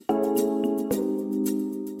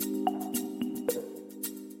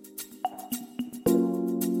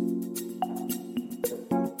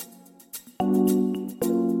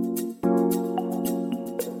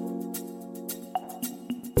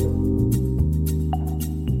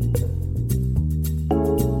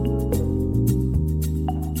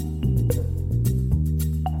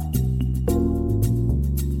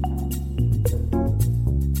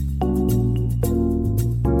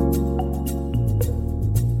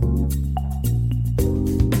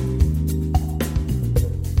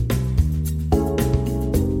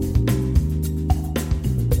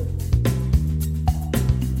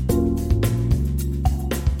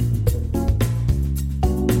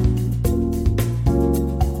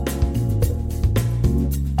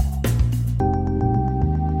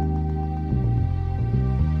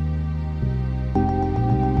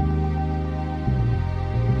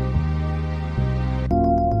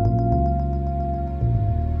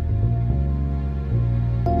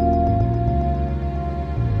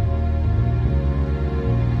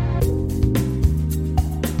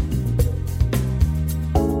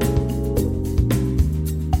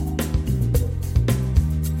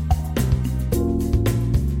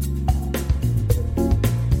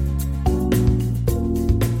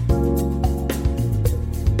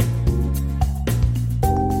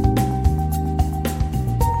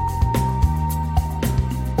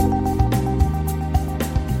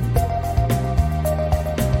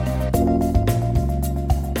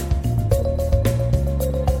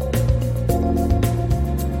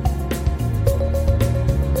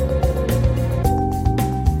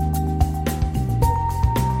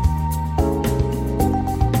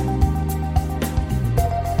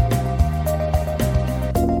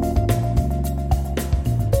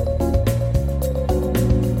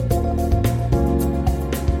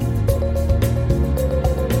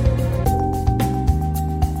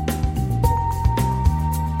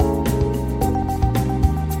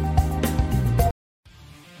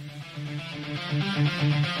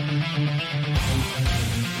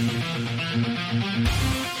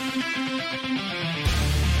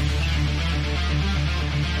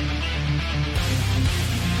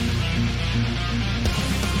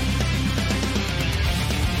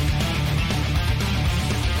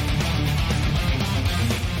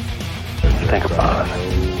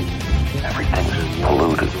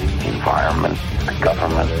environment, the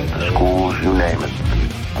government, the schools, you name it.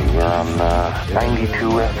 You're on 92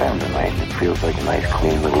 FM tonight. It feels like a nice,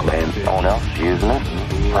 clean little band. No one else is using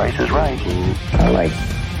it. Price is right. I like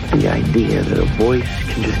the idea that a voice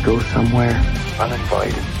can just go somewhere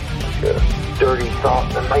uninvited. Like a dirty thought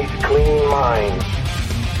in a nice, clean mind.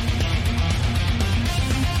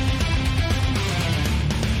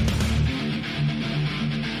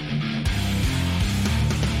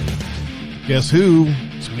 Guess who?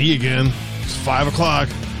 It's me again. It's 5 o'clock.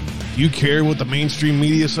 Do you care what the mainstream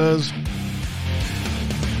media says?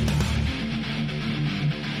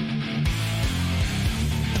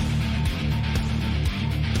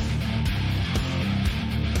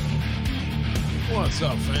 What's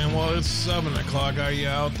up, fam? Well, it's 7 o'clock. Are you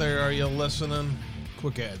out there? Are you listening?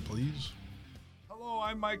 Quick ad, please. Hello,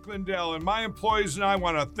 I'm Mike Lindell, and my employees and I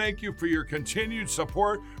want to thank you for your continued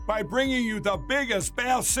support by bringing you the biggest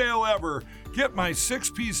bath sale ever. Get my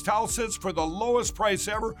 6-piece towel sets for the lowest price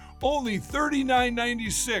ever, only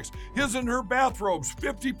 $39.96. His and her bathrobes,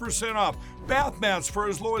 50% off. Bath mats for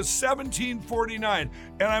as low as $17.49.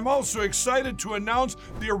 And I'm also excited to announce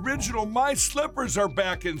the original My Slippers are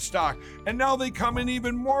back in stock. And now they come in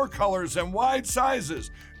even more colors and wide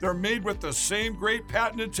sizes. They're made with the same great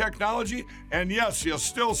patented technology. And yes, you'll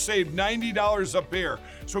still save $90 a pair.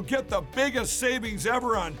 So get the biggest savings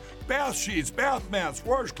ever on bath sheets, bath mats,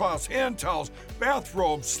 washcloths, hand towels,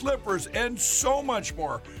 bathrobes, slippers, and so much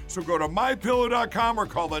more. So go to MyPillow.com or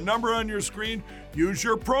call the number on your screen. Use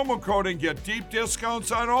your promo code and get deep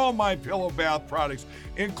discounts on all MyPillow bath products,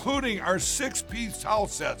 including our 6-piece towel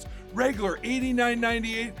sets. Regular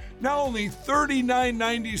 $89.98, now only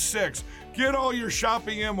 $39.96. Get all your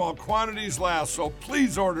shopping in while quantities last, so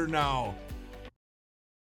please order now.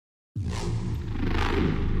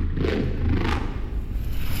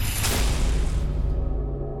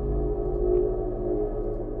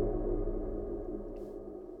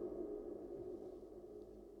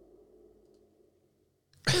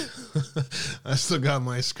 I still got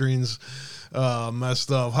my screens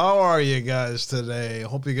messed up. How are you guys today?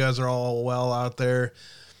 Hope you guys are all well out there.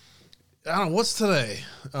 I don't know, what's today?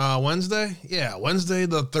 Wednesday? Yeah, Wednesday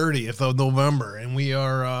the 30th of November. And we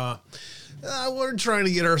are we're trying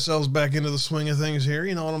to get ourselves back into the swing of things here.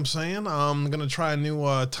 You know what I'm saying? I'm going to try a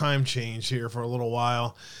new time change here for a little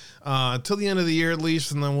while. Till the end of the year at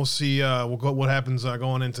least, and then we'll see what happens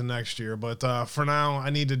going into next year. But for now, I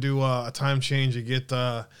need to do a time change to get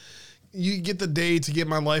the day to get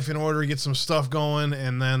my life in order, get some stuff going,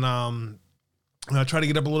 and then try to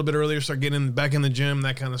get up a little bit earlier, start getting back in the gym,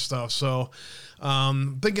 that kind of stuff. So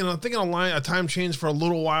thinking a time change for a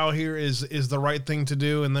little while here is the right thing to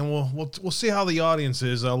do, and then we'll see how the audience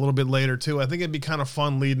is a little bit later too. I think it'd be kind of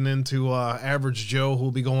fun leading into Average Joe,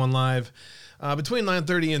 who'll be going live between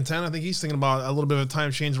 9:30 and 10. I think he's thinking about a little bit of a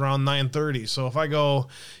time change around 9:30. So if I go,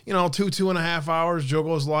 2.5 hours, Joe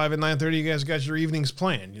goes live at 9:30, you guys got your evenings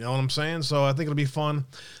planned. You know what I'm saying? So I think it'll be fun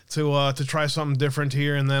to try something different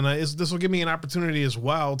here. And then this will give me an opportunity as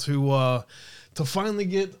well to finally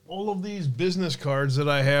get all of these business cards that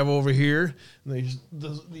I have over here, these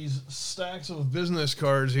stacks of business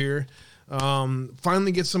cards here.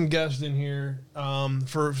 Finally get some guests in here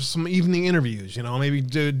for some evening interviews, maybe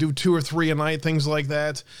do 2 or 3 a night, things like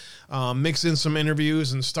that. Mix in some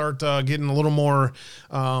interviews and start getting a little more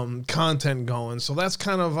content going. So that's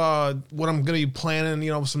kind of what I'm going to be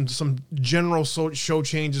planning, some general show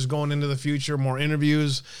changes going into the future, more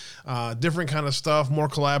interviews, different kind of stuff, more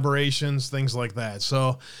collaborations, things like that.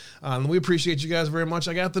 So we appreciate you guys very much.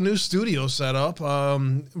 I got the new studio set up.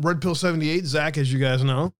 Red Pill 78, Zach, as you guys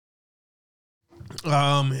know,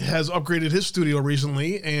 has upgraded his studio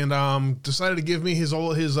recently and decided to give me his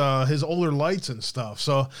older lights and stuff.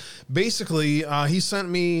 So basically, he sent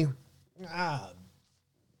me, I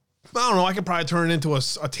don't know, I could probably turn it into a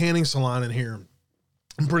tanning salon in here.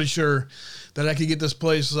 I'm pretty sure that I could get this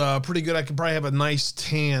place pretty good. I could probably have a nice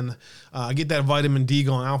tan, get that vitamin D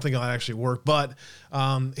going. I don't think it'll actually work, but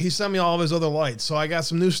he sent me all of his other lights. So I got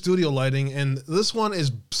some new studio lighting, and this one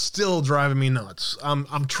is still driving me nuts.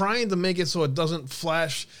 I'm trying to make it so it doesn't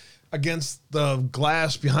flash against the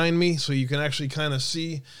glass behind me, so you can actually kind of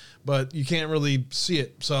see, but you can't really see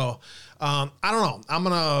it. So I don't know.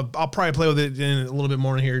 I'll probably play with it in a little bit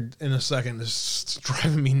more here in a second. It's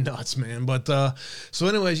driving me nuts, man. But so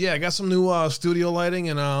anyways, yeah, I got some new studio lighting,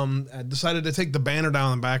 and I decided to take the banner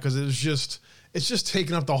down the back because it's just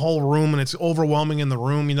taking up the whole room and it's overwhelming in the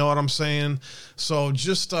room. You know what I'm saying? So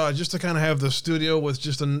just to kind of have the studio with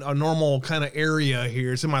just a normal kind of area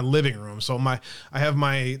here. It's in my living room. So I have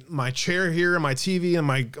my chair here and my TV and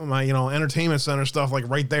my entertainment center stuff like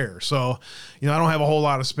right there. So, I don't have a whole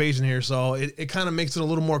lot of space in here. So it kind of makes it a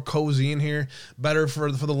little more cozy in here, better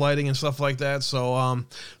for the lighting and stuff like that. So,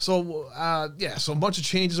 so a bunch of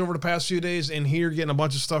changes over the past few days in here, getting a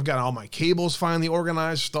bunch of stuff, got all my cables finally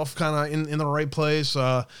organized, stuff kind of in the right place.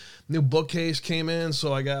 New bookcase came in,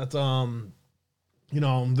 so I got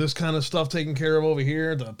this kind of stuff taken care of over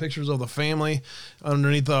here. The pictures of the family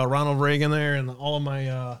underneath Ronald Reagan there, and all of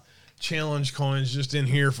my challenge coins just in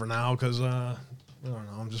here for now because I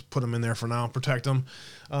don't know, I'm just put them in there for now, protect them.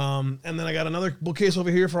 And then I got another bookcase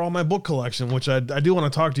over here for all my book collection, which I do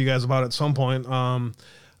want to talk to you guys about at some point.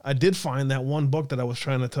 I did find that one book that I was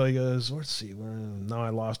trying to tell you guys. Let's see, now I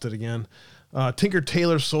lost it again. Tinker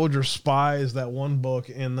Tailor Soldier Spy is that one book,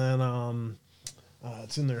 and then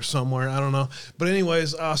it's in there somewhere. I don't know, but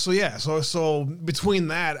anyways, so between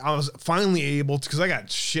that, I was finally able to, because I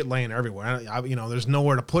got shit laying everywhere. There's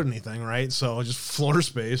nowhere to put anything, right? So just floor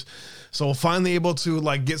space. So finally able to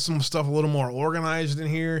like get some stuff a little more organized in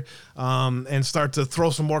here, and start to throw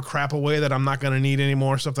some more crap away that I'm not going to need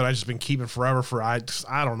anymore. Stuff that I just been keeping forever I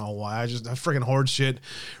don't know why. I freaking hoard shit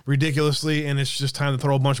ridiculously, and it's just time to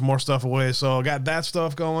throw a bunch more stuff away. So I got that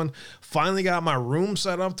stuff going. Finally got my room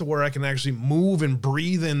set up to where I can actually move and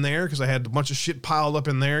breathe in there, because I had a bunch of shit piled up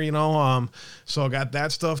in there, so I got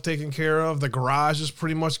that stuff taken care of. The garage is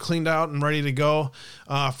pretty much cleaned out and ready to go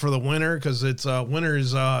for the winter, because it's winter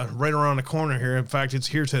is right around the corner here. In fact, it's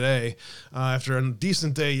here today. After a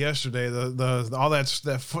decent day yesterday, all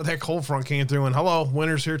that cold front came through, and hello,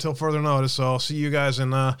 winter's here till further notice. So I'll see you guys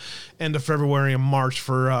in end of February and March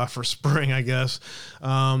for spring, I guess.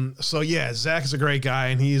 So yeah, Zach is a great guy,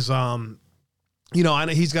 and he's I know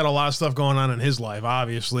he's got a lot of stuff going on in his life,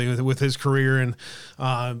 obviously, with his career and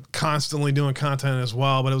constantly doing content as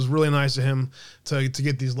well. But it was really nice of him to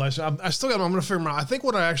get these lights. I'm going to figure out. I think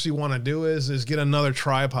what I actually want to do is get another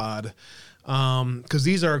tripod, because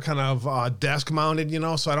these are kind of desk mounted,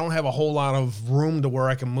 so I don't have a whole lot of room to where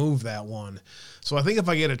I can move that one. So I think if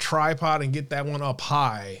I get a tripod and get that one up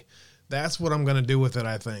high, that's what I'm going to do with it,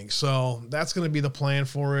 I think. So that's going to be the plan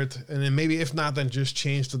for it. And then maybe if not, then just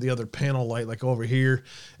change to the other panel light, like over here,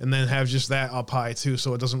 and then have just that up high too,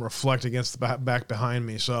 so it doesn't reflect against the back behind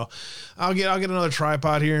me. So I'll get another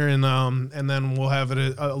tripod here, and then we'll have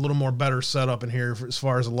it a little more better setup in here as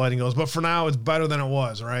far as the lighting goes. But for now, it's better than it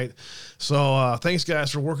was, right? So thanks,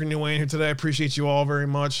 guys, for working your way in here today. I appreciate you all very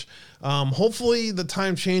much. Hopefully the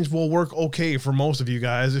time change will work okay for most of you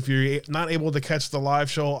guys. If you're not able to catch the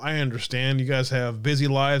live show, I understand. You guys have busy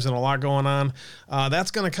lives and a lot going on. That's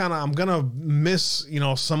going to I'm going to miss,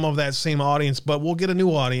 some of that same audience, but we'll get a new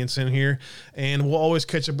audience in here, and we'll always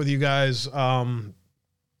catch up with you guys,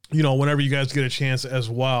 whenever you guys get a chance as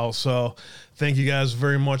well. So thank you guys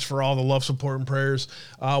very much for all the love, support, and prayers.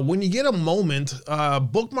 When you get a moment,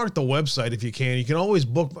 bookmark the website if you can. You can always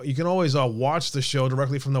watch the show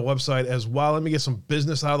directly from the website as well. Let me get some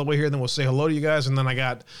business out of the way here, then we'll say hello to you guys, and then I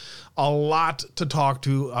got a lot to talk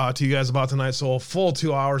to you guys about tonight. So a full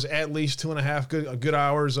 2 hours, at least 2.5 good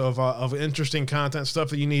hours of interesting content, stuff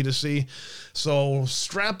that you need to see. So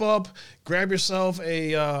strap up, grab yourself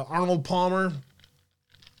a Arnold Palmer,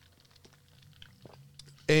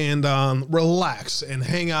 and relax and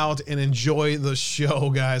hang out and enjoy the show,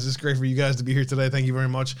 guys. It's great for you guys to be here today. Thank you very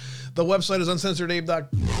much. The website is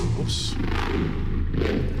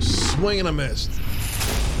uncensoredabe.com. Swing and a missed.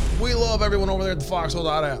 We love everyone over there at the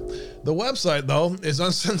Foxhole.app. The website, though, is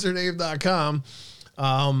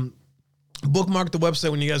uncensoredabe.com. Bookmark the website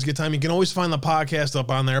when you guys get time. You can always find the podcast up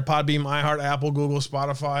on there. Podbeam, iHeart, Apple, Google,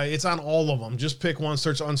 Spotify. It's on all of them. Just pick one,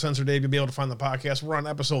 search Uncensored Abe. You'll be able to find the podcast. We're on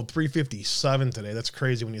episode 357 today. That's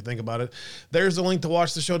crazy when you think about it. There's the link to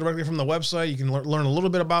watch the show directly from the website. You can learn a little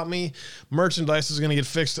bit about me. Merchandise is going to get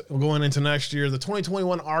fixed going into next year. The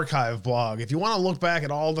 2021 archive blog. If you want to look back at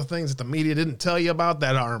all the things that the media didn't tell you about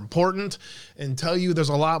that are important and tell you there's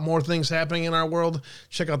a lot more things happening in our world,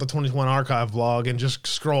 check out the 2021 archive blog and just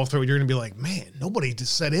scroll through it. You're going to be like, man, nobody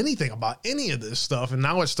just said anything about any of this stuff, and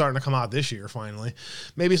now it's starting to come out this year finally.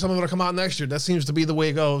 Maybe some of it will come out next year. That seems to be the way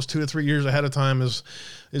it goes. 2 to 3 years ahead of time is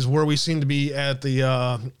where we seem to be at the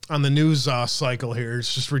on the news cycle here.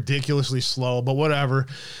 It's just ridiculously slow, but whatever.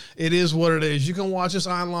 It is what it is. You can watch us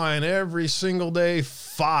online every single day,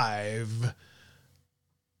 5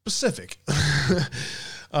 Pacific.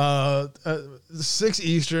 6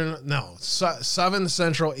 Eastern, no, 7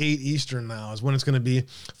 Central, 8 Eastern now is when it's going to be.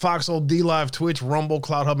 Foxhole, D Live, Twitch, Rumble,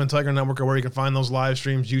 Cloud Hub, and Tiger Network are where you can find those live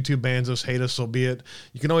streams. YouTube bans us, hate us, so be it.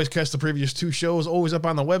 You can always catch the previous 2 shows, always up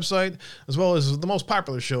on the website, as well as the most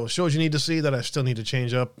popular shows you need to see that I still need to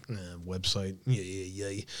change up. Website,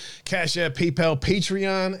 yeah. Cash App, PayPal,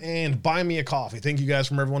 Patreon, and Buy Me a Coffee. Thank you guys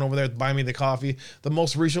from everyone over there at Buy Me the Coffee. The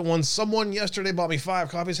most recent one, someone yesterday bought me 5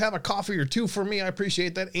 coffees. Have a coffee or 2 for me. I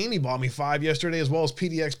appreciate that. Amy bought me 5 yesterday, as well as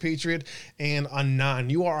PDX Patriot and Anon.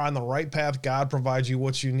 You are on the right path. God provides you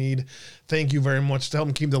what you need. Thank you very much to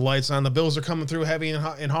help keep the lights on. The bills are coming through heavy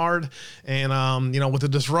and hard, and with the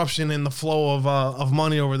disruption in the flow of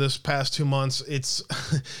money over this past 2 months, it's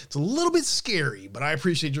it's a little bit scary. But I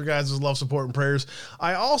appreciate your guys' love, support, and prayers.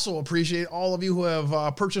 I also appreciate all of you who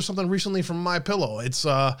have purchased something recently from My Pillow. It's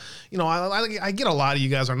I get a lot of you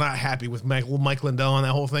guys are not happy with Mike Lindell and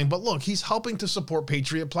that whole thing, but look, he's helping to support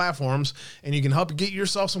Patriot platforms, and you can help get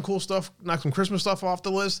yourself some cool stuff, knock some Christmas stuff off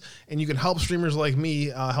the list, and you can help streamers like me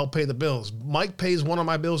help pay the bills. Mike pays one of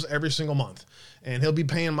my bills every single month, and he'll be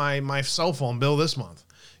paying my cell phone bill this month.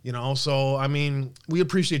 So I mean, we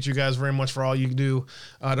appreciate you guys very much for all you do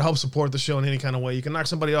to help support the show in any kind of way. You can knock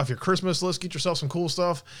somebody off your Christmas list, get yourself some cool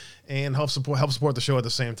stuff, and help support the show at the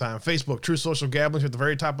same time. Facebook, True Social Gambling, at the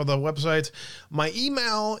very top of the website. My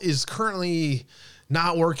email is currently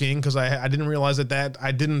not working because I didn't realize that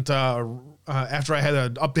I didn't after I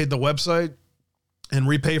had to update the website and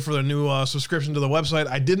repay for the new subscription to the website,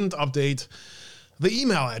 I didn't update the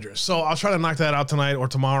email address. So I'll try to knock that out tonight or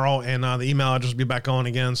tomorrow, and the email address will be back on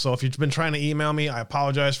again. So if you've been trying to email me, I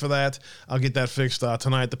apologize for that. I'll get that fixed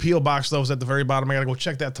tonight. The P.O. Box, though, is at the very bottom. I got to go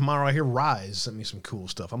check that tomorrow. I hear Rise sent me some cool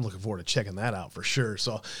stuff. I'm looking forward to checking that out for sure.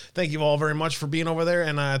 So thank you all very much for being over there,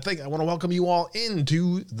 and I want to welcome you all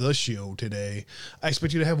into the show today. I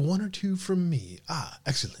expect you to have 1 or 2 from me.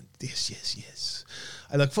 Excellent. Yes.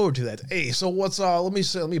 I look forward to that. Hey, so what's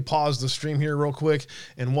let me pause the stream here real quick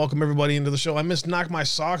and welcome everybody into the show. I missed Knock My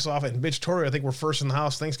Socks Off and Bitch Tori. I think we're first in the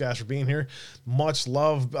house. Thanks guys for being here. Much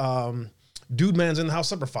love. Dude Man's in the house.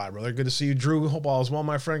 Semper Fi, brother. Good to see you, Drew. Hope all is well,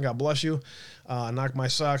 my friend. God bless you. Knock My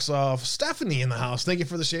Socks Off. Stephanie in the house. Thank you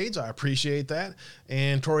for the shades. I appreciate that.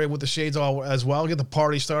 And Tori with the shades as well. Get the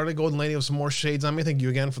party started. Golden Lady with some more shades on me. Thank you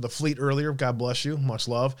again for the fleet earlier. God bless you. Much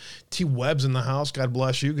love. T Webb's in the house. God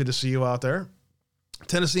bless you. Good to see you out there.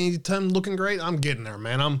 Tennessee 10 looking great. I'm getting there,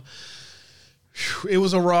 man. It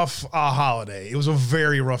was a rough holiday. It was a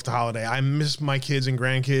very rough holiday. I miss my kids and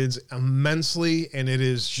grandkids immensely, and it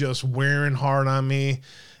is just wearing hard on me.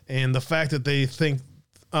 And the fact that they think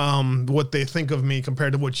what they think of me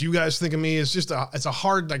compared to what you guys think of me is just it's a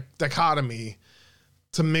hard dichotomy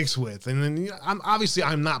to mix with. And then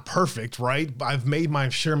I'm not perfect, right? I've made my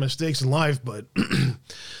share of mistakes in life, but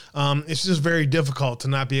it's just very difficult to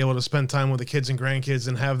not be able to spend time with the kids and grandkids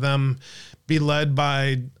and have them be led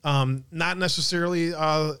by not necessarily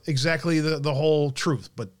exactly the whole truth,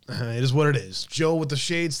 but it is what it is. Joe with the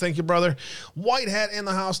shades, thank you, brother. White Hat in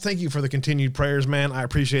the house, thank you for the continued prayers, man. I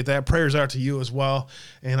appreciate that. Prayers out to you as well,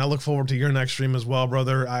 and I look forward to your next stream as well,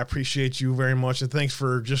 brother. I appreciate you very much, and thanks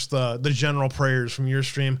for just the general prayers from your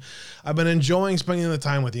stream. I've been enjoying spending the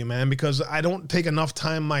time with you, man, because I don't take enough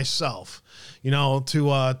time myself,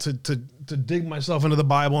 to dig myself into the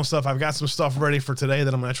Bible and stuff. I've got some stuff ready for today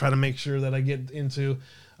that I'm going to try to make sure that I get into.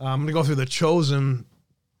 I'm going to go through the Chosen.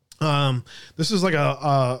 This is like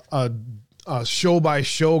a show by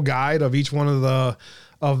show guide of each one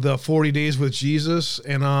of the 40 days with Jesus.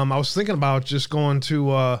 And I was thinking about just going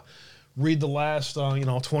to read the last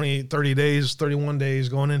 20, 30 days, 31 days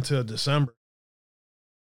going into December.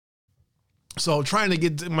 So trying to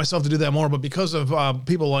get myself to do that more, but because of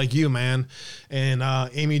people like you, man, and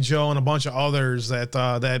Amy Jo and a bunch of others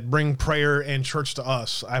that bring prayer and church to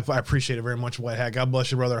us, I appreciate it very much, White Hat. God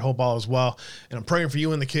bless you, brother. I hope all is well. And I'm praying for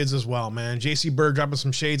you and the kids as well, man. JC Bird dropping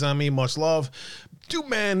some shades on me. Much love. Dude,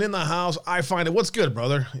 man, in the house. I find it. What's good,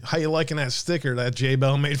 brother? How you liking that sticker that J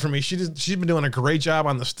Bell made for me? She's been doing a great job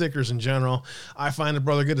on the stickers in general. I find it,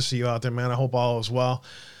 brother. Good to see you out there, man. I hope all is well.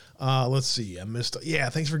 Let's see. I missed. Yeah,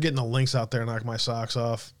 thanks for getting the links out there. Knock my socks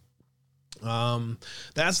off.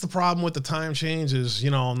 That's the problem with the time change is,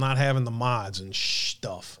 not having the mods and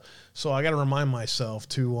stuff. So I got to remind myself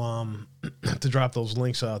to drop those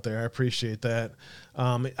links out there. I appreciate that.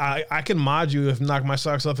 I can mod you if Knock My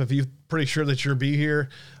Socks Off if you're pretty sure that you'll be here.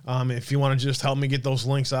 If you want to just help me get those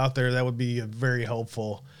links out there, that would be very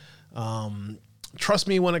helpful. Trust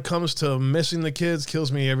me, when it comes to missing the kids,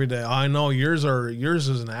 kills me every day. I know yours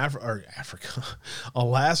is in Africa,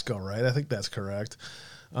 Alaska, right? I think that's correct.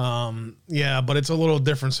 Yeah, but it's a little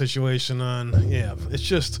different situation it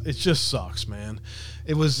just sucks, man.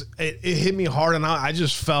 It hit me hard, and I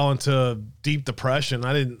just fell into deep depression.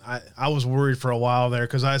 I was worried for a while there,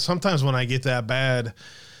 because sometimes when I get that bad,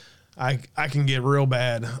 I can get real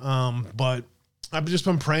bad. But I've just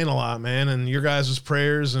been praying a lot, man, and your guys'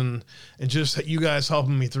 prayers and just you guys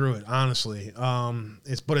helping me through it, honestly.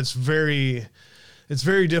 It's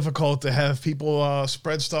very difficult to have people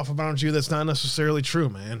spread stuff about you that's not necessarily true,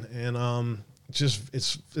 man. And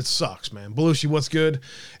it sucks, man. Belushi, what's good?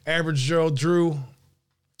 Average Joe, Drew,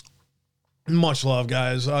 much love,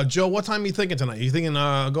 guys. Joe, what time are you thinking tonight? You thinking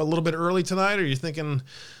go a little bit early tonight, or are you thinking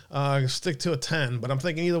stick to a 10? But I'm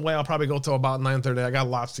thinking either way, I'll probably go till about 9:30. I got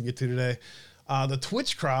lots to get to today. The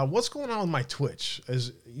Twitch crowd, what's going on with my Twitch?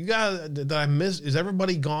 Did I miss? Is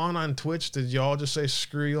everybody gone on Twitch? Did y'all just say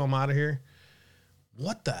screw you, I'm out of here?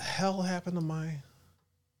 What the hell happened to my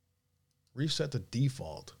reset to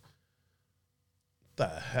default? What the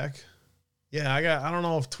heck? Yeah, I don't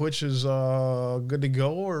know if Twitch is good to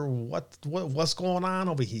go or what's going on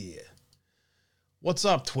over here. What's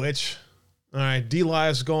up, Twitch? All right,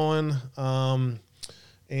 D-Live's going.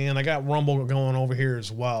 And I got Rumble going over here as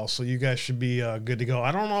well, so you guys should be good to go.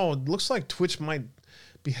 I don't know. It looks like Twitch might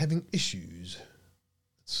be having issues.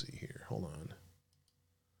 Let's see here. Hold on.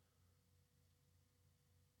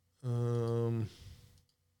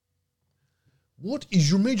 What is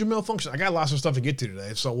your major malfunction? I got lots of stuff to get to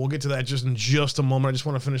today, so we'll get to that just in just a moment. I just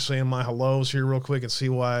want to finish saying my hellos here real quick and see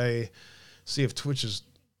if Twitch is...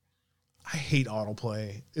 I hate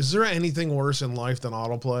autoplay. Is there anything worse in life than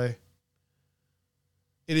autoplay?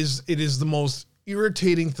 It is the most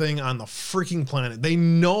irritating thing on the freaking planet. They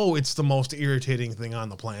know it's the most irritating thing on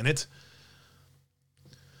the planet.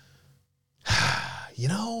 You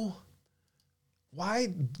know,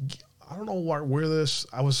 why? I don't know where this...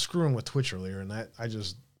 I was screwing with Twitch earlier, and it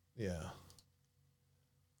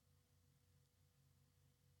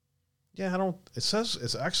says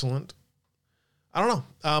it's excellent. I don't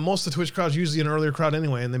know. Most of the Twitch crowd's usually an earlier crowd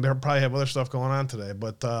anyway, and they probably have other stuff going on today,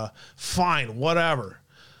 but fine, whatever.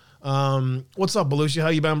 What's up, Belushi? How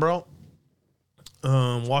you been, bro?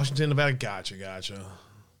 Washington, Nevada. Gotcha.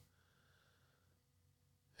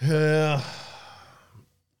 Yeah.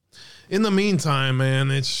 In the meantime, man,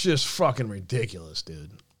 it's just fucking ridiculous,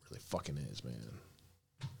 dude. It really fucking is, man.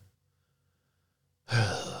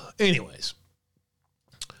 Anyways.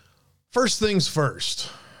 First things first.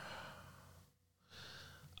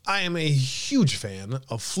 I am a huge fan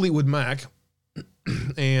of Fleetwood Mac.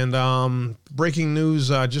 And breaking news,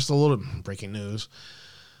 just a little breaking news,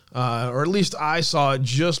 or at least I saw it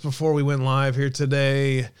just before we went live here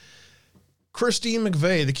today. Christine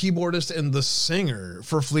McVie, the keyboardist and the singer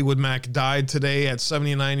for Fleetwood Mac, died today at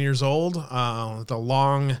 79 years old. With a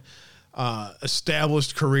long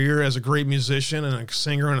established career as a great musician and a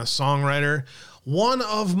singer and a songwriter. One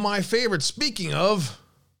of my favorites, speaking of,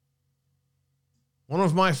 one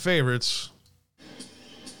of my favorites...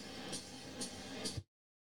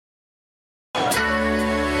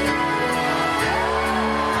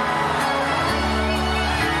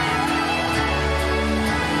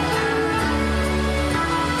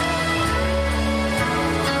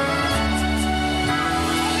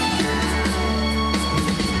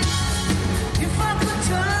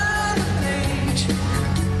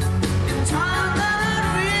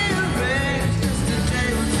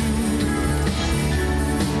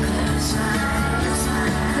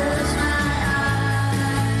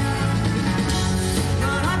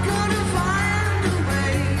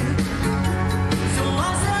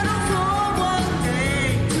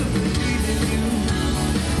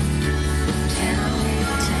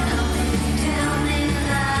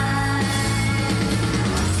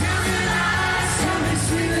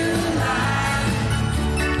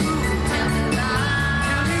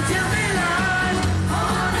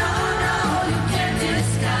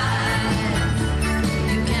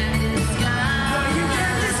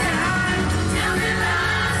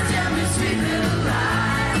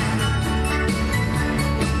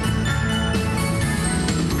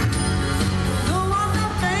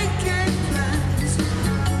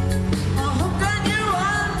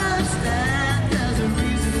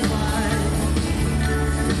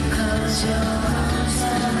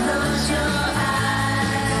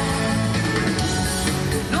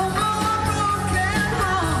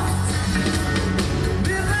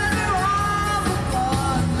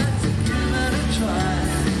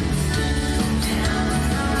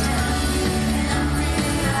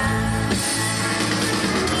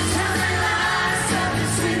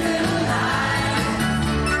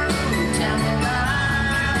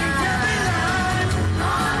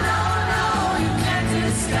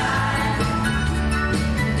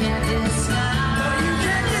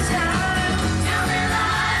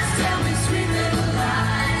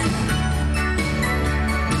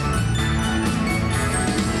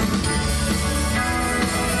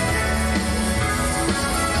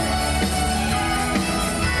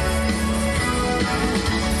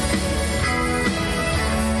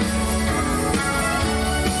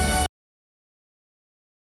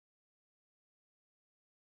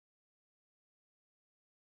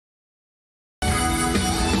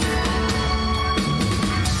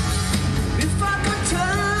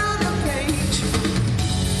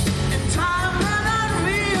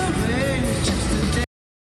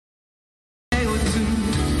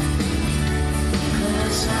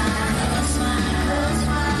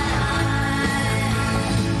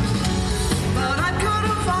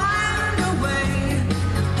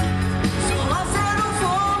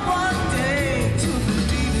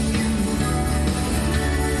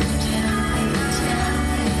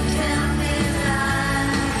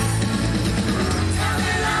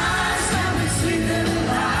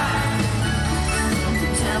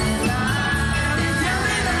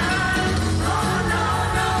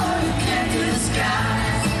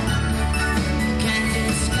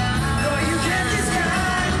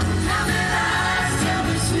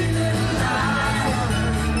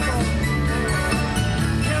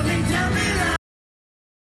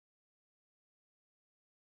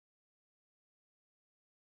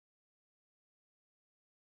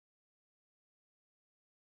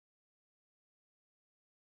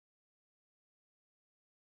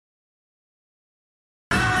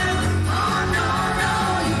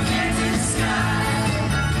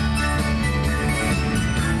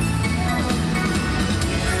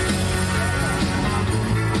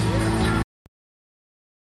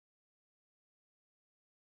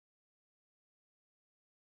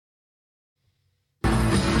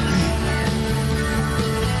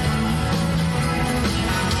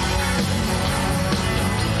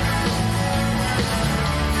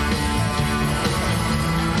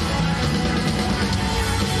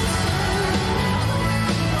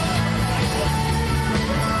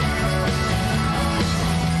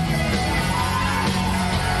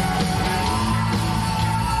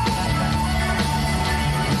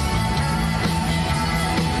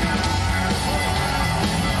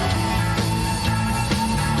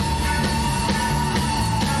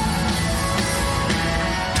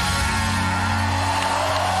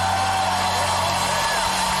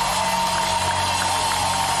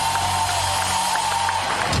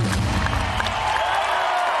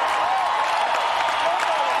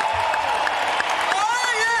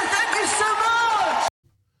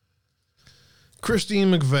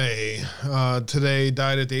 Christine McVeigh today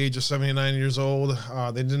died at the age of 79 years old.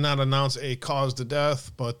 They did not announce a cause to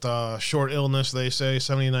death, but short illness, they say,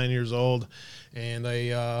 79 years old. And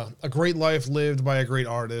a great life lived by a great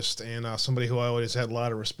artist and somebody who I always had a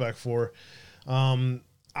lot of respect for. I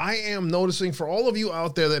am noticing for all of you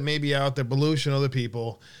out there that may be out there, Belush and other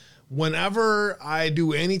people, whenever I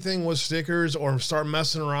do anything with stickers or start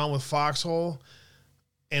messing around with Foxhole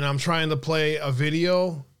and I'm trying to play a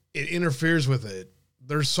video, it interferes with it.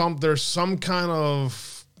 There's some kind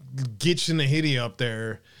of glitch in the hitty up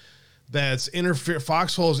there that's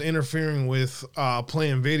Foxhole's interfering with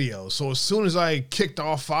playing videos. So as soon as I kicked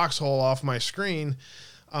off Foxhole off my screen,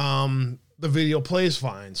 the video plays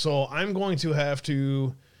fine. So I'm going to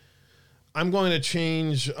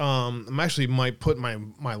change. I'm actually might put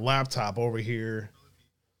my laptop over here.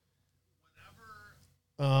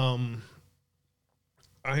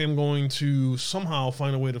 I am going to somehow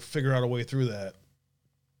find a way to figure out a way through that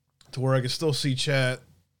to where I can still see chat,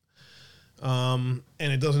 and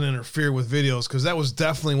it doesn't interfere with videos, because that was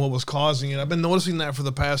definitely what was causing it. I've been noticing that for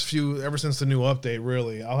the past ever since the new update,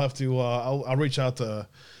 really. I'll have to, I'll reach out to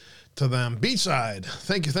them. Beachside,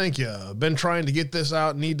 thank you. Been trying to get this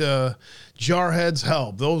out. Need Jarhead's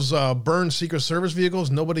help. Those burned Secret Service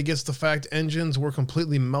vehicles, nobody gets the fact engines were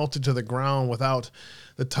completely melted to the ground without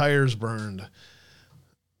the tires burned.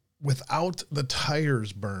 Without the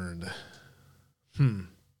tires burned.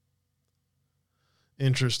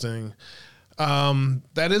 Interesting.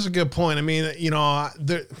 That is a good point. I mean, you know,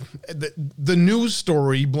 the news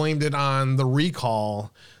story blamed it on the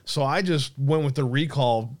recall. So I just went with the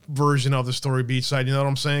recall version of the story, Beachside. You know what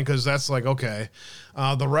I'm saying? Because that's like, okay.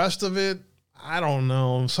 The rest of it, I don't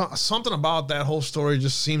know. Something about that whole story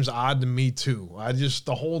just seems odd to me too.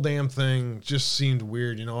 The whole damn thing just seemed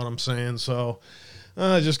weird. You know what I'm saying? So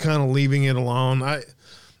just kind of leaving it alone. I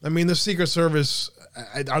mean, the Secret Service,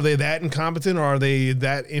 are they that incompetent, or are they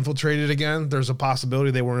that infiltrated again? There's a possibility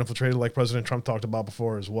they were infiltrated, like President Trump talked about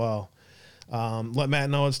before as well. Let Matt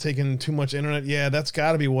know it's taking too much internet. Yeah, that's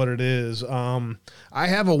got to be what it is. I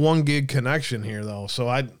have a 1 gig connection here though,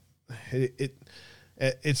 so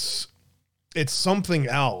it's something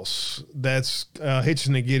else that's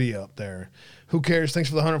hitching the giddy up there. Who cares? Thanks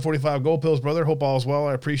for the 145 gold pills, brother. Hope all is well.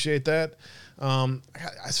 I appreciate that.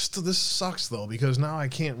 This sucks though, because now I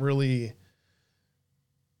can't really.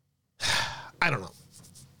 I don't know.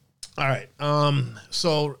 All right.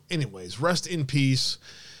 So, anyways, rest in peace,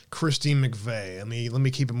 Christine McVeigh. Let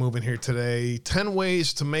me keep it moving here today. 10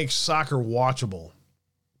 ways to make soccer watchable.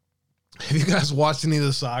 Have you guys watched any of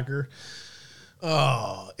the soccer?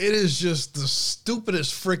 Oh, it is just the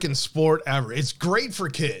stupidest freaking sport ever. It's great for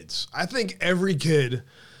kids. I think every kid,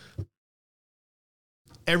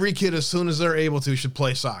 as soon as they're able to, should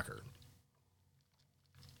play soccer.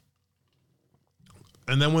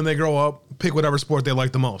 And then when they grow up, pick whatever sport they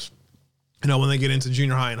like the most. You know, when they get into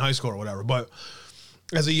junior high and high school or whatever. But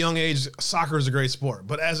as a young age, soccer is a great sport.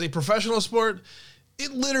 But as a professional sport,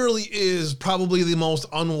 it literally is probably the most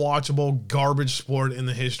unwatchable garbage sport in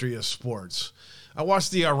the history of sports. I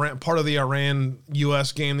watched part of the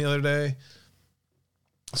Iran-US game the other day.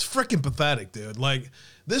 It's freaking pathetic, dude. Like,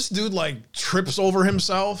 this dude, like, trips over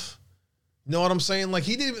himself. You know what I'm saying? Like,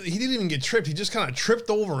 he didn't even get tripped. He just kind of tripped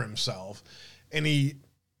over himself. And he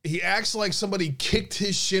acts like somebody kicked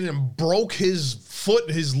his shit and broke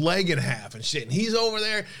his leg in half and shit. And he's over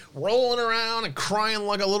there rolling around and crying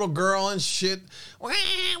like a little girl and shit.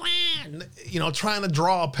 You know, trying to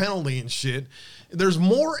draw a penalty and shit. There's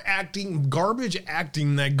more garbage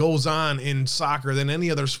acting that goes on in soccer than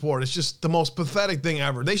any other sport. It's just the most pathetic thing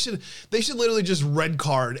ever. They should literally just red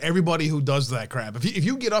card everybody who does that crap. If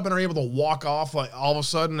you get up and are able to walk off like all of a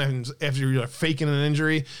sudden and after you're faking an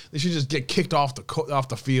injury, they should just get kicked off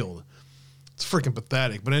the field. It's freaking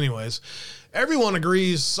pathetic. But anyways, everyone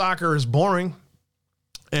agrees soccer is boring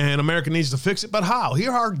and America needs to fix it. But how?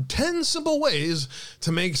 Here are 10 simple ways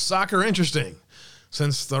to make soccer interesting,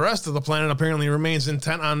 since the rest of the planet apparently remains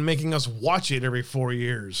intent on making us watch it every 4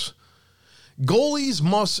 years. Goalies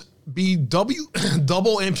must be double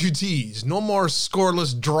amputees. No more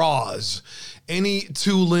scoreless draws. Any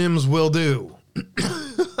 2 limbs will do.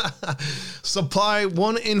 Supply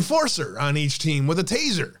 1 enforcer on each team with a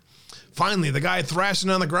taser. Finally, the guy thrashing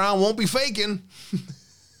on the ground won't be faking.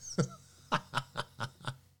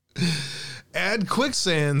 Add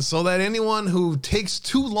quicksand so that anyone who takes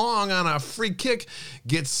too long on a free kick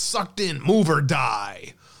gets sucked in. Move or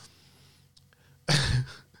die.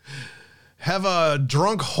 Have a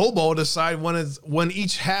drunk hobo decide when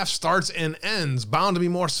each half starts and ends. Bound to be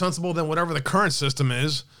more sensible than whatever the current system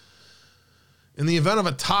is. In the event of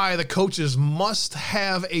a tie, the coaches must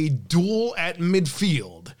have a duel at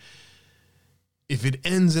midfield. If it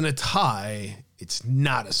ends in a tie, it's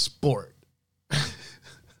not a sport.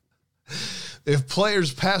 If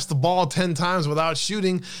players pass the ball 10 times without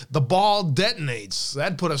shooting, the ball detonates.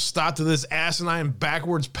 That'd put a stop to this asinine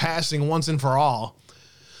backwards passing once and for all.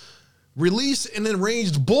 Release an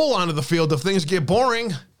enraged bull onto the field if things get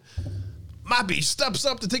boring. Moppy steps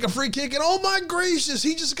up to take a free kick, and oh my gracious,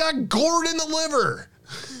 he just got gored in the liver.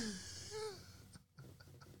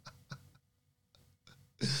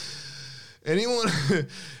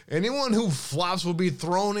 Anyone who flops will be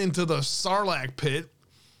thrown into the Sarlacc pit.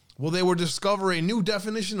 Well, they will discover a new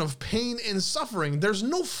definition of pain and suffering. There's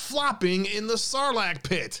no flopping in the Sarlacc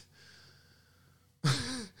pit.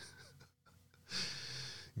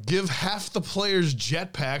 Give half the players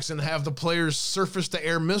jetpacks and have the players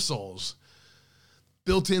surface-to-air missiles.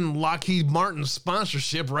 Built-in Lockheed Martin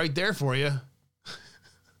sponsorship right there for you.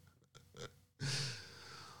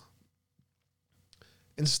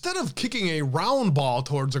 Instead of kicking a round ball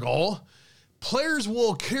towards a goal, players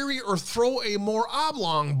will carry or throw a more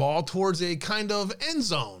oblong ball towards a kind of end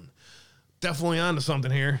zone. Definitely onto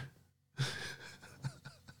something here.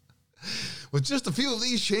 With just a few of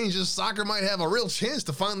these changes, soccer might have a real chance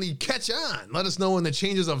to finally catch on. Let us know in the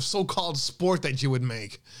changes of so-called sport that you would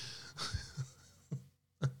make.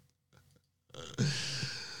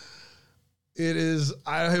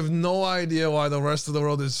 I have no idea why the rest of the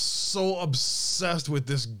world is so obsessed with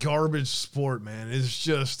this garbage sport, man. It's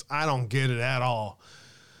just, I don't get it at all.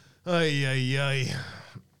 Ay, ay, ay.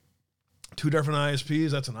 2 different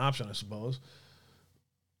ISPs, that's an option, I suppose.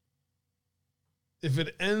 If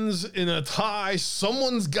it ends in a tie,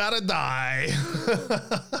 someone's gotta die.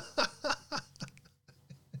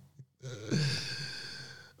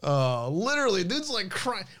 Literally, dude's like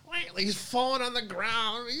crying. He's falling on the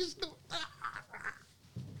ground. He's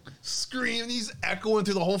screaming. He's echoing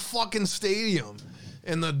through the whole fucking stadium.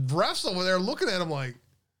 And the refs over there looking at him like,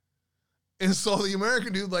 and so the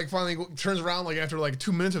American dude like finally turns around like after like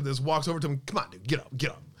 2 minutes of this, walks over to him. Come on, dude, get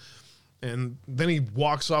up. And then he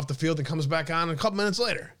walks off the field and comes back on a couple minutes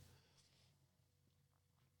later.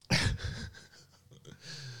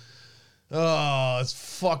 Oh,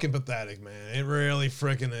 it's fucking pathetic, man. It really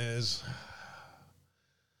freaking is.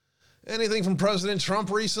 Anything from President Trump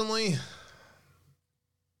recently?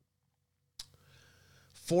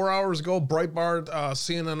 4 hours ago, Breitbart,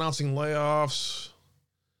 CNN announcing layoffs.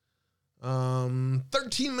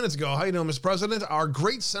 13 minutes ago, how you doing, Mr. President? Our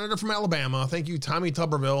great senator from Alabama. Thank you, Tommy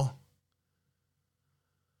Tuberville.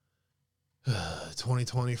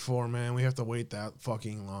 2024, man. We have to wait that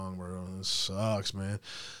fucking long, bro. This sucks, man.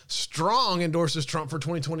 Strong endorses Trump for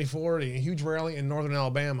 2024, a huge rally in northern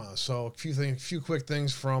Alabama. So a few quick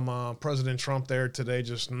things from President Trump there today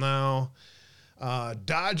just now.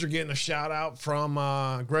 Dodger getting a shout out from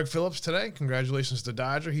Greg Phillips today. Congratulations to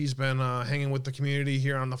Dodger. He's been hanging with the community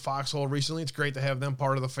here on the Foxhole recently. It's great to have them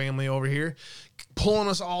part of the family over here, pulling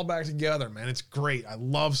us all back together, man. It's great. I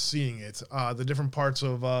love seeing it. The different parts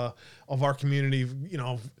of our community. You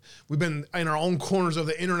know, we've been in our own corners of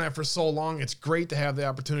the internet for so long. It's great to have the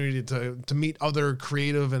opportunity to meet other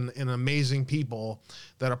creative and amazing people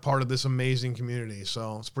that are part of this amazing community.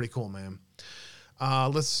 So it's pretty cool, man.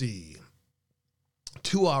 Let's see.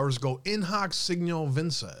 2 hours ago, in hoc signo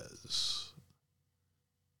vinces.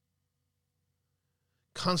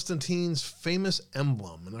 Constantine's famous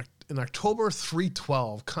emblem. In October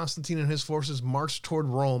 312, Constantine and his forces marched toward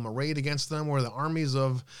Rome. Arrayed against them were the armies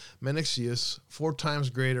of Manixius, 4 times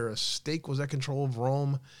greater. A stake was at control of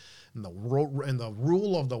Rome and the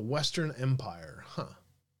rule of the Western Empire.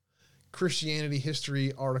 Christianity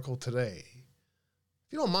history article today.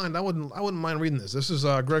 If you don't mind, I wouldn't mind reading this. This is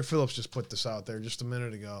Greg Phillips just put this out there just a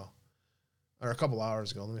minute ago, or a couple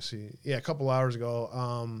hours ago. Let me see. Yeah, a couple hours ago.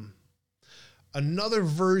 Another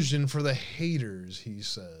version for the haters, he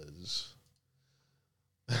says.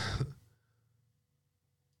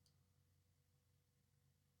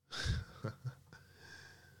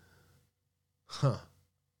 Huh.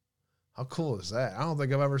 How cool is that? I don't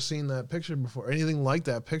think I've ever seen that picture before. Anything like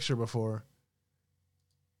that picture before.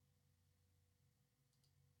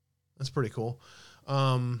 That's pretty cool.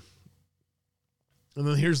 And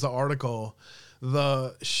then here's the article.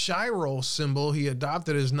 The Shiro symbol he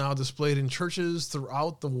adopted is now displayed in churches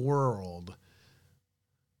throughout the world.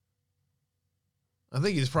 I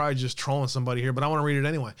think he's probably just trolling somebody here, but I want to read it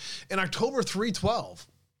anyway. In October 312.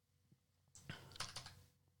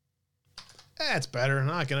 That's better.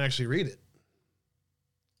 Now I can actually read it.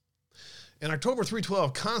 In October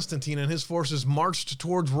 312, Constantine and his forces marched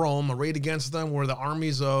towards Rome. Arrayed against them were the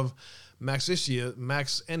armies of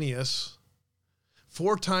Maxentius,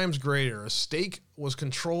 4 times greater. At stake was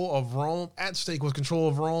control of Rome,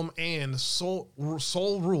 and sole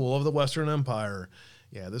rule of the Western Empire.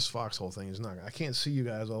 Yeah, this foxhole thing is not. I can't see you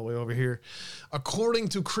guys all the way over here. According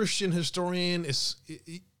to Christian historian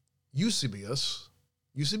Eusebius,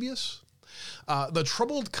 the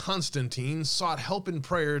troubled Constantine sought help in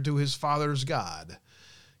prayer to his father's God.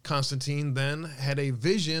 Constantine then had a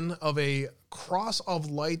vision of a cross of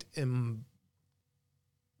light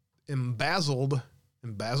embezzled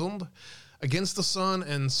against the sun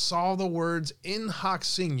and saw the words "In hoc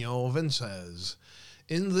signo vinces."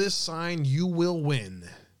 In this sign you will win.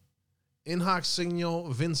 In hoc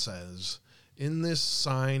signo vinces. In this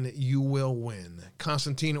sign you will win.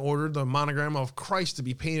 Constantine ordered the monogram of Christ to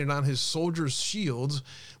be painted on his soldiers' shields.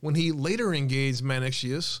 When he later engaged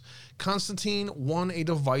Manixius, Constantine won a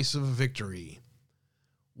divisive victory.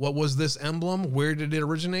 What was this emblem? Where did it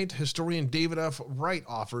originate? Historian David F. Wright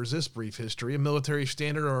offers this brief history. A military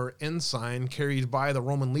standard or ensign carried by the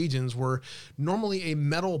Roman legions were normally a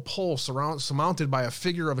metal pole surmounted by a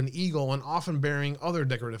figure of an eagle and often bearing other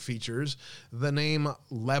decorative features. The name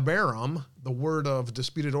labarum, the word of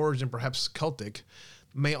disputed origin, perhaps Celtic,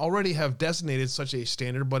 may already have designated such a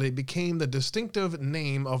standard, but it became the distinctive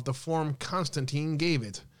name of the form Constantine gave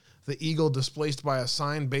it. The eagle displaced by a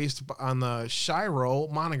sign based on the Shiro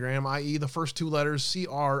monogram, i.e. the first 2 letters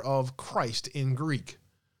CR of Christ in Greek.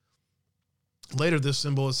 Later, this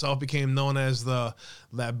symbol itself became known as the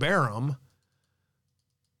labarum.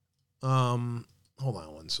 Hold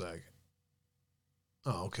on one sec.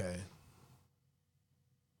 Oh, okay.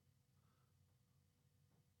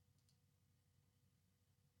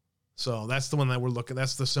 So that's the one that we're looking.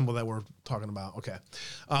 That's the symbol that we're talking about. Okay.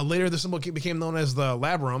 Later, the symbol became known as the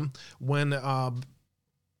labarum when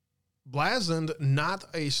blazoned not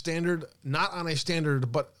on a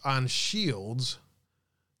standard but on shields.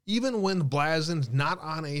 Even when blazoned not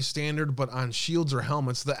on a standard but on shields or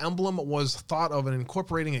helmets, the emblem was thought of in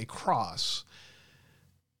incorporating a cross.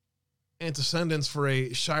 Antecedents for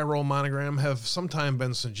a Shiro monogram have sometime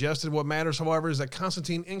been suggested. What matters, however, is that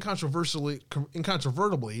Constantine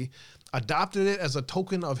incontrovertibly adopted it as a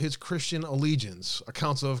token of his Christian allegiance.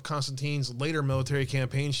 Accounts of Constantine's later military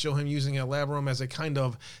campaigns show him using a labarum as a kind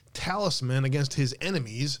of talisman against his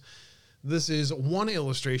enemies. This is one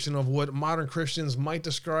illustration of what modern Christians might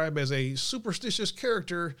describe as a superstitious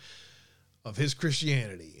character of his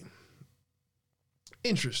Christianity.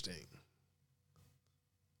 Interesting.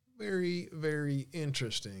 Very, very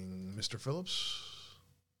interesting, Mr. Phillips.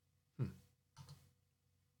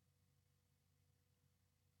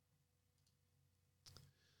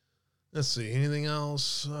 Let's see. Anything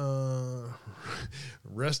else?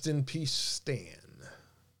 Rest in peace, Stan.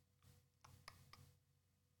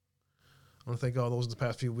 I want to thank all those in the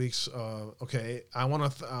past few weeks. Okay, I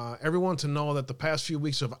want everyone to know that the past few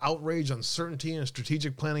weeks of outrage, uncertainty, and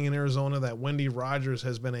strategic planning in Arizona, that Wendy Rogers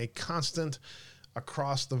has been a constant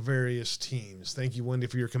across the various teams. Thank you, Wendy,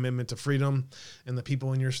 for your commitment to freedom and the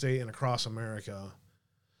people in your state and across America.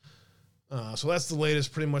 So that's the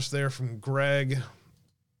latest pretty much there from Greg.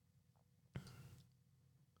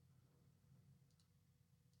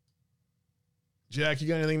 Jack, you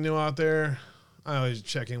got anything new out there? I always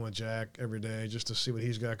check in with Jack every day just to see what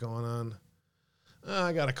he's got going on.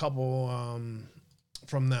 I got a couple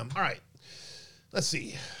from them. All right. Let's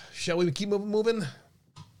see. Shall we keep moving?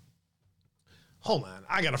 Hold on.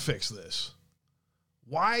 I got to fix this.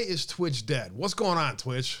 Why is Twitch dead? What's going on,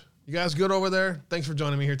 Twitch? You guys good over there? Thanks for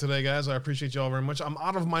joining me here today, guys. I appreciate you all very much. I'm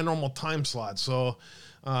out of my normal time slot, so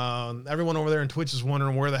everyone over there in Twitch is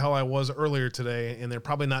wondering where the hell I was earlier today, and they're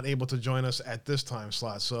probably not able to join us at this time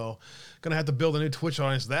slot, so gonna have to build a new Twitch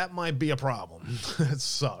audience. That might be a problem. It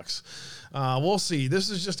sucks. We'll see.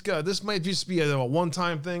 This is just good. This might just be a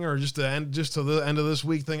one-time thing or just to the end of this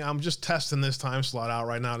week thing. I'm just testing this time slot out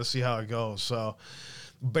right now to see how it goes, so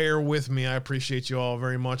bear with me. I appreciate you all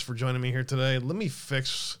very much for joining me here today. Let me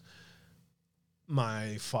fix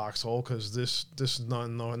my foxhole because this is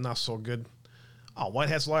not so good. Oh, White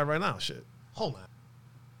Hat's live right now. Shit. Hold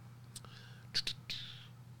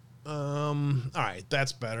on. All right,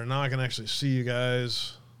 that's better. Now I can actually see you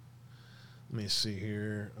guys. Let me see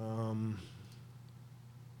here.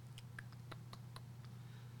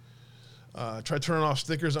 Try turning off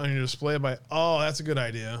stickers on your display by. Oh, that's a good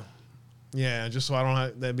idea. Yeah, just so I don't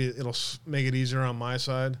have it'll make it easier on my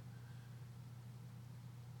side.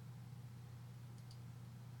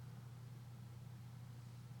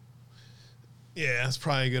 Yeah, that's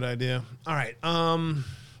probably a good idea. All right.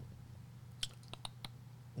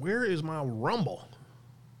 Where is my Rumble?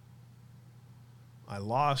 I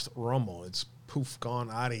lost Rumble. It's poof gone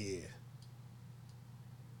out of here.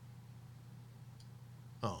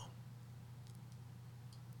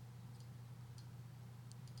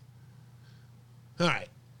 All right.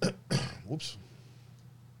 Whoops.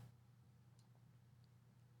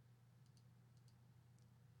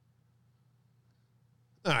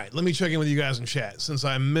 All right, let me check in with you guys in chat. Since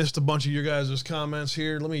I missed a bunch of your guys' comments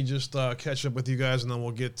here, let me just catch up with you guys, and then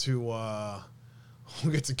we'll get to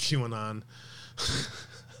QAnon.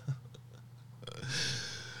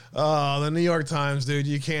 The New York Times, dude,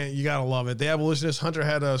 you gotta love it. The abolitionist Hunter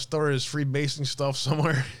had to store his freebasing stuff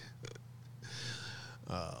somewhere.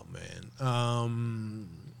 Oh man.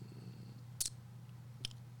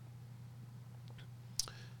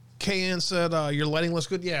 KN said, your lighting looks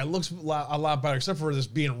good. Yeah, it looks a lot better, except for this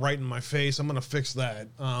being right in my face. I'm going to fix that.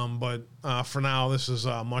 But for now, this is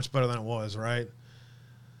much better than it was, right?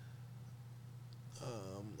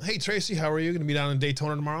 Hey, Tracy, how are you? Going to be down in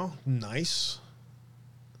Daytona tomorrow? Nice.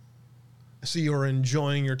 I see you are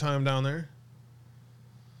enjoying your time down there.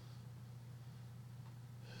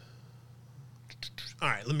 All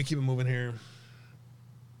right, let me keep it moving here.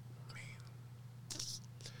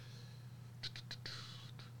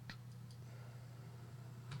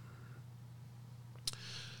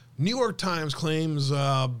 New York Times claims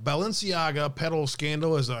Balenciaga peddle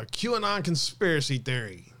scandal is a QAnon conspiracy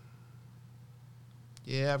theory.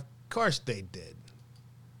 Yeah, of course they did.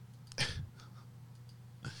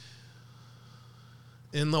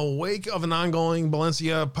 In the wake of an ongoing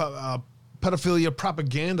Balenciaga pedophilia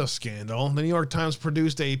propaganda scandal, the New York Times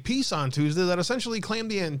produced a piece on Tuesday that essentially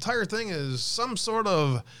claimed the entire thing is some sort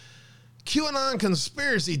of QAnon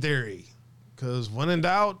conspiracy theory. Because when in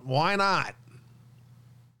doubt, why not?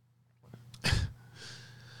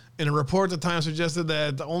 In a report, the Times suggested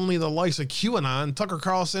that only the likes of QAnon, Tucker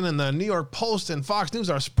Carlson, and the New York Post and Fox News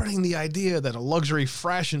are spreading the idea that a luxury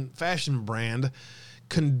fashion brand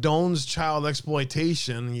condones child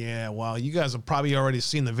exploitation. Yeah, well, you guys have probably already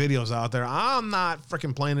seen the videos out there. I'm not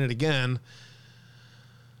freaking playing it again.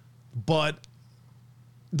 But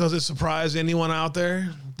does it surprise anyone out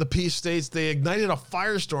there? The piece states they ignited a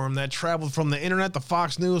firestorm that traveled from the internet to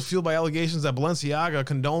Fox News, fueled by allegations that Balenciaga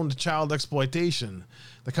condoned child exploitation.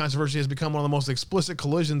 The controversy has become one of the most explicit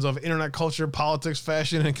collisions of internet culture, politics,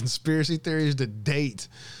 fashion, and conspiracy theories to date.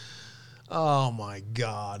 Oh my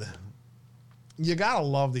God. You gotta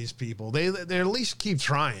love these people. They at least keep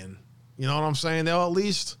trying. You know what I'm saying? They'll at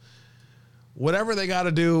least, whatever they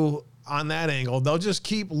gotta do on that angle, they'll just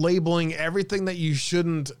keep labeling everything that you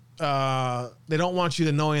shouldn't, they don't want you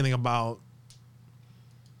to know anything about.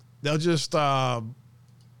 They'll just, tell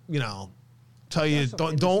you,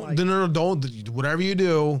 don't, whatever you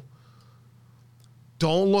do,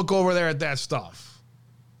 don't look over there at that stuff.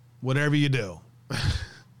 Whatever you do.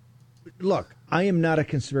 Look, I am not a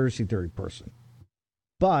conspiracy theory person,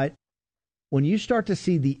 but when you start to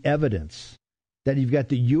see the evidence that you've got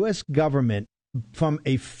the U.S. government from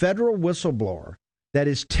a federal whistleblower that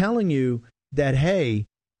is telling you that, hey,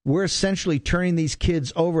 we're essentially turning these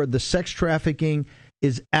kids over, the sex trafficking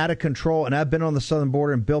is out of control. And I've been on the southern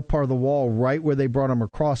border and built part of the wall right where they brought them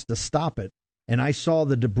across to stop it. And I saw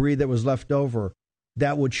the debris that was left over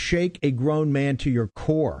that would shake a grown man to your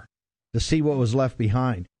core to see what was left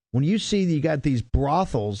behind. When you see that you got these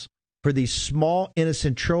brothels for these small,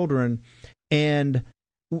 innocent children and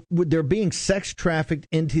they're being sex trafficked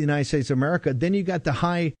into the United States of America, then you got the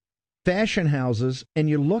high fashion houses and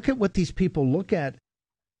you look at what these people look at.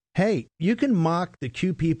 Hey, you can mock the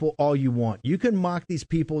Q people all you want. You can mock these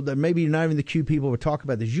people that maybe not even the Q people would talk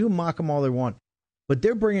about this. You mock them all they want. But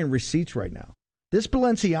they're bringing receipts right now. This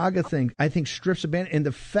Balenciaga thing, I think, strips a band. And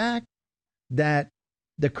the fact that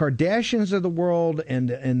the Kardashians of the world and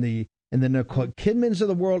the Nicole Kidmans of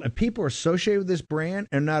the world and people associated with this brand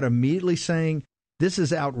are not immediately saying this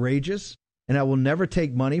is outrageous and I will never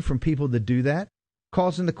take money from people that do that,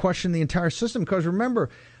 calls into question the entire system. Because remember,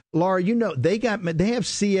 Laura, they have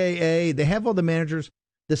CAA, they have all the managers,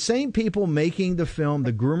 the same people making the film,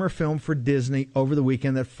 the groomer film for Disney over the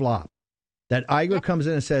weekend that flopped. That Iger comes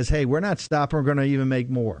in and says, hey, we're not stopping, we're going to even make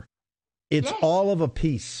more. It's all of a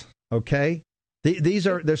piece, okay?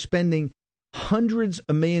 They're spending hundreds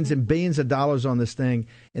of millions and billions of dollars on this thing,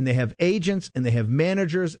 and they have agents and they have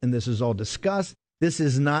managers, and this is all discussed. This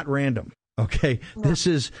is not random. Okay, no. This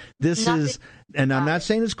is, and I'm not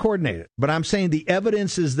saying it's coordinated, but I'm saying the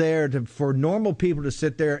evidence is there for normal people to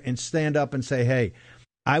sit there and stand up and say, hey,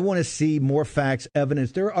 I want to see more facts,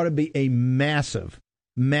 evidence. There ought to be a massive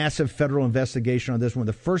federal investigation on this one.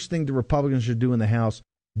 The first thing the Republicans should do in the House,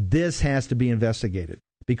 this has to be investigated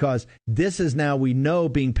because this is now, we know,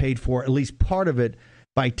 being paid for, at least part of it,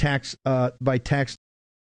 by tax.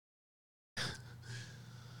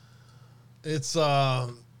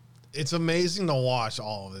 It's amazing to watch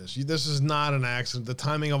all of this. This is not an accident. The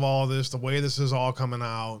timing of all of this, the way this is all coming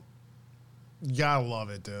out, You gotta love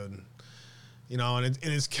it, dude. You know, and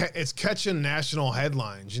it's catching national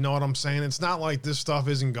headlines. You know what I'm saying? It's not like this stuff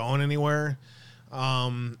isn't going anywhere,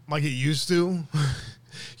 like it used to.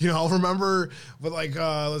 You know, remember, but like,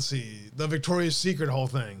 let's see, the Victoria's Secret whole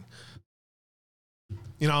thing.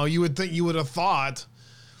 You know, you would have thought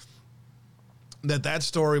that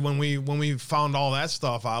story when we found all that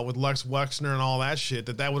stuff out with Lex Wexner and all that shit,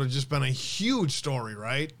 that would have just been a huge story,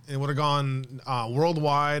 right? It would have gone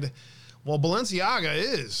worldwide. Well, Balenciaga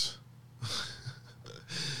is.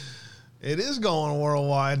 It is going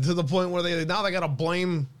worldwide to the point where they got to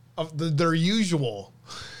blame their usual.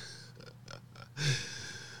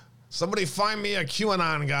 Somebody find me a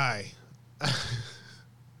QAnon guy.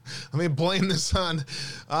 Let me blame this on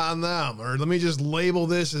them, or let me just label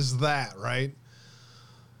this as that, right?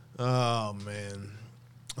 Oh man.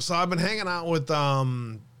 So I've been hanging out with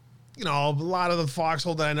you know, a lot of the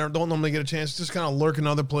foxhole that I don't normally get a chance, just kind of lurking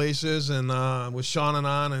other places, and with Sean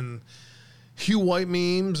and Hugh White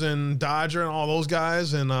memes and Dodger and all those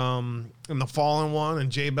guys, and the Fallen One,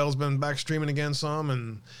 and Jay Bell's been back streaming again some,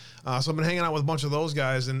 and so I've been hanging out with a bunch of those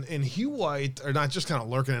guys, and Hugh White, or not just kind of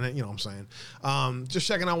lurking in it, you know what I'm saying, just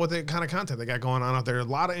checking out what the kind of content they got going on out there. A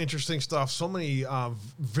lot of interesting stuff, so many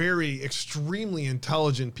very extremely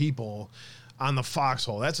intelligent people on the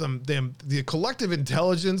foxhole. That's the collective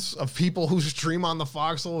intelligence of people who stream on the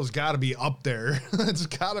foxhole has got to be up there. It's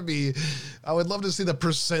got to be. I would love to see the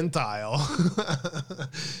percentile,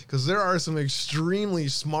 because there are some extremely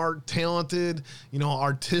smart, talented, you know,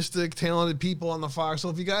 artistic, talented people on the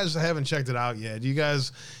foxhole. If you guys haven't checked it out yet, you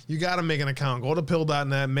got to make an account. Go to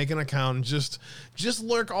pill.net, make an account, and just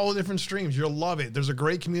lurk all the different streams. You'll love it. There's a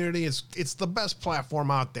great community. It's the best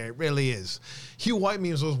platform out there. It really is. Hugh White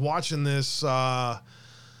memes was watching this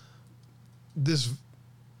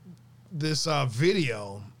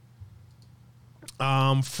video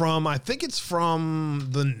from, I think it's from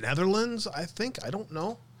the Netherlands. I don't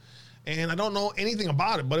know, and I don't know anything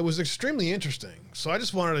about it, but it was extremely interesting. So I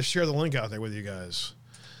just wanted to share the link out there with you guys.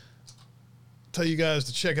 Tell you guys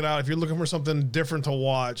to check it out if you're looking for something different to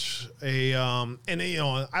watch. And you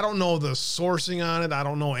know, I don't know the sourcing on it. I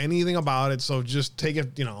don't know anything about it. So just take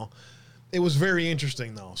it, you know. It was very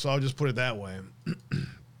interesting though. So I'll just put it that way.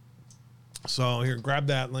 So here, grab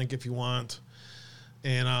that link if you want,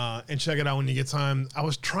 and check it out when you get time. I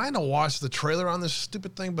was trying to watch the trailer on this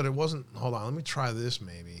stupid thing, but it wasn't. Hold on, let me try this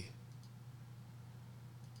maybe.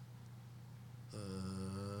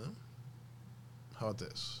 How about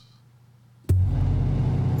this?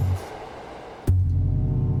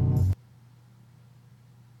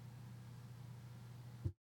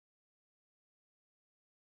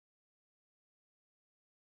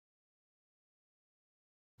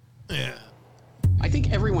 Yeah. I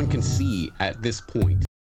think everyone can see at this point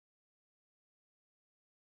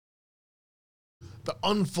The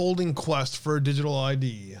unfolding quest for a digital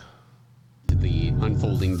ID. the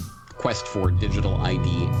unfolding quest for digital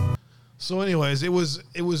ID. So anyways, it was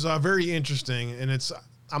very interesting, and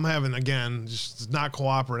I'm having, again, just not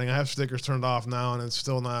cooperating. I have stickers turned off now, and it's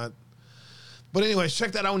still not. But anyways,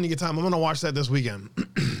 check that out when you get time. I'm going to watch that this weekend.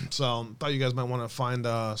 So thought you guys might want to find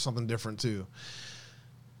something different too.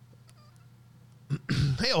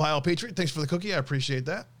 Hey, Ohio Patriot, thanks for the cookie. I appreciate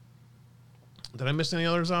that. Did I miss any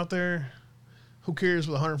others out there? Who cares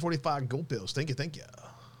with 145 gold pills? Thank you.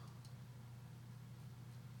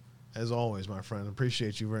 As always, my friend,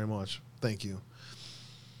 appreciate you very much. Thank you.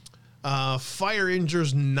 Fire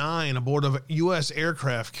injures 9 aboard of U.S.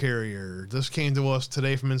 aircraft carrier. This came to us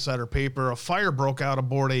today from Insider Paper. A fire broke out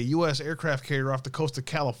aboard a U.S. aircraft carrier off the coast of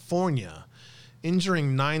California,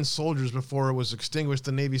 injuring 9 soldiers before it was extinguished,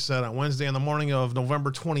 the Navy said on Wednesday. On the morning of November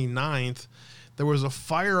 29th, there was a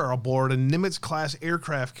fire aboard a Nimitz-class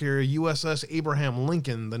aircraft carrier USS Abraham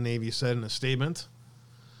Lincoln, the Navy said in a statement.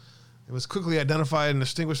 It was quickly identified and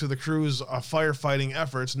extinguished through the crew's firefighting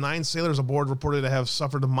efforts. 9 sailors aboard reported to have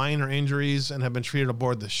suffered minor injuries and have been treated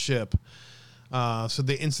aboard the ship. So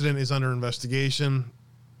the incident is under investigation.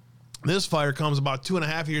 This fire comes about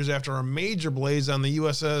 2.5 years after a major blaze on the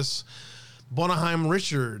USS Bonhomme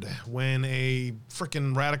Richard, when a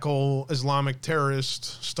freaking radical Islamic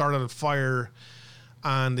terrorist started a fire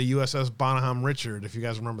on the USS Bonhomme Richard, if you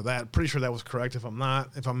guys remember that. Pretty sure that was correct. If I'm not,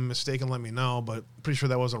 if I'm mistaken, let me know, but pretty sure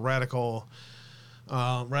that was a radical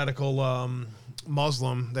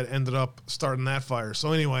Muslim that ended up starting that fire.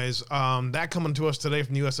 So anyways, that coming to us today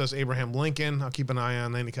from the USS Abraham Lincoln. I'll keep an eye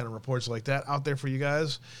on any kind of reports like that out there for you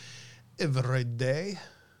guys every day.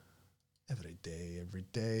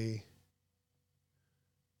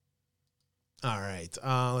 All right,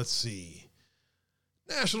 let's see.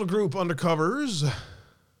 National Group undercovers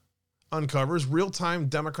uncovers real-time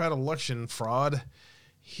Democrat election fraud.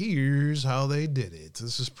 Here's how they did it.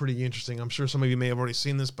 This is pretty interesting. I'm sure some of you may have already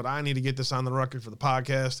seen this, but I need to get this on the record for the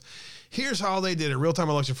podcast. Here's how they did it. Real-time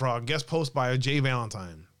election fraud. Guest post by Jay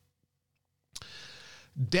Valentine.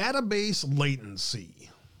 Database latency.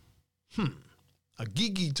 A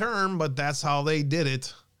geeky term, but that's how they did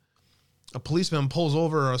it. A policeman pulls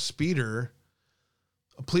over a speeder.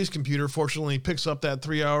 A police computer fortunately picks up that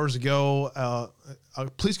 3 hours ago. A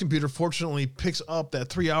police computer fortunately picks up that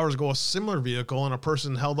 3 hours ago a similar vehicle and a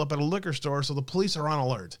person held up at a liquor store, so the police are on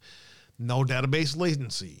alert. No database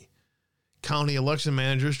latency. County election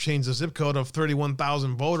managers changed the zip code of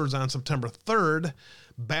 31,000 voters on September 3rd.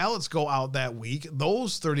 Ballots go out that week.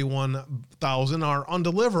 Those 31,000 are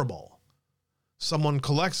undeliverable. Someone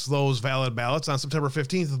collects those valid ballots on September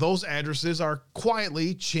 15th. Those addresses are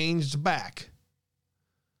quietly changed back.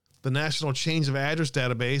 The National Change of Address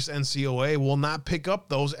Database, NCOA, will not pick up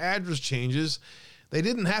those address changes. They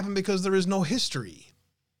didn't happen because there is no history.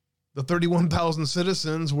 The 31,000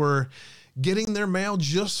 citizens were getting their mail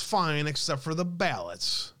just fine except for the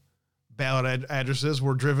ballots. Ballot addresses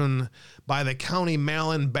were driven by the county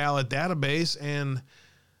mail-in ballot database and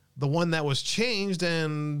the one that was changed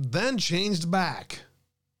and then changed back.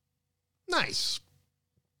 Nice.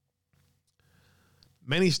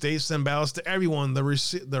 Many states send ballots to everyone. The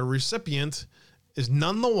recipient is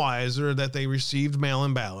none the wiser that they received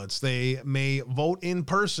mail-in ballots. They may vote in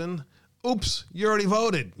person. Oops, you already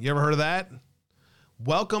voted. You ever heard of that?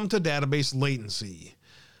 Welcome to database latency.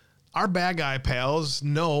 Our bad guy pals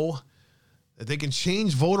know that they can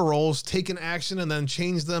change voter rolls, take an action, and then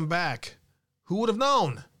change them back. Who would have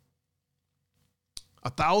known?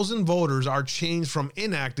 1,000 voters are changed from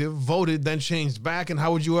inactive, voted, then changed back, and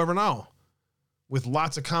how would you ever know? With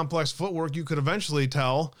lots of complex footwork, you could eventually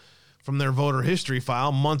tell from their voter history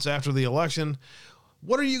file months after the election.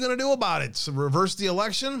 What are you going to do about it? So reverse the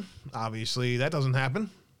election? Obviously, that doesn't happen.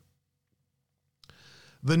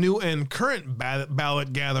 The new and current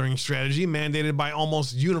ballot gathering strategy, mandated by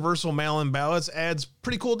almost universal mail-in ballots, adds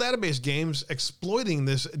pretty cool database games exploiting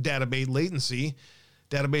this database latency.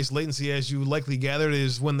 Database latency, as you likely gathered,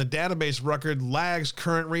 is when the database record lags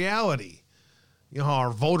current reality. You know how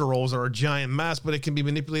our voter rolls are a giant mess, but it can be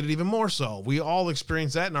manipulated even more so. We all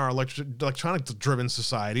experience that in our electronic-driven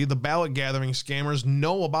society. The ballot gathering scammers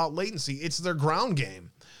know about latency. It's their ground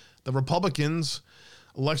game. The Republicans,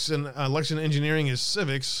 election engineering is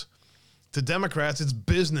civics. To Democrats, it's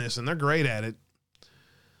business, and they're great at it.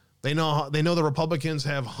 They know the Republicans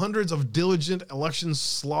have hundreds of diligent election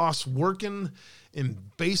sloths working in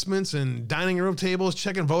basements and dining room tables,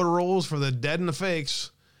 checking voter rolls for the dead and the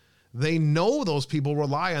fakes. They know those people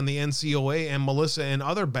rely on the NCOA and Melissa and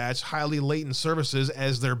other batch highly latent services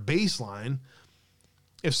as their baseline.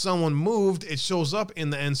 If someone moved, it shows up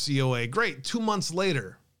in the NCOA. Great, 2 months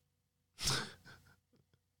later.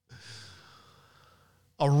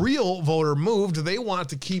 A real voter moved, they want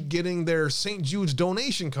to keep getting their St. Jude's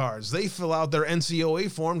donation cards. They fill out their NCOA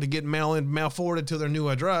form to get mail forwarded to their new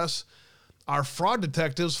address. Our fraud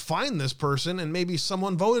detectives find this person and maybe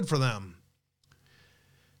someone voted for them.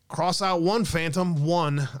 Cross out one phantom,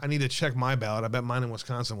 one. I need to check my ballot. I bet mine in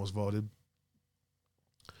Wisconsin was voted.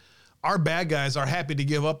 Our bad guys are happy to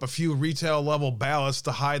give up a few retail level ballots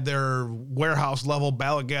to hide their warehouse level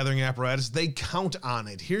ballot gathering apparatus. They count on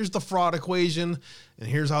it. Here's the fraud equation, and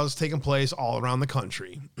here's how it's taking place all around the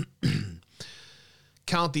country.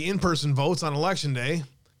 Count the in-person votes on election day.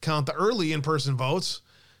 Count the early in-person votes.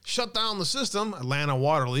 Shut down the system. Atlanta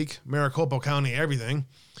water leak, Maricopa County, everything.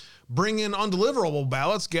 Bring in undeliverable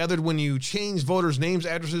ballots gathered when you change voters' names,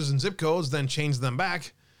 addresses, and zip codes, then change them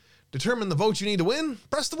back. Determine the vote you need to win.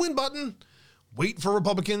 Press the win button. Wait for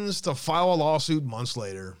Republicans to file a lawsuit months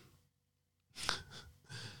later.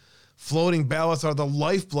 Floating ballots are the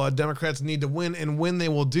lifeblood Democrats need to win, and when they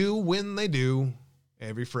do,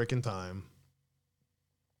 every frickin' time.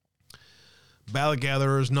 Ballot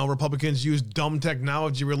gatherers know Republicans use dumb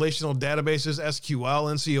technology, relational databases,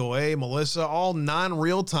 SQL, NCOA, Melissa, all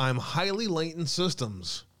non-real-time, highly latent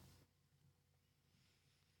systems.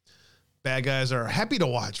 Bad guys are happy to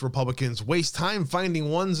watch Republicans waste time finding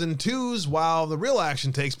ones and twos while the real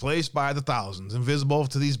action takes place by the thousands. Invisible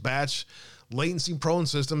to these batch latency-prone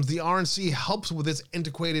systems, the RNC helps with its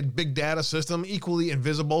antiquated big data system, equally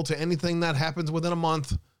invisible to anything that happens within a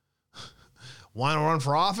month. Want to run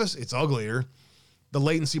for office? It's uglier. The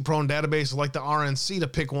latency-prone database, like the RNC, to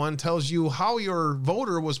pick one, tells you how your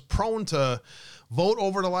voter was prone to vote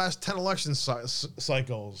over the last 10 election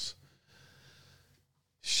cycles.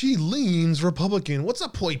 She leans Republican. What's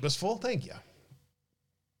up, Poipusful? Thank you.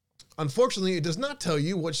 Unfortunately, it does not tell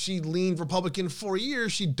you what she leaned Republican for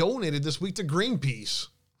years she donated this week to Greenpeace.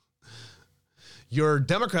 Your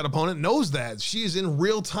Democrat opponent knows that. She is in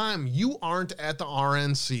real time. You aren't at the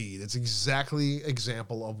RNC. That's exactly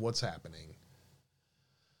example of what's happening.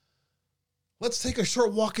 Let's take a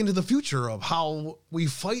short walk into the future of how we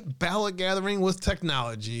fight ballot gathering with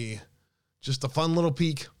technology. Just a fun little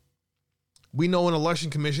peek. We know an election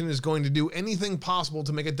commission is going to do anything possible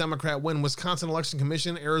to make a Democrat win. Wisconsin Election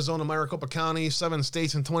Commission, Arizona, Maricopa County, 7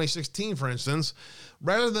 states in 2016, for instance.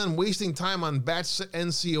 Rather than wasting time on batch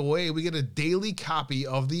NCOA, we get a daily copy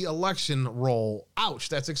of the election roll. Ouch,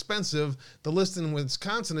 that's expensive. The list in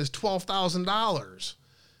Wisconsin is $12,000.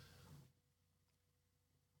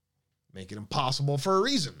 Make it impossible for a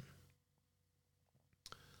reason.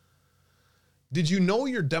 Did you know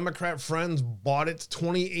your Democrat friends bought it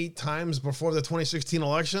 28 times before the 2016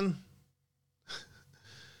 election?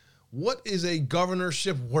 What is a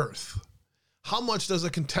governorship worth? How much does a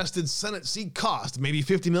contested Senate seat cost? Maybe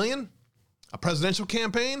 $50 million? A presidential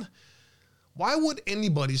campaign? Why would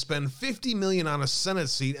anybody spend $50 million on a Senate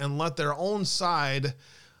seat and let their own side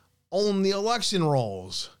own the election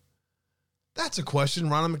rolls? That's a question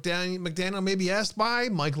Ronald McDaniel may be asked by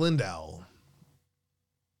Mike Lindell.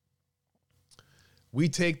 We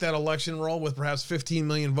take that election roll with perhaps 15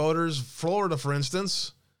 million voters, Florida, for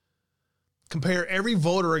instance, compare every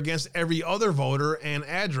voter against every other voter and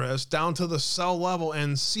address down to the cell level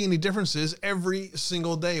and see any differences every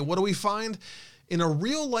single day. What do we find? In a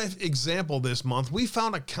real life example this month, we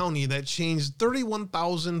found a county that changed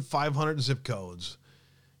 31,500 zip codes,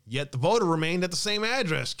 yet the voter remained at the same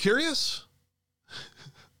address. Curious?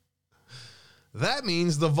 That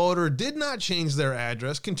means the voter did not change their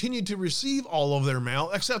address, continued to receive all of their mail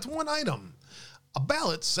except one item, a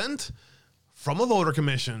ballot sent from a voter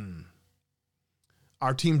commission.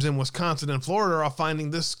 Our teams in Wisconsin and Florida are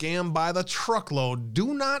finding this scam by the truckload.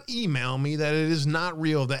 Do not email me that it is not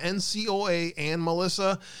real. The NCOA and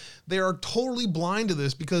Melissa, they are totally blind to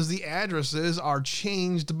this because the addresses are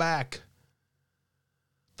changed back.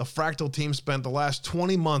 The Fractal team spent the last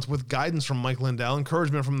 20 months with guidance from Mike Lindell,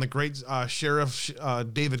 encouragement from the great Sheriff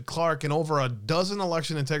David Clark, and over a dozen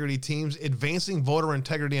election integrity teams advancing voter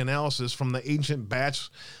integrity analysis from the ancient batch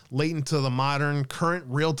latent to the modern current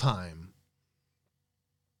real time.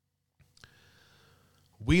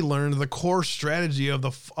 We learned the core strategy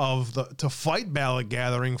to fight ballot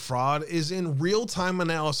gathering fraud is in real-time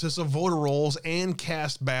analysis of voter rolls and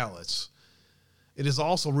cast ballots. It is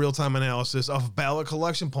also real-time analysis of ballot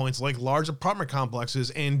collection points like large apartment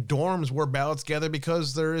complexes and dorms where ballots gather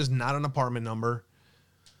because there is not an apartment number.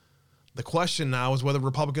 The question now is whether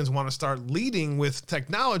Republicans want to start leading with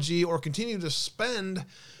technology or continue to spend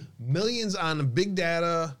millions on big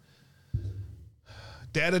data,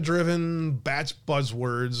 data-driven batch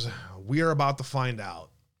buzzwords. We are about to find out.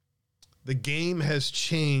 The game has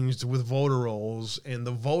changed with voter rolls, and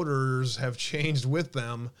the voters have changed with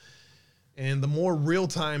them. And the more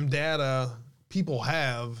real-time data people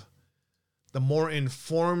have, the more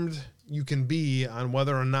informed you can be on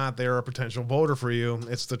whether or not they're a potential voter for you.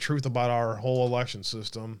 It's the truth about our whole election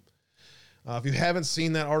system. If you haven't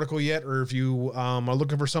seen that article yet, or if you are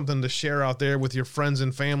looking for something to share out there with your friends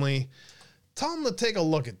and family, tell them to take a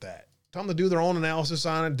look at that. Tell them to do their own analysis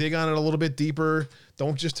on it, dig on it a little bit deeper.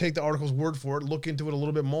 Don't just take the article's word for it. Look into it a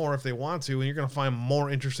little bit more if they want to, and you're going to find more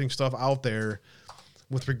interesting stuff out there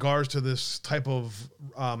with regards to this type of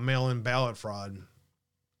mail-in ballot fraud.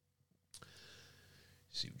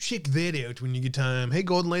 So check that out when you get time. Hey,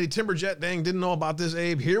 Golden Lady Timberjet, dang, didn't know about this,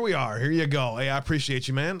 Abe. Here we are. Here you go. Hey, I appreciate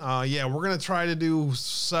you, man. Yeah, we're going to try to do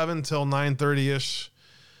 7 till 9:30-ish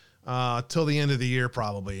till the end of the year,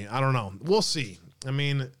 probably. I don't know. We'll see. I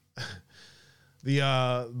mean, the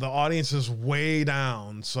audience is way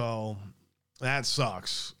down, so that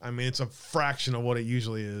sucks. I mean, it's a fraction of what it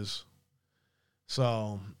usually is.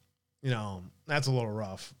 So, that's a little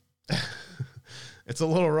rough. It's a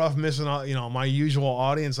little rough missing out, my usual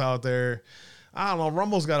audience out there. I don't know.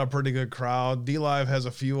 Rumble's got a pretty good crowd. D-Live has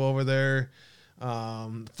a few over there.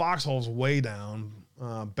 Foxhole's way down.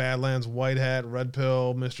 Badlands, White Hat, Red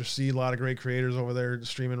Pill, Mr. C, a lot of great creators over there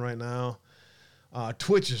streaming right now.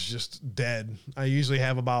 Twitch is just dead. I usually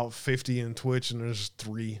have about 50 in Twitch, and there's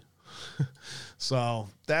 3. So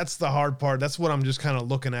that's the hard part. That's what I'm just kind of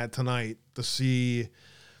looking at tonight to see,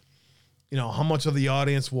 how much of the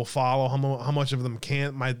audience will follow, how much of them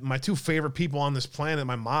can't. My 2 favorite people on this planet,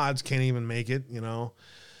 my mods, can't even make it,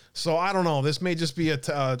 So I don't know. This may just be a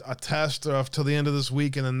test till the end of this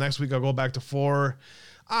week, and then next week I'll go back to 4.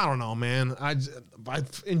 I don't know, man.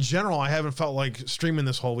 In general, I haven't felt like streaming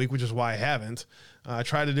this whole week, which is why I haven't. I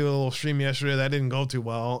tried to do a little stream yesterday. That didn't go too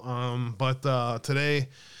well. But today,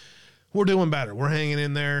 we're doing better. We're hanging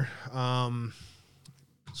in there.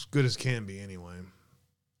 As good as can be, anyway.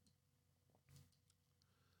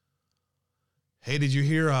 Hey, did you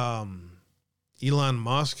hear Elon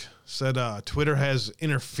Musk said Twitter has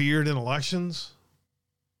interfered in elections?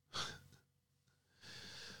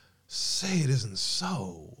 Say it isn't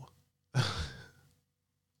so.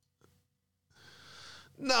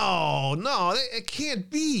 No, it can't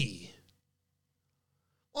be.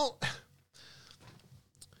 Well,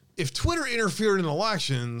 if Twitter interfered in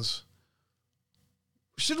elections,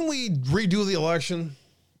 shouldn't we redo the election?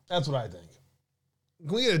 That's what I think.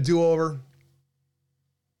 Can we get a do-over?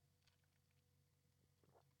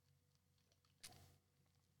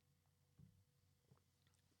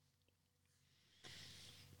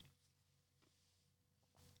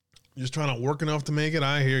 Just trying to work enough to make it?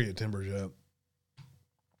 I hear you, Timberjet.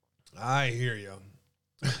 I hear you.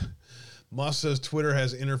 Musk says Twitter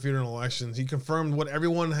has interfered in elections. He confirmed what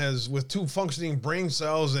everyone has, with 2 functioning brain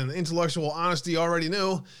cells and intellectual honesty, already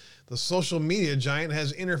knew. The social media giant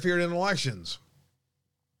has interfered in elections.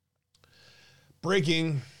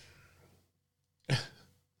 Breaking.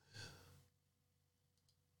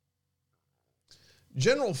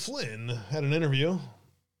 General Flynn had an interview.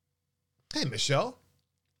 Hey, Michelle.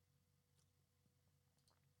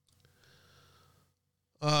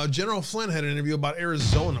 General Flynn had an interview about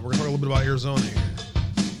Arizona. We're going to talk a little bit about Arizona here.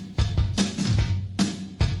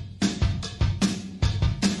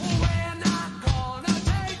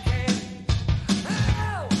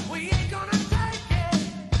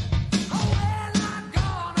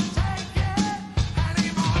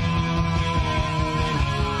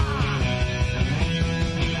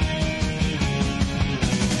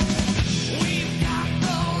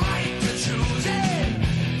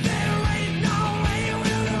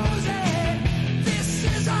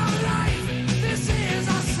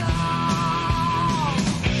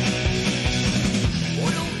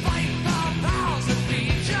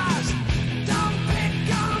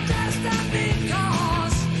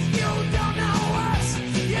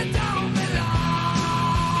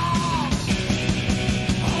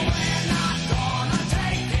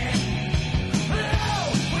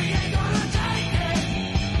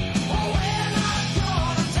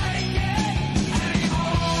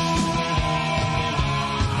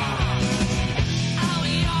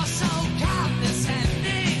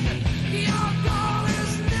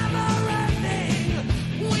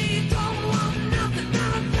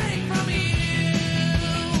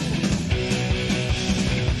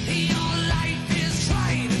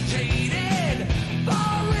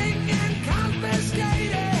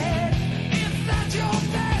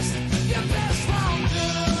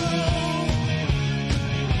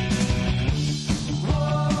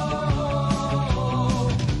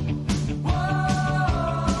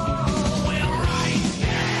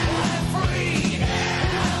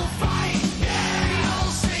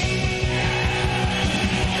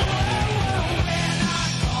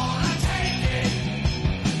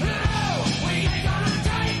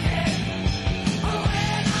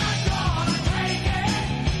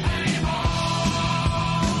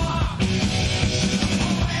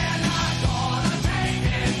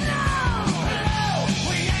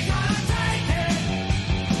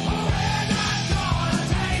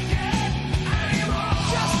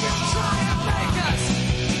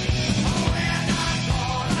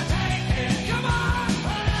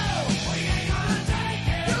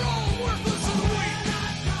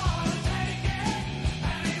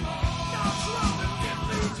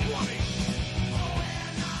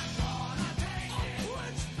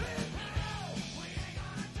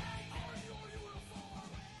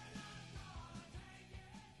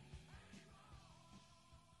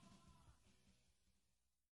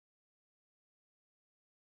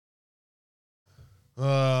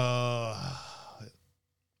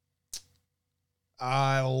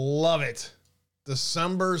 I love it.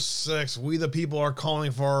 December 6th, we the people are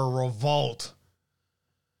calling for a revolt.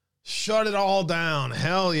 Shut it all down.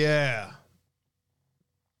 Hell yeah.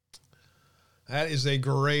 That is a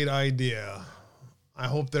great idea. I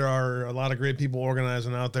hope there are a lot of great people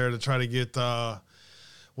organizing out there to try to get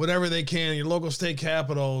whatever they can. Your local state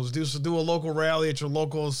capitals, do a local rally at your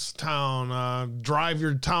local town. Drive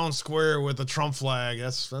your town square with a Trump flag.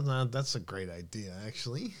 That's a great idea,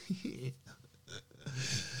 actually.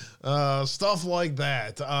 Stuff like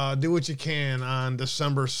that. Do what you can on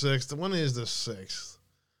December 6th. When is the 6th?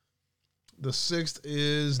 The 6th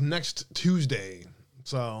is next Tuesday.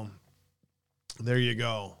 So there you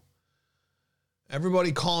go.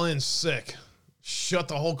 Everybody call in sick. Shut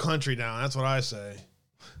the whole country down. That's what I say.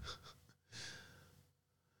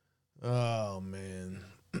 Oh, man.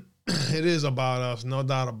 It is about us. No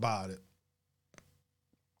doubt about it.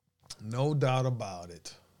 No doubt about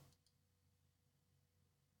it.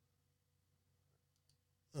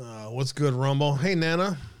 What's good, Rumble? Hey,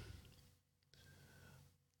 Nana.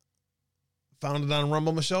 Found it on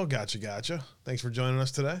Rumble, Michelle. Gotcha. Thanks for joining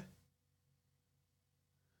us today.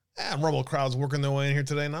 Rumble crowd's working their way in here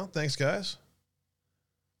today now. Thanks, guys.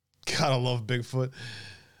 Gotta love Bigfoot.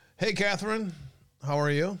 Hey, Catherine. How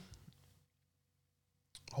are you?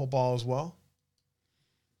 Hope all is well.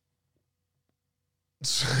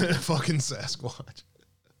 Fucking Sasquatch.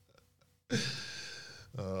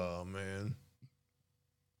 Oh, man.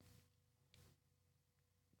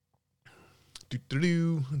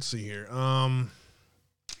 Let's see here.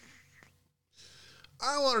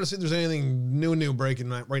 I wanted to see if there's anything new breaking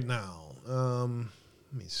right now. Let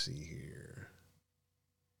me see here.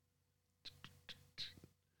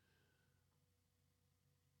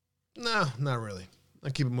 No, not really. I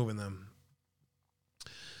keep it moving then.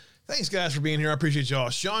 Thanks, guys, for being here. I appreciate y'all.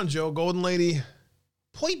 Sean, Joe, Golden Lady,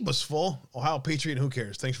 Plate was full. Ohio Patriot, who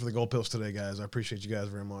cares? Thanks for the gold pills today, guys. I appreciate you guys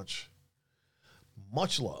very much.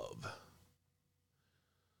 Much love.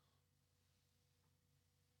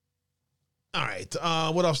 All right.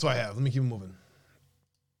 What else do I have? Let me keep moving.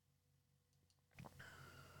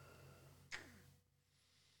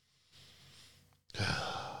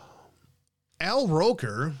 Al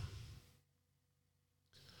Roker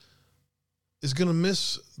is going to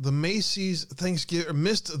miss the Macy's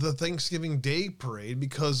Thanksgiving Day parade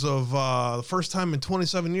because of the first time in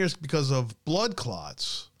 27 years because of blood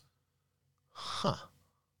clots. Huh.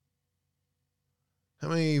 How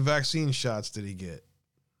many vaccine shots did he get?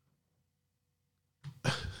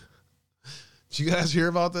 Did you guys hear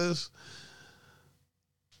about this?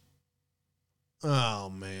 Oh,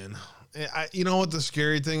 man. You know what the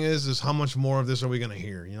scary thing is how much more of this are we going to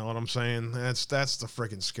hear? You know what I'm saying? That's the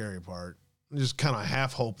freaking scary part. I just kind of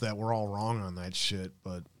half hope that we're all wrong on that shit,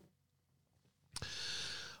 but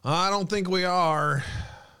I don't think we are.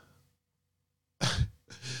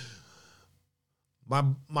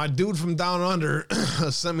 My dude from down under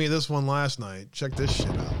sent me this one last night. Check this shit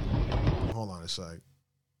out. Hold on a sec.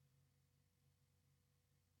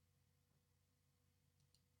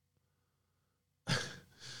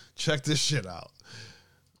 Check this shit out.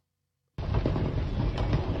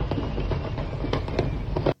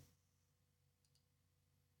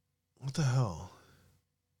 What the hell?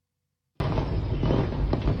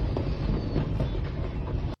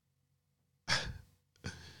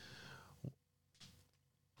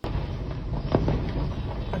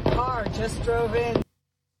 A car just drove in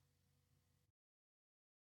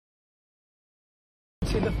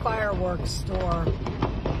to the fireworks store,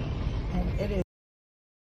 and it is.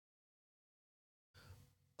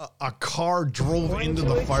 A car drove into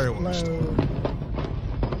the fireworks store.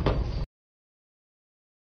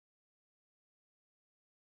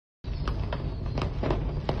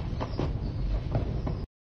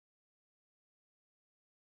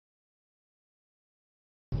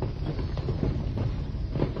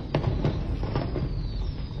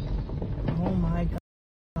 Oh my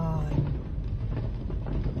God.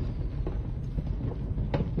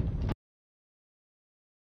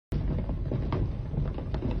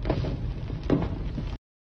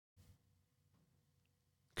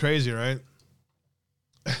 Crazy, right?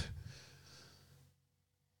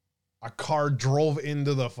 A car drove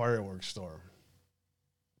into the fireworks store.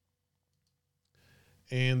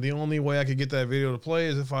 And the only way I could get that video to play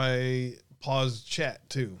is if I pause chat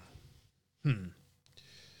too.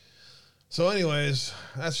 So anyways,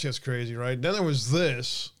 that's just crazy, right? Then there was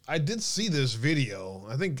this. I did see this video.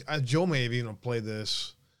 I think Joe may have even played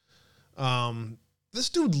this. This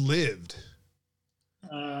dude lived.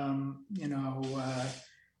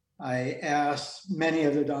 I asked many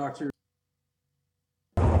of the doctors.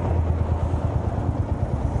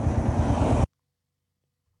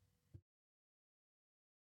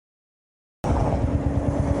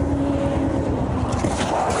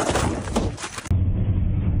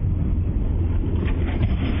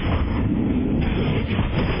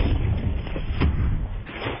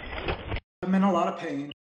 I'm in a lot of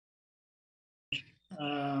pain.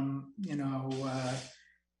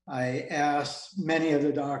 I asked many of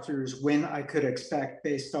the doctors when I could expect,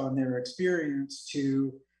 based on their experience,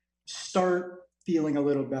 to start feeling a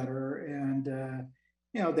little better. And,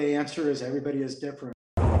 the answer is everybody is different.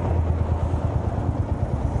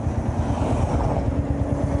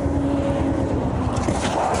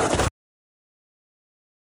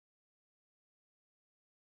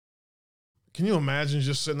 Can you imagine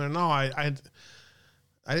just sitting there? No, I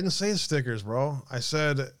didn't say stickers, bro. I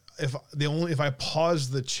said if I pause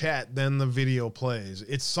the chat, then the video plays.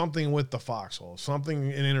 It's something with the foxhole.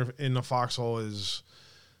 Something in the foxhole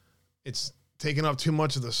it's taking up too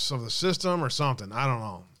much of the system or something. I don't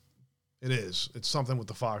know. It is. It's something with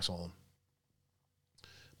the foxhole.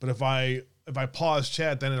 But if I pause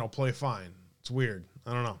chat, then it'll play fine. It's weird.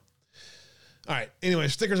 I don't know. All right. Anyway,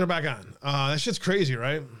 stickers are back on. That shit's crazy,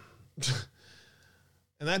 right?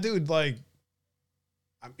 And that dude, like,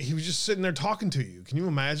 he was just sitting there talking to you. Can you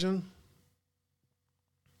imagine?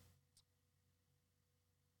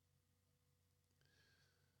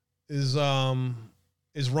 Is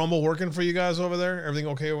Rumble working for you guys over there? Everything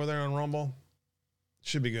okay over there on Rumble?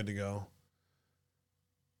 Should be good to go.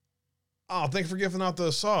 Oh, thanks for giving out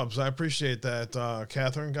the subs. I appreciate that,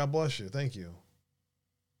 Catherine. God bless you. Thank you.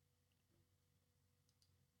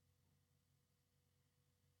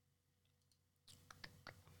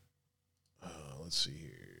 Let's see here.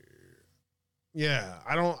 Yeah,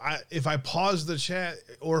 if I pause the chat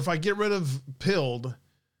or if I get rid of pilled,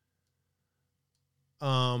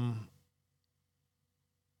 then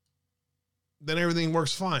everything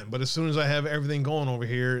works fine. But as soon as I have everything going over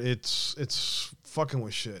here, it's fucking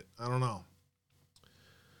with shit. I don't know.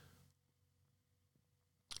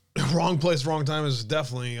 Wrong place, wrong time is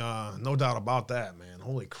definitely no doubt about that, man.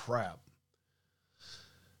 Holy crap.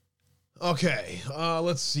 Okay,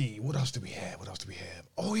 let's see. What else do we have?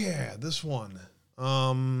 Oh yeah, this one.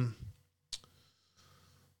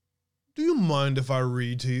 Do you mind if I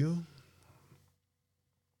read to you?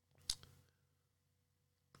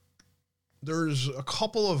 There's a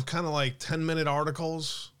couple of kind of like 10-minute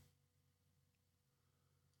articles,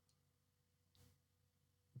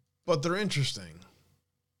 but they're interesting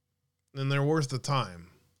and they're worth the time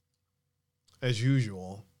as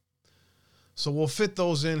usual. So we'll fit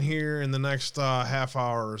those in here in the next half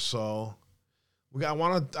hour or so. I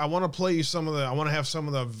want to play you I want to have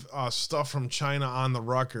some of the stuff from China on the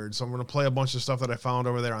record. So I'm going to play a bunch of stuff that I found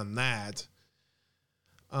over there on that.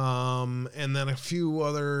 And then a few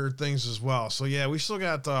other things as well. So yeah, we still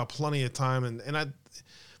got plenty of time. And I,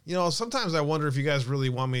 sometimes I wonder if you guys really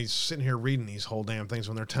want me sitting here reading these whole damn things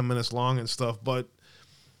when they're 10 minutes long and stuff, but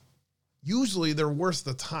usually they're worth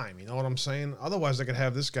the time. You know what I'm saying? Otherwise I could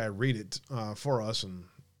have this guy read it, for us.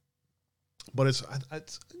 But I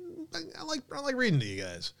like reading to you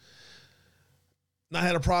guys. Not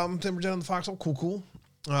had a problem. Timberjet on the foxhole. Cool.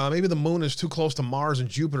 Maybe the moon is too close to Mars and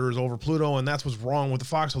Jupiter is over Pluto, and that's what's wrong with the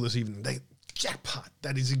foxhole this evening. Jackpot.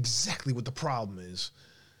 That is exactly what the problem is.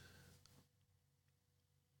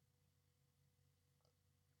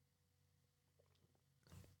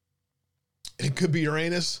 It could be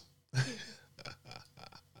Uranus.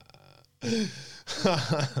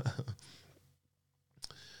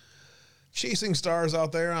 Chasing stars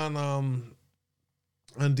out there on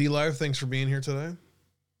D Live. Thanks for being here today.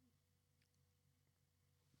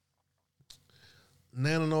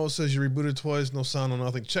 Nano says you rebooted twice, no sound, no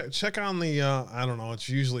nothing. Check on the I don't know, it's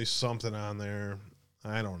usually something on there.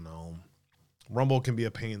 I don't know. Rumble can be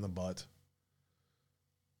a pain in the butt.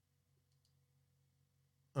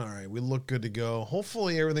 All right, we look good to go.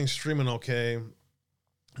 Hopefully everything's streaming okay.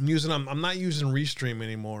 I'm not using Restream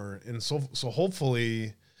anymore, and so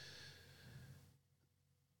hopefully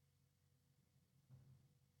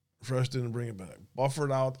Fresh didn't bring it back.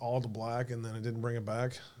 Buffered out all to black, and then it didn't bring it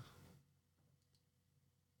back.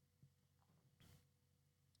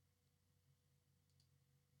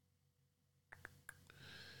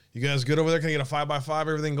 You guys good over there? Can I get a 5x5?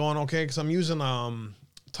 Everything going okay? Because I'm using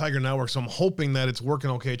Tiger Network, so I'm hoping that it's working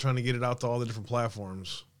okay, trying to get it out to all the different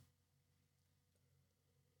platforms.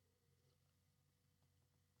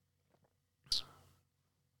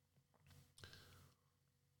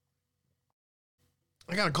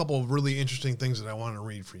 I got a couple of really interesting things that I want to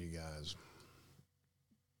read for you guys.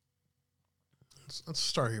 Let's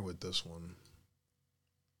start here with this one.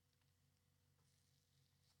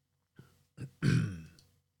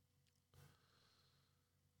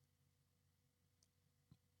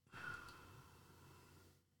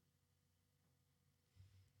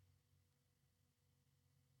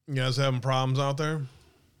 You guys having problems out there?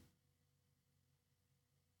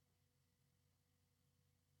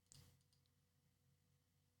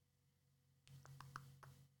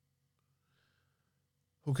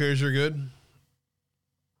 Who cares? You're good.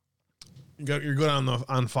 You're good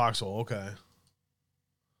on Foxhole. Okay.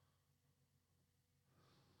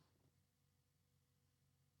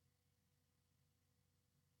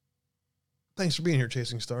 Thanks for being here,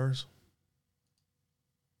 Chasing Stars.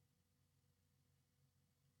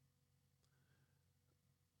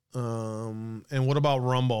 And what about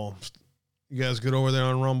Rumble? You guys good over there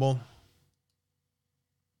on Rumble?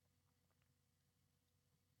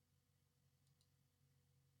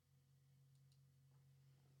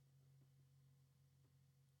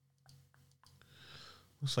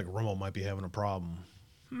 Looks like Rumble might be having a problem.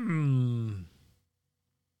 I'm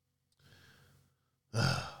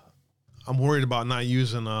worried about not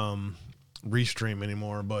using Restream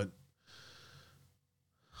anymore, but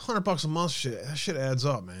 $100 a month, that shit adds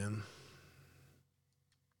up, man.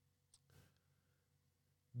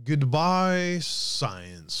 Goodbye,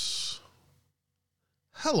 science.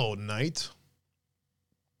 Hello, night.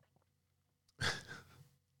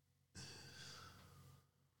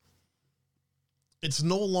 It's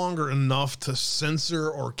no longer enough to censor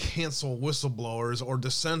or cancel whistleblowers or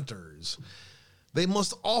dissenters. They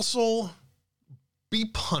must also be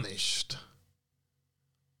punished.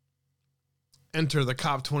 Enter the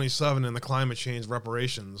COP27 and the climate change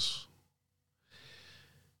reparations.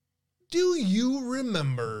 Do you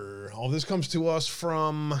remember? Oh, this comes to us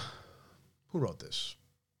from, who wrote this?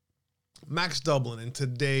 Max Dublin in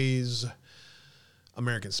today's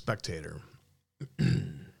American Spectator.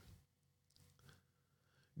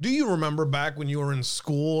 Do you remember back when you were in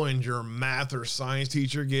school and your math or science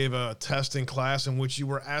teacher gave a test in class in which you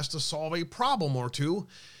were asked to solve a problem or two,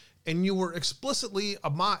 and you were explicitly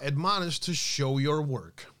admonished to show your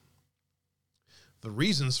work? The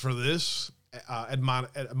reasons for this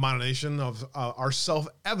admonition are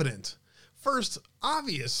self-evident. First,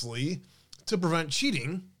 obviously, to prevent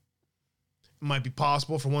cheating. It might be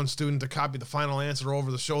possible for one student to copy the final answer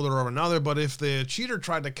over the shoulder of another, but if the cheater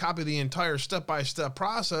tried to copy the entire step-by-step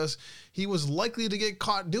process, he was likely to get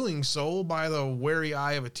caught doing so by the wary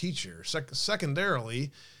eye of a teacher.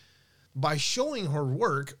 Secondarily, by showing her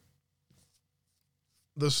work,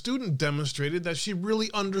 the student demonstrated that she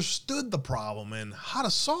really understood the problem and how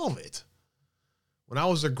to solve it. When I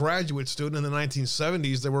was a graduate student in the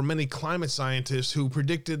 1970s, there were many climate scientists who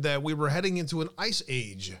predicted that we were heading into an ice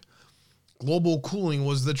age. Global cooling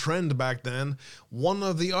was the trend back then. One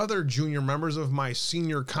of the other junior members of my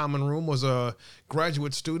senior common room was a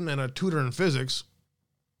graduate student and a tutor in physics.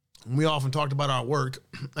 We often talked about our work.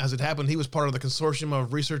 As it happened, he was part of the consortium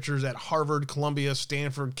of researchers at Harvard, Columbia,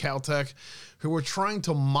 Stanford, Caltech, who were trying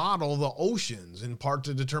to model the oceans, in part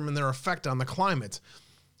to determine their effect on the climate.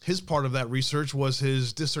 His part of that research was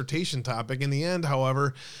his dissertation topic. In the end,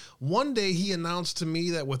 however, one day he announced to me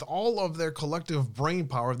that with all of their collective brain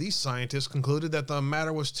power, these scientists concluded that the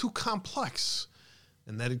matter was too complex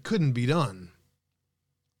and that it couldn't be done.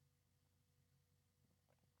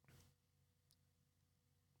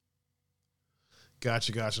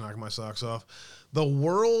 Gotcha, knocking my socks off. The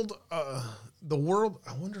world, I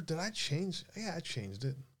wonder, did I change? Yeah, I changed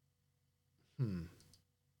it.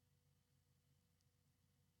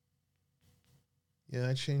 Yeah,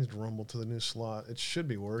 I changed Rumble to the new slot. It should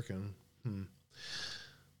be working.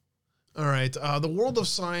 All right. The world of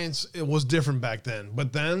science, it was different back then.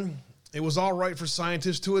 But then it was all right for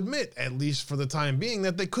scientists to admit, at least for the time being,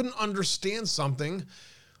 that they couldn't understand something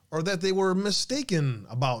or that they were mistaken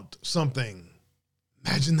about something.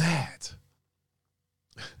 Imagine that.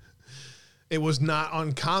 It was not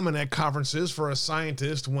uncommon at conferences for a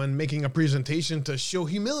scientist, when making a presentation, to show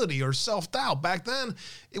humility or self-doubt. Back then,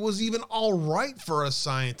 it was even all right for a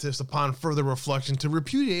scientist, upon further reflection, to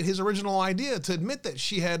repudiate his original idea, to admit that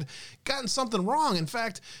she had gotten something wrong. In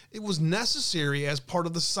fact, it was necessary as part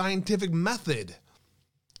of the scientific method.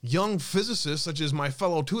 Young physicists, such as my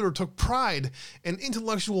fellow tutor, took pride and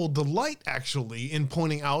intellectual delight, actually, in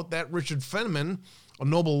pointing out that Richard Feynman, a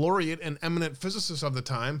Nobel laureate and eminent physicist of the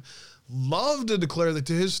time, loved to declare that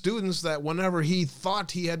to his students that whenever he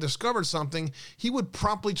thought he had discovered something, he would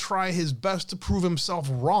promptly try his best to prove himself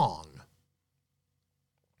wrong.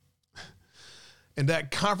 And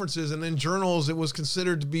at conferences and in journals, it was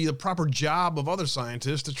considered to be the proper job of other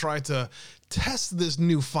scientists to try to test this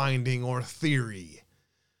new finding or theory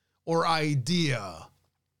or idea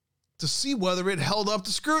to see whether it held up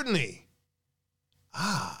to scrutiny.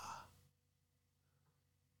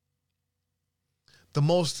 The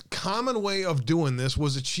most common way of doing this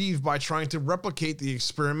was achieved by trying to replicate the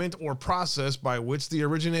experiment or process by which the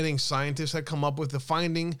originating scientist had come up with the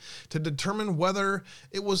finding, to determine whether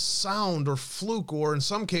it was sound or fluke or, in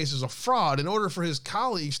some cases, a fraud. In order for his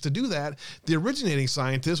colleagues to do that, the originating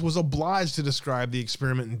scientist was obliged to describe the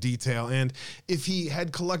experiment in detail, and if he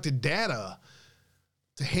had collected data,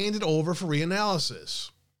 to hand it over for reanalysis.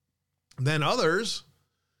 Then others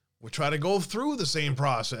would try to go through the same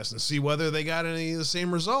process and see whether they got any of the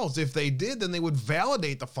same results. If they did, then they would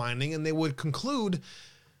validate the finding and they would conclude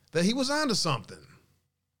that he was onto something.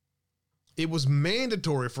 It was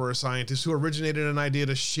mandatory for a scientist who originated an idea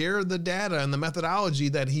to share the data and the methodology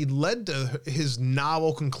that he led to his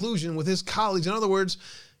novel conclusion with his colleagues. In other words,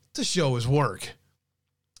 to show his work.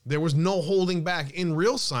 There was no holding back. In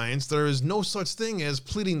real science, there is no such thing as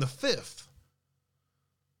pleading the fifth.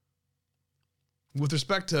 With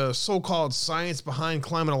respect to so-called science behind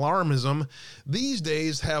climate alarmism, these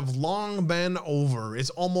days have long been over. It's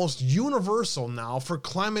almost universal now for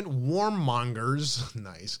climate warmongers,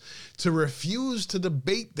 nice, to refuse to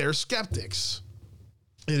debate their skeptics.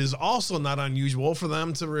 It is also not unusual for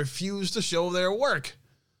them to refuse to show their work.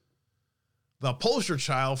 The poster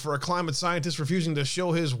child for a climate scientist refusing to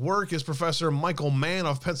show his work is Professor Michael Mann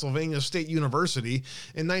of Pennsylvania State University.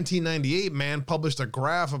 In 1998, Mann published a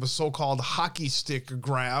graph of a so-called hockey stick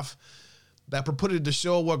graph that purported to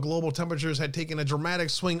show what global temperatures had taken a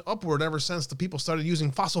dramatic swing upward ever since the people started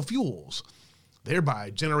using fossil fuels,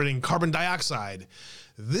 thereby generating carbon dioxide.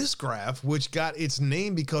 This graph, which got its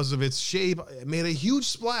name because of its shape, made a huge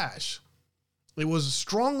splash. It was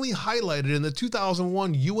strongly highlighted in the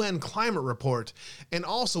 2001 UN climate report and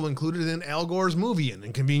also included in Al Gore's movie, An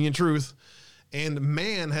Inconvenient Truth. And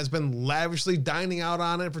Mann has been lavishly dining out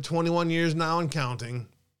on it for 21 years now and counting.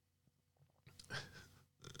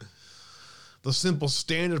 The simple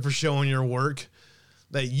standard for showing your work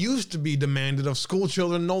that used to be demanded of school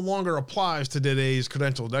children no longer applies to today's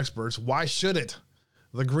credentialed experts. Why should it?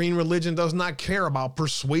 The green religion does not care about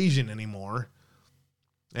persuasion anymore.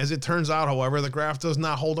 As it turns out, however, the graph does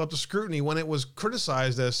not hold up to scrutiny. When it was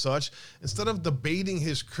criticized as such, instead of debating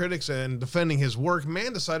his critics and defending his work,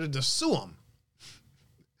 Mann decided to sue him.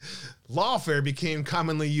 Lawfare became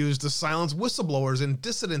commonly used to silence whistleblowers and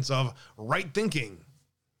dissidents of right thinking.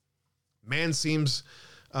 Mann seems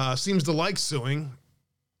to like suing.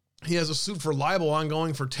 He has a suit for libel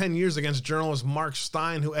ongoing for 10 years against journalist Mark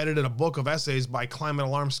Stein, who edited a book of essays by climate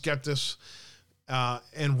alarm skeptics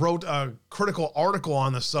and wrote a critical article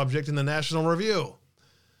on the subject in the National Review.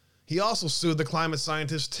 He also sued the climate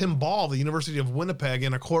scientist Tim Ball of the University of Winnipeg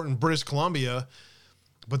in a court in British Columbia,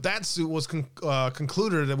 but that suit was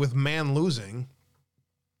concluded with Mann losing.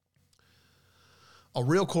 A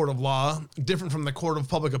real court of law, different from the court of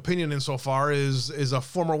public opinion insofar, is the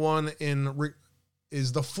former one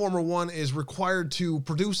is required to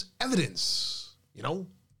produce evidence. You know,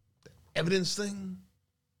 the evidence thing.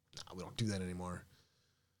 We don't do that anymore.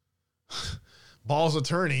 Ball's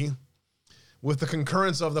attorney, with the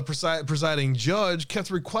concurrence of the presiding judge, kept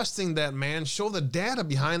requesting that Mann show the data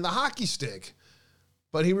behind the hockey stick,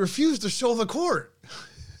 but he refused to show the court.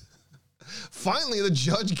 Finally, the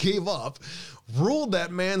judge gave up, ruled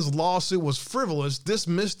that Mann's lawsuit was frivolous,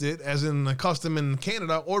 dismissed it, as in the custom in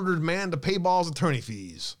Canada, ordered Mann to pay Ball's attorney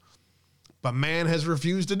fees. But Mann has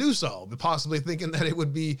refused to do so, possibly thinking that it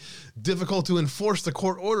would be difficult to enforce the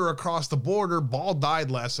court order across the border. Ball died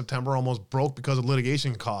last September, almost broke because of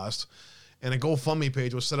litigation costs, and a GoFundMe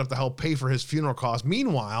page was set up to help pay for his funeral costs.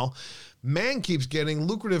 Meanwhile, Mann keeps getting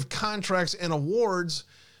lucrative contracts and awards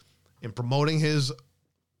in promoting his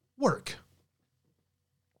work.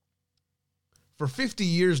 For 50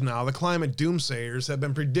 years now, the climate doomsayers have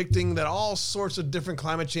been predicting that all sorts of different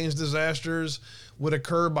climate change disasters would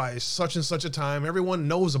occur by such and such a time. Everyone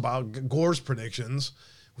knows about Gore's predictions,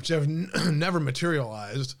 which have never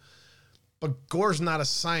materialized. But Gore's not a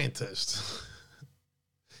scientist.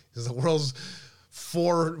 He's the world's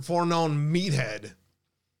foreknown meathead.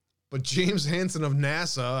 But James Hansen of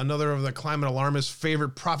NASA, another of the climate alarmists'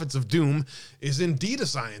 favorite prophets of doom, is indeed a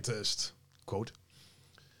scientist. Quote,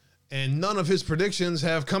 and none of his predictions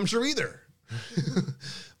have come true either.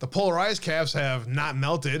 The polar ice caps have not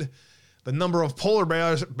melted. The number of polar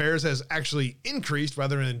bears has actually increased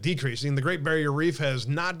rather than decreasing. The Great Barrier Reef has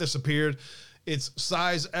not disappeared. Its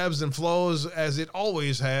size ebbs and flows as it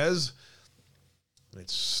always has.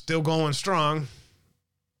 It's still going strong.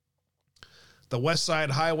 The West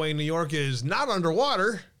Side Highway in New York is not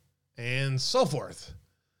underwater, and so forth.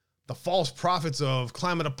 The false prophets of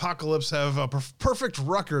climate apocalypse have a perfect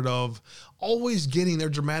record of always getting their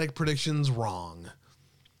dramatic predictions wrong.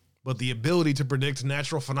 But the ability to predict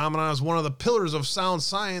natural phenomena is one of the pillars of sound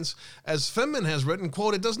science. As Feynman has written,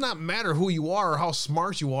 quote, it does not matter who you are or how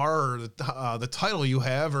smart you are or the title you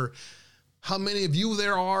have or how many of you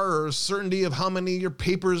there are or certainty of how many of your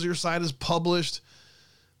papers your site is published.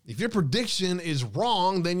 If your prediction is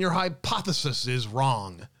wrong, then your hypothesis is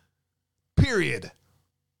wrong. Period.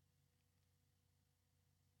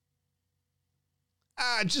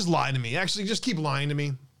 Just lie to me. Actually, just keep lying to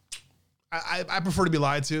me. I prefer to be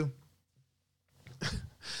lied to.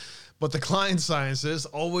 But the climate scientists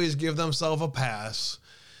always give themselves a pass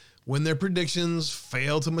when their predictions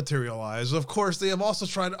fail to materialize. Of course, they have also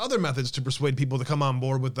tried other methods to persuade people to come on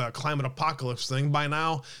board with the climate apocalypse thing. By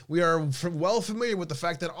now, we are well familiar with the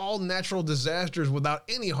fact that all natural disasters without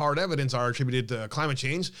any hard evidence are attributed to climate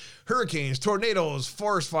change. Hurricanes, tornadoes,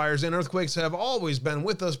 forest fires, and earthquakes have always been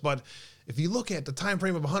with us, but if you look at the time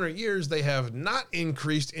frame of 100 years, they have not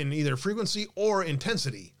increased in either frequency or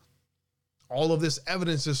intensity. All of this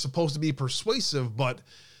evidence is supposed to be persuasive, but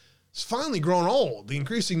it's finally grown old. The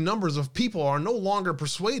increasing numbers of people are no longer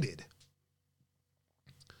persuaded.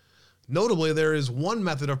 Notably, there is one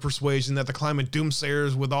method of persuasion that the climate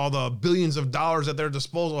doomsayers with all the billions of dollars at their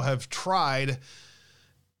disposal have tried,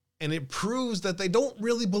 and it proves that they don't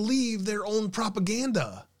really believe their own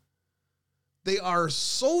propaganda. They are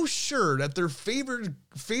so sure that their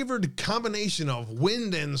favored combination of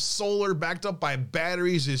wind and solar backed up by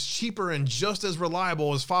batteries is cheaper and just as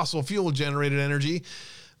reliable as fossil fuel generated energy,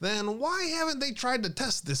 then why haven't they tried to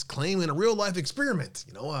test this claim in a real-life experiment?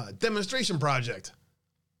 A demonstration project.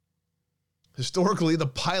 Historically, the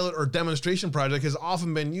pilot or demonstration project has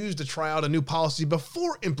often been used to try out a new policy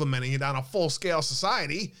before implementing it on a full-scale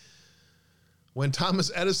society. When Thomas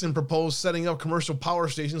Edison proposed setting up commercial power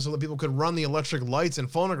stations so that people could run the electric lights and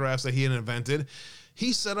phonographs that he had invented,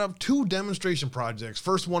 he set up 2 demonstration projects,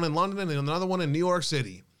 first one in London and another one in New York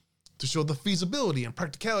City, to show the feasibility and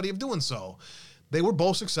practicality of doing so. They were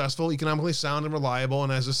both successful, economically sound, and reliable,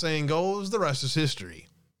 and as the saying goes, the rest is history.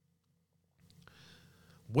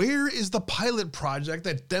 Where is the pilot project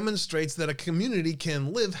that demonstrates that a community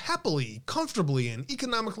can live happily, comfortably, and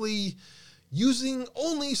economically using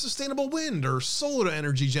only sustainable wind or solar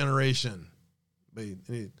energy generation?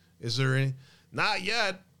 Is there any? Not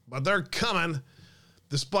yet, but they're coming.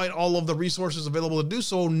 Despite all of the resources available to do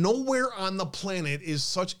so, nowhere on the planet is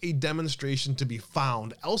such a demonstration to be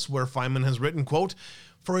found. Elsewhere, Feynman has written, quote,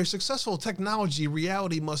 "For a successful technology,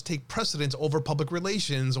 reality must take precedence over public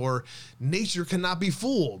relations, or nature cannot be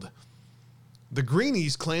fooled." The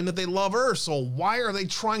greenies claim that they love Earth, so why are they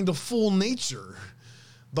trying to fool nature?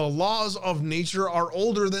 The laws of nature are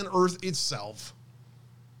older than Earth itself.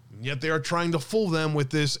 Yet they are trying to fool them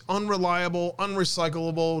with this unreliable,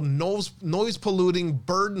 unrecyclable, noise-polluting,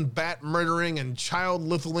 bird and bat murdering, and child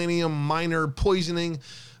lithium miner poisoning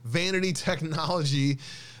vanity technology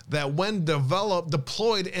that, when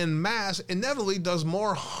deployed en masse, inevitably does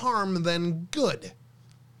more harm than good.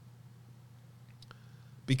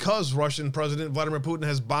 Because Russian President Vladimir Putin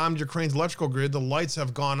has bombed Ukraine's electrical grid, the lights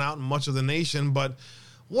have gone out in much of the nation, but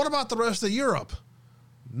what about the rest of Europe?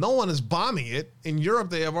 No one is bombing it. In Europe,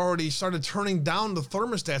 they have already started turning down the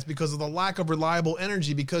thermostats because of the lack of reliable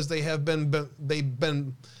energy, because they've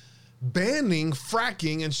been banning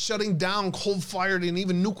fracking and shutting down coal-fired and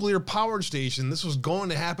even nuclear-powered stations. This was going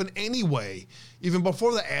to happen anyway, even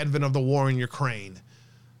before the advent of the war in Ukraine,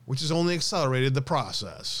 which has only accelerated the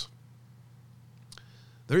process.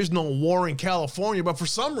 There is no war in California, but for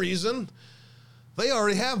some reason, they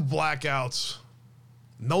already have blackouts.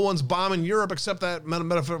 No one's bombing Europe except that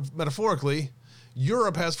metaphorically.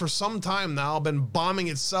 Europe has for some time now been bombing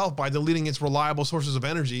itself by deleting its reliable sources of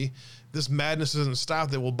energy. This madness isn't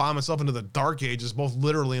stopped. It will bomb itself into the dark ages, both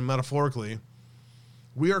literally and metaphorically.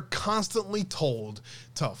 We are constantly told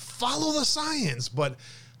to follow the science, but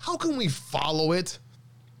how can we follow it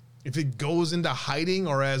if it goes into hiding,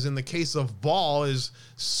 or as in the case of Ball, is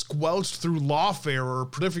squelched through lawfare or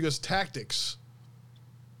pernicious tactics?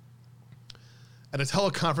 At a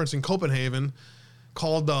teleconference in Copenhagen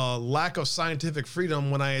called The Lack of Scientific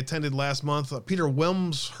Freedom, when I attended last month, Peter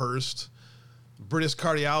Wimshurst, British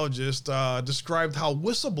cardiologist, described how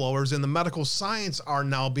whistleblowers in the medical science are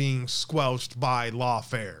now being squelched by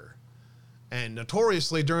lawfare. And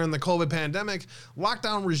notoriously, during the COVID pandemic,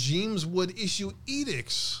 lockdown regimes would issue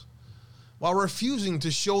edicts while refusing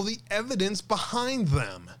to show the evidence behind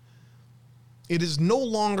them. It is no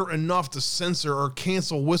longer enough to censor or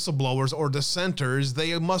cancel whistleblowers or dissenters.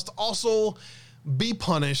 They must also be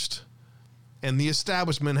punished, and the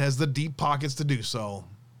establishment has the deep pockets to do so.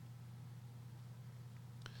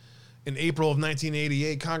 In April of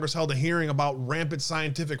 1988, Congress held a hearing about rampant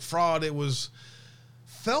scientific fraud. It was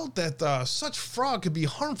felt that such fraud could be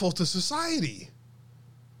harmful to society.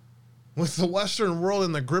 With the Western world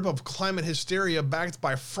in the grip of climate hysteria backed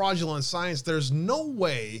by fraudulent science, there's no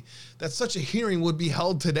way that such a hearing would be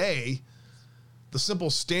held today. The simple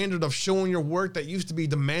standard of showing your work that used to be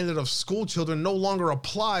demanded of school children no longer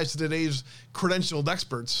applies to today's credentialed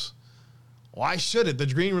experts. Why should it? The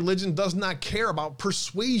green religion does not care about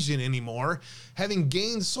persuasion anymore. Having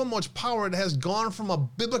gained so much power, it has gone from a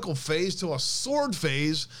biblical phase to a sword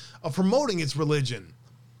phase of promoting its religion.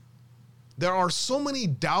 There are so many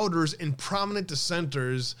doubters and prominent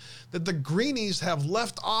dissenters that the greenies have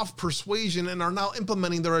left off persuasion and are now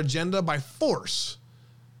implementing their agenda by force.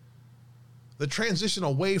 The transition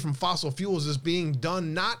away from fossil fuels is being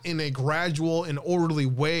done not in a gradual and orderly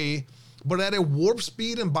way, but at a warp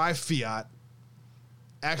speed and by fiat.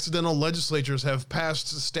 Accidental legislatures have passed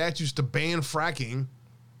statutes to ban fracking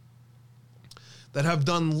that have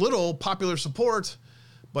done little popular support,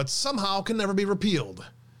 but somehow can never be repealed.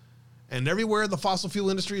 And everywhere the fossil fuel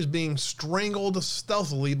industry is being strangled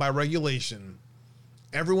stealthily by regulation.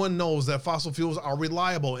 Everyone knows that fossil fuels are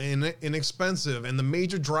reliable and inexpensive and the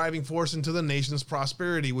major driving force into the nation's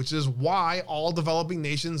prosperity, which is why all developing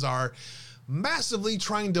nations are massively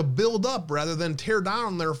trying to build up rather than tear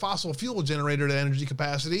down their fossil fuel generated energy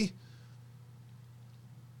capacity.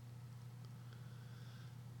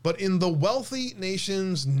 But in the wealthy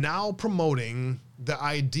nations now promoting the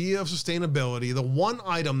idea of sustainability, the one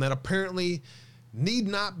item that apparently need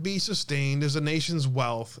not be sustained is a nation's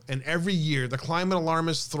wealth, and every year the climate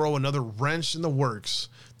alarmists throw another wrench in the works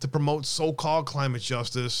to promote so-called climate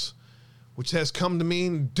justice, which has come to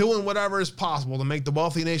mean doing whatever is possible to make the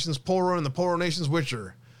wealthy nations poorer and the poorer nations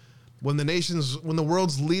richer. When the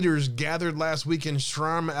world's leaders gathered last week in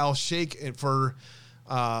Sharm el-Sheikh for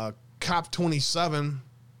COP27,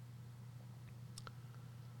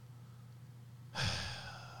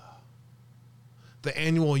 the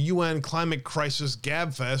annual UN Climate Crisis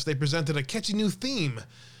GabFest, they presented a catchy new theme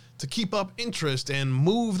to keep up interest and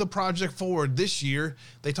move the project forward. This year,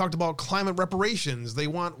 they talked about climate reparations. They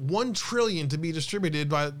want $1 trillion to be distributed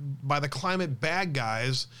by the climate bad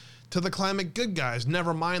guys to the climate good guys.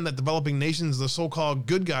 Never mind that developing nations, the so-called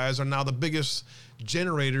good guys, are now the biggest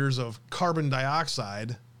generators of carbon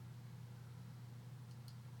dioxide.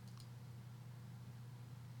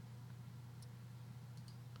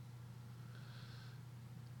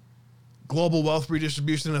 Global wealth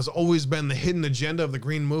redistribution has always been the hidden agenda of the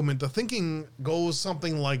green movement. The thinking goes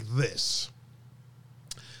something like this.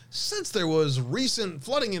 Since there was recent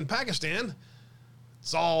flooding in Pakistan,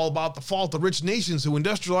 it's all about the fault of rich nations who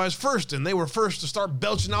industrialized first, and they were first to start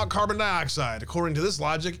belching out carbon dioxide. According to this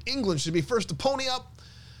logic, England should be first to pony up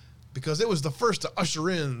because it was the first to usher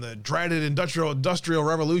in the dreaded industrial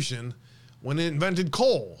revolution when it invented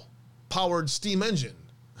coal-powered steam engine.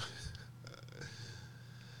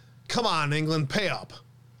 Come on, England, pay up.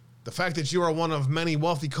 The fact that you are one of many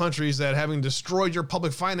wealthy countries that, having destroyed your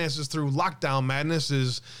public finances through lockdown madness,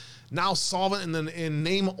 is now solvent in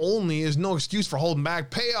name only is no excuse for holding back.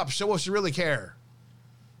 Pay up, show us you really care.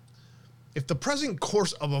 If the present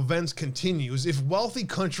course of events continues, if wealthy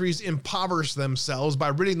countries impoverish themselves by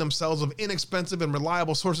ridding themselves of inexpensive and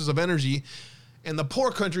reliable sources of energy, and the poor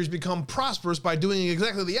countries become prosperous by doing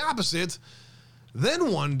exactly the opposite,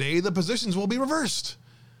 then one day the positions will be reversed.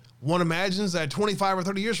 One imagines that 25 or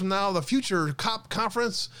 30 years from now, the future COP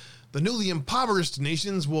conference, the newly impoverished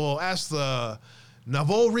nations will ask the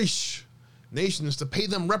nouveau riche nations to pay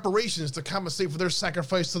them reparations to compensate for their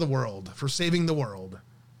sacrifice to the world, for saving the world.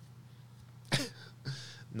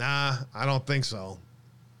 Nah, I don't think so.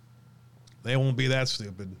 They won't be that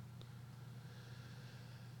stupid.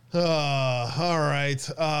 All right.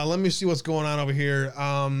 Let me see what's going on over here.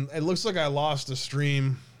 It looks like I lost the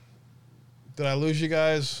stream. Did I lose you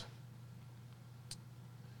guys?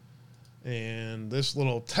 And this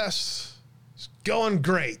little test is going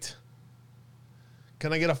great.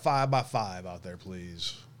 Can I get a 5x5 out there,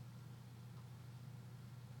 please?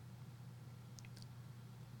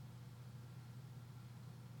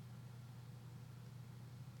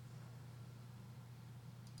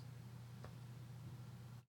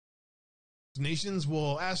 Nations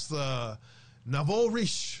will ask the nouveau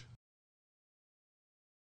riche.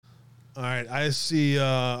 All right, I see.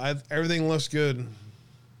 Everything looks good.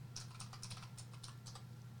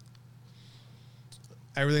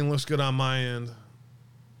 Everything looks good on my end.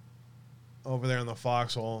 Over there in the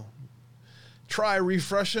foxhole. Try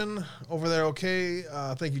refreshing over there. Okay.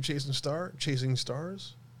 Thank you, Chasing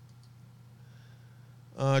Stars.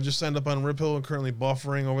 Just signed up on Ripple and currently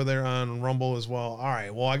buffering over there on Rumble as well. All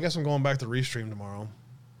right. Well, I guess I'm going back to Restream tomorrow.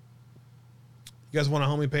 You guys want to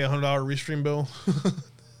help me pay a $100 Restream bill?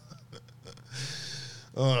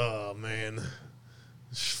 Oh, man.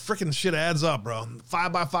 Freaking shit adds up, bro.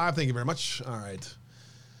 5x5. Thank you very much. All right.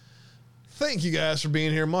 Thank you guys for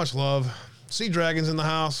being here. Much love. Sea Dragons in the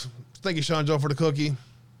house. Thank you, Sean Joe, for the cookie.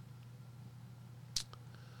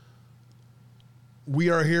 We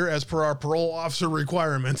are here as per our parole officer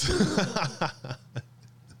requirement.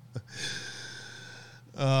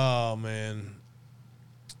 Oh, man.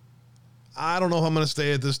 I don't know if I'm going to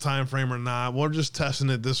stay at this time frame or not. We're just testing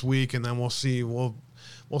it this week, and then we'll see. We'll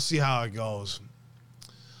we'll see how it goes.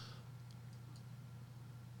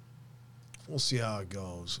 We'll see how it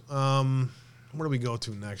goes. Where do we go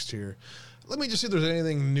to next here? Let me just see if there's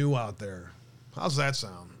anything new out there. How's that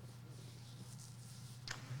sound?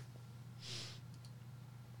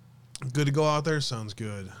 Good to go out there? Sounds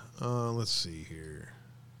good. Let's see here.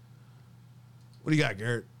 What do you got,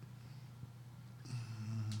 Garrett?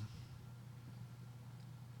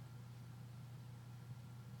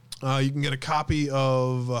 You can get a copy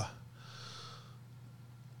of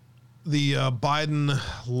the Biden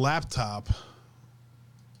laptop.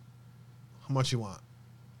 How much you want?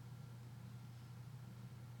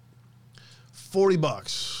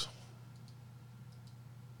 $40.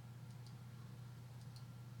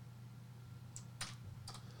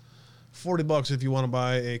 $40 if you want to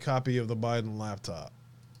buy a copy of the Biden laptop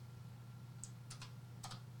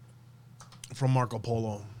from Marco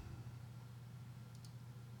Polo.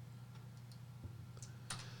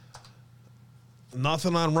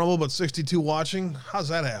 Nothing on Rumble but 62 watching. How's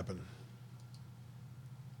that happen?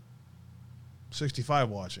 65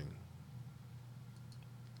 watching.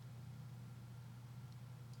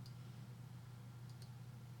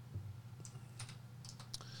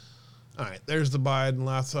 All right, there's the Biden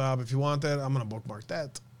laptop. If you want that, I'm going to bookmark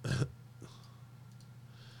that.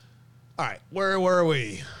 All right, where are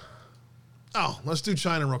we? Oh, let's do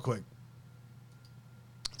China real quick.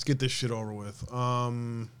 Let's get this shit over with.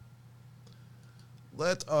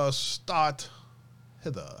 Let us start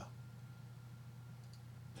hither.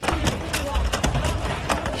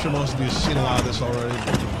 Sure, most of you have seen a lot of this already.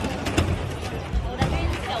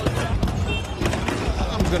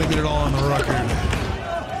 I'm going to get it all on the record.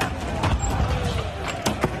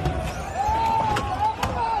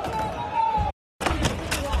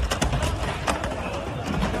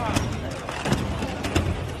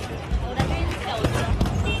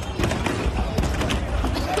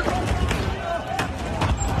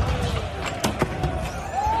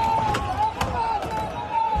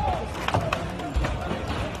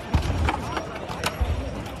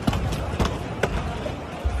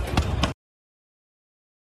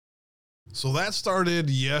 So that started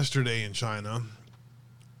yesterday in China,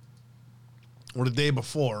 or the day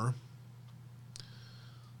before.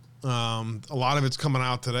 A lot of it's coming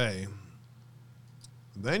out today.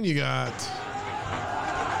 Then you got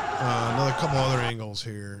another couple other angles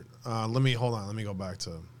here. Hold on. Let me go back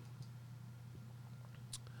to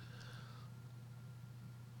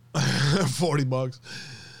 $40.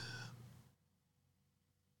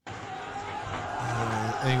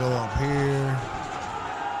 Angle up here.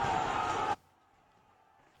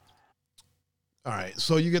 All right,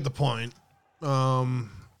 so you get the point.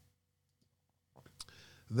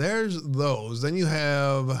 There's those. Then you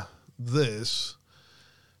have this.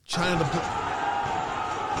 China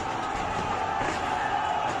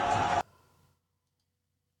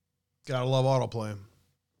gotta love autoplay.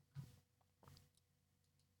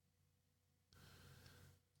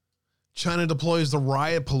 China deploys the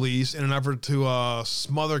riot police in an effort to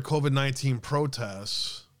smother COVID-19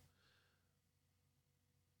 protests.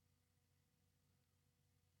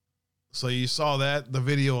 So you saw that, the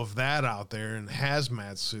video of that out there in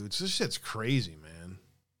hazmat suits. This shit's crazy, man.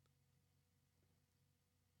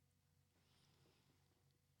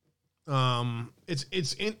 Is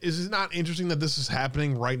it not interesting that this is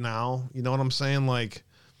happening right now? You know what I'm saying? Like,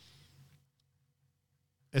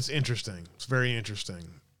 it's interesting. It's very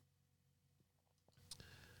interesting.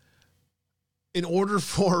 In order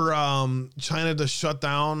for China to shut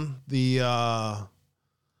down the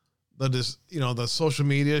social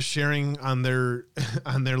media sharing on their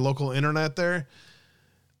local internet there,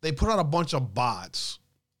 they put out a bunch of bots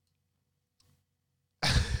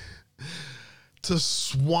to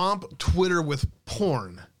swamp Twitter with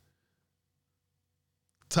porn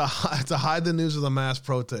to hide the news of the mass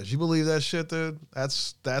protest. You believe that shit, dude?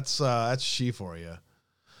 That's she for you.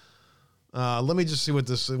 Let me just see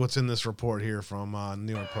what's in this report here from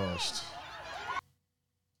New York Post.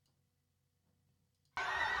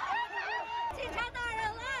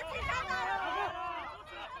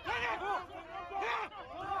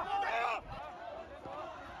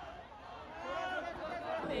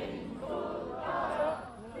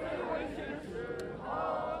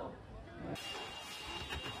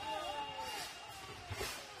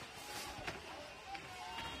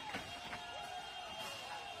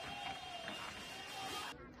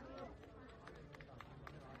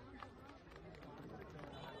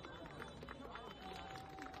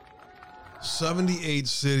 "78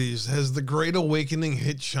 cities. Has the Great Awakening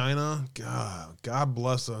hit China?" God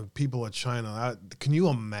bless the people of China. Can you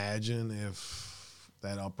imagine if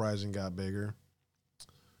that uprising got bigger?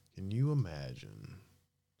 Can you imagine?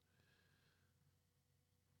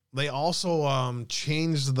 They also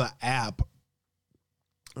changed the app.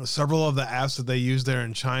 Several of the apps that they use there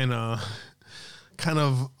in China kind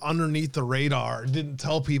of underneath the radar, didn't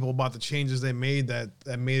tell people about the changes they made that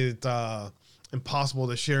made it impossible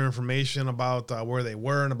to share information about where they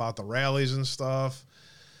were and about the rallies and stuff.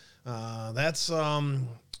 That's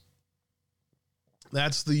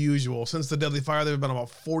the usual. Since the deadly fire, there have been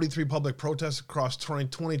about 43 public protests across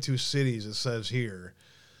 22 cities, it says here.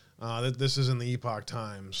 This is in the Epoch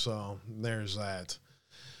Times, so there's that.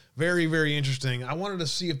 Very, very interesting. I wanted to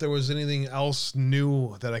see if there was anything else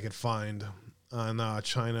new that I could find on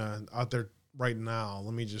China out there right now.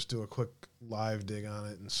 Let me just do a quick live dig on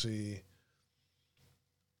it and see.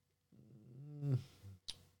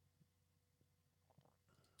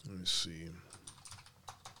 Let me see.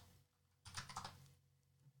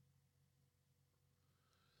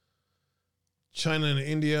 China and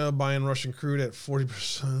India buying Russian crude at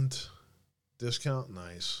 40% discount.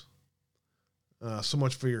 Nice. So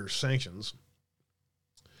much for your sanctions.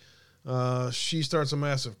 She starts a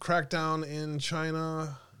massive crackdown in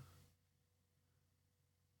China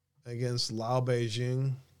against Lao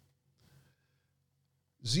Beijing.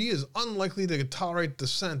 Xi is unlikely to tolerate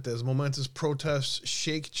dissent as momentous protests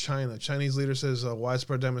shake China. Chinese leader says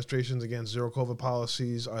widespread demonstrations against zero COVID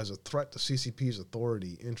policies are as a threat to CCP's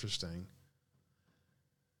authority. Interesting.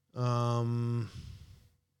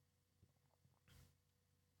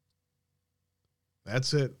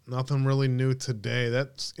 That's it. Nothing really new today.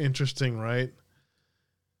 That's interesting, right?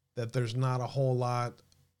 That there's not a whole lot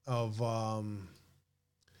of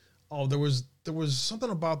there was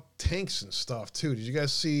something about tanks and stuff too. Did you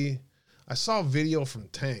guys see? I saw a video from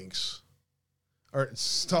tanks.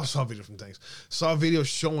 Saw a video from tanks. Saw a video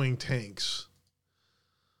showing tanks.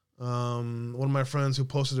 One of my friends who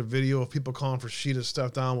posted a video of people calling for Xi to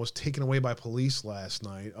step down was taken away by police last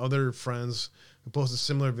night. Other friends who posted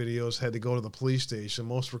similar videos had to go to the police station.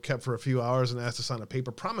 Most were kept for a few hours and asked to sign a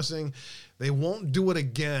paper promising they won't do it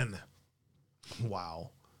again.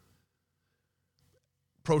 Wow.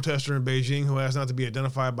 Protester in Beijing who asked not to be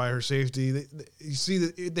identified by her safety. You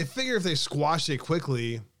see, they figure if they squash it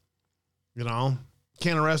quickly,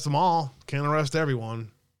 can't arrest them all, can't arrest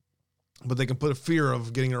everyone, but they can put a fear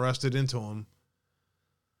of getting arrested into them.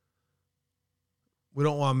 We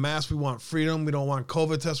don't want masks, we want freedom. We don't want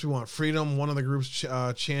COVID tests, we want freedom. One of the groups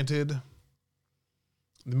chanted.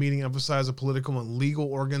 The meeting emphasized that political and legal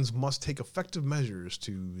organs must take effective measures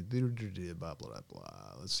to blah, blah,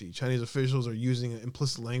 blah. Let's see. Chinese officials are using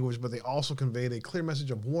implicit language, but they also conveyed a clear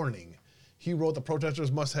message of warning. He wrote the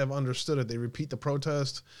protesters must have understood it. They repeat the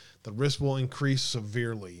protest, the risk will increase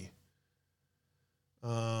severely.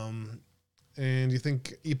 And you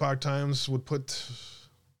think Epoch Times would put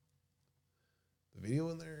the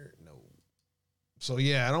video in there? No. So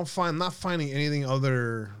yeah, I'm not finding anything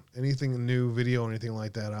new video, anything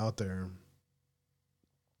like that out there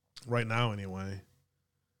right now anyway.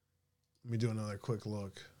 Let me do another quick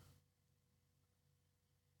look.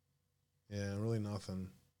 Yeah, really nothing.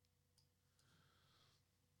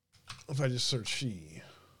 If I just search Xi.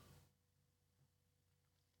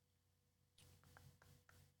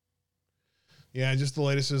 Yeah, just the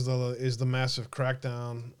latest is the massive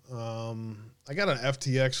crackdown. I got an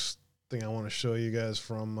FTX thing I want to show you guys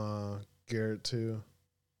from Garrett too.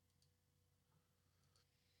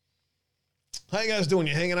 How you guys doing?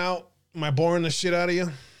 You hanging out? Am I boring the shit out of you?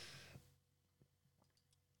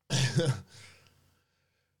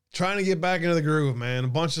 Trying to get back into the groove, man. A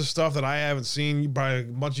bunch of stuff that I haven't seen. A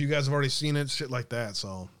bunch of you guys have already seen it, shit like that.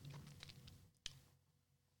 So,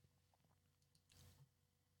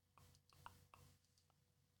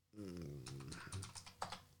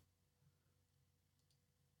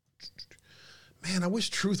 man, I wish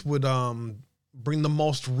Truth would bring the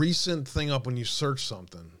most recent thing up when you search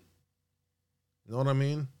something. You know what I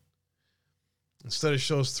mean? Instead, it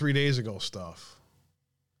shows 3 days ago stuff.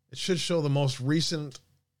 It should show the most recent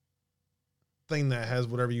thing that has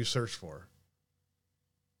whatever you search for.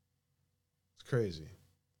 It's crazy.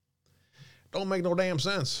 Don't make no damn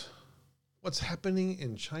sense. What's happening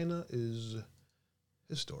in China is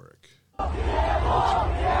historic.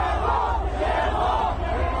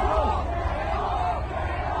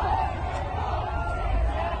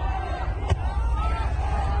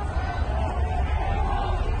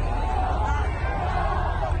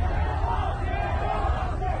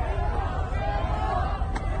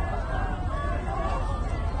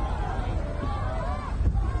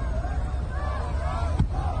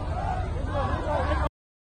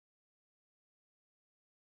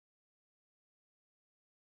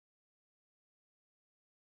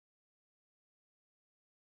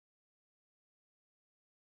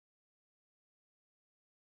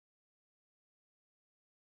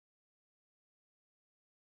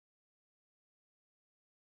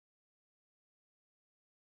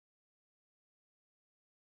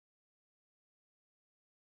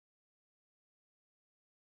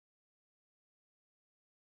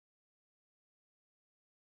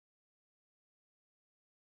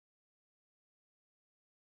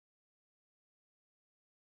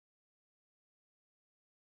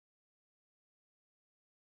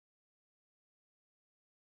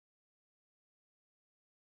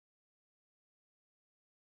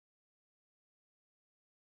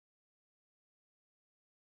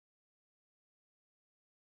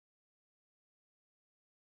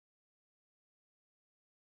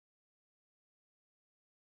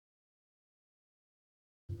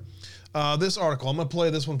 This article, I'm going to play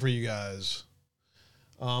this one for you guys.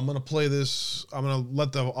 I'm going to play this. I'm going to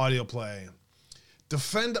let the audio play.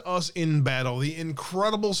 Defend Us in Battle, the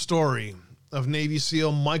incredible story of Navy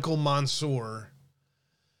SEAL Michael Mansour.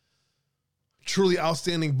 Truly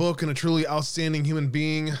outstanding book and a truly outstanding human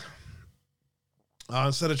being.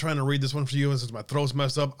 Instead of trying to read this one for you, and since my throat's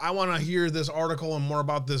messed up, I want to hear this article and more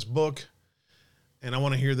about this book. And I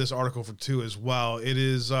want to hear this article for two as well. It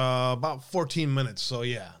is about 14 minutes. So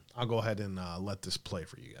yeah, I'll go ahead and let this play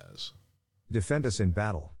for you guys. Defend Us in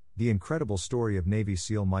Battle, the incredible story of Navy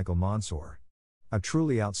SEAL Michael Mansour. A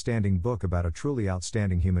truly outstanding book about a truly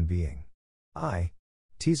outstanding human being.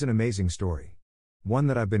 Tis an amazing story. One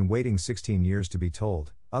that I've been waiting 16 years to be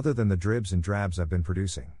told, other than the dribs and drabs I've been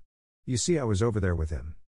producing. You see, I was over there with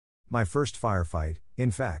him. My first firefight,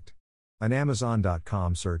 in fact. An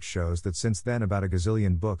Amazon.com search shows that since then about a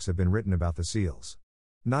gazillion books have been written about the SEALs.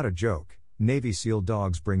 Not a joke, Navy SEAL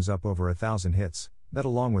Dogs brings up over 1,000 hits, that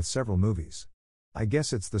along with several movies. I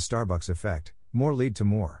guess it's the Starbucks effect, more lead to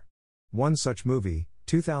more. One such movie,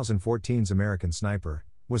 2014's American Sniper,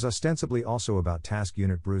 was ostensibly also about Task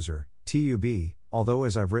Unit Bruiser, TUB, although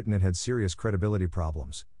as I've written it had serious credibility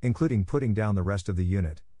problems, including putting down the rest of the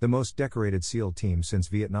unit, the most decorated SEAL team since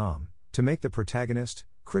Vietnam, to make the protagonist,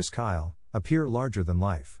 Chris Kyle, appear larger than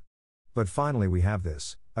life. But finally we have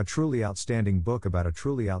this, a truly outstanding book about a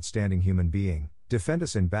truly outstanding human being, Defend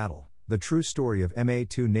Us in Battle, the true story of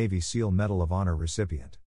MA2 Navy SEAL Medal of Honor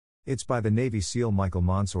recipient. It's by the Navy SEAL Michael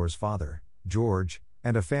Mansour's father, George,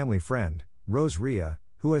 and a family friend, Rose Rhea,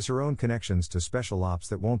 who has her own connections to special ops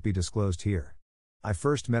that won't be disclosed here. I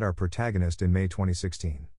first met our protagonist in May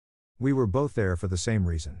 2016. We were both there for the same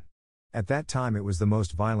reason. At that time it was the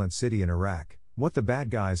most violent city in Iraq, what the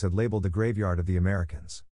bad guys had labeled the graveyard of the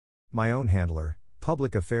Americans. My own handler,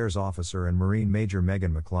 public affairs officer and Marine Major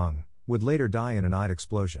Megan McClung, would later die in an IED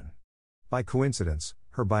explosion. By coincidence,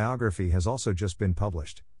 her biography has also just been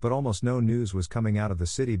published, but almost no news was coming out of the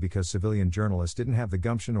city because civilian journalists didn't have the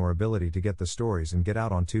gumption or ability to get the stories and get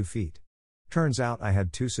out on 2 feet. Turns out I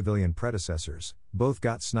had 2 civilian predecessors, both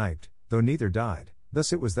got sniped, though neither died,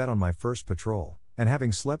 thus it was that on my first patrol, and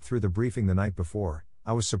having slept through the briefing the night before,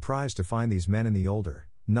 I was surprised to find these men in the older,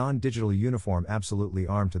 non-digital uniform absolutely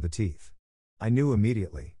armed to the teeth. I knew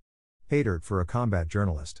immediately. Pay dirt for a combat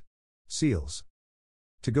journalist. SEALs.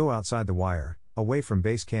 To go outside the wire, away from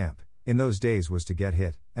base camp, in those days was to get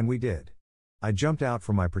hit, and we did. I jumped out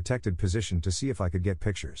from my protected position to see if I could get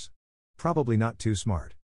pictures. Probably not too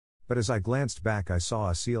smart. But as I glanced back I saw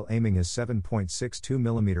a SEAL aiming his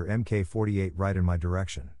 7.62mm Mk-48 right in my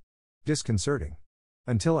direction. Disconcerting.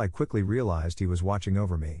 Until I quickly realized he was watching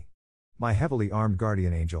over me. My heavily armed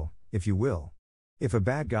guardian angel, if you will. If a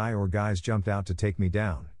bad guy or guys jumped out to take me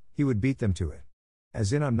down, he would beat them to it.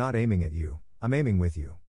 As in, I'm not aiming at you, I'm aiming with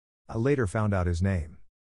you. I later found out his name.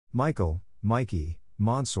 Michael, Mikey,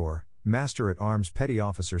 Mansour, Master at Arms Petty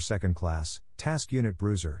Officer 2nd Class, Task Unit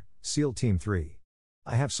Bruiser, SEAL Team 3.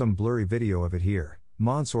 I have some blurry video of it here.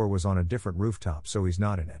 Mansour was on a different rooftop so he's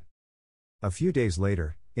not in it. A few days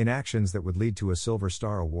later, in actions that would lead to a Silver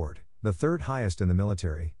Star Award, the 3rd highest in the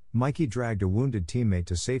military, Mikey dragged a wounded teammate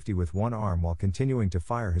to safety with one arm while continuing to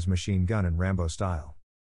fire his machine gun in Rambo style.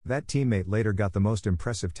 That teammate later got the most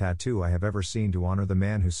impressive tattoo I have ever seen to honor the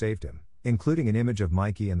man who saved him, including an image of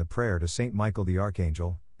Mikey and the prayer to Saint Michael the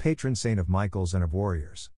Archangel, patron saint of Michaels and of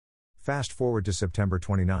warriors. Fast forward to September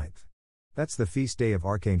 29th. That's the feast day of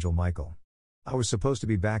Archangel Michael. I was supposed to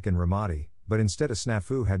be back in Ramadi, but instead a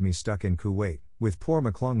snafu had me stuck in Kuwait, with poor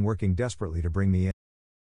McClung working desperately to bring me in.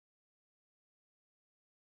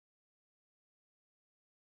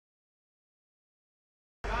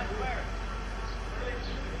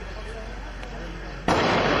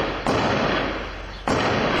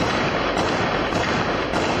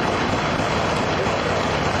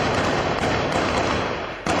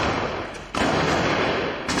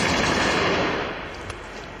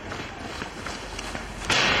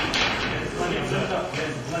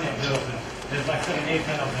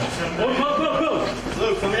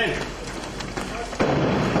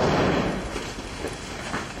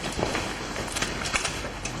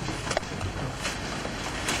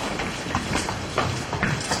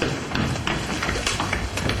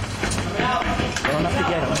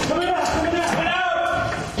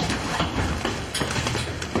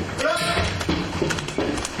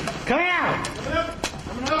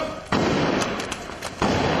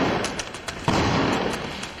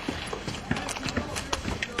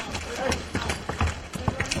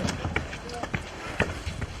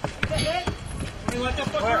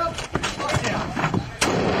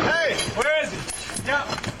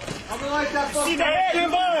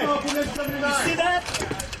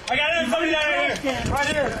 I got somebody down here. Right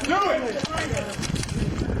here. Do it.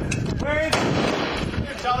 Where is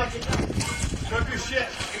it? Charlie, cook your shit.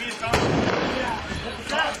 Give me a talk.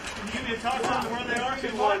 What's up? Can you give me a talk on where they are?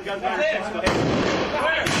 Good one. Where?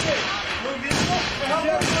 Move this.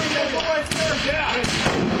 Yeah.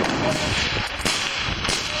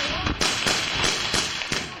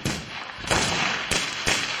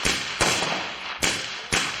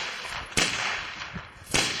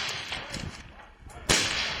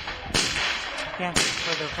 Can't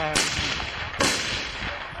further fire.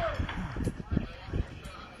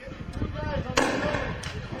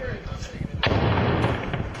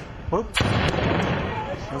 Whoops.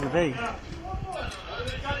 That was big.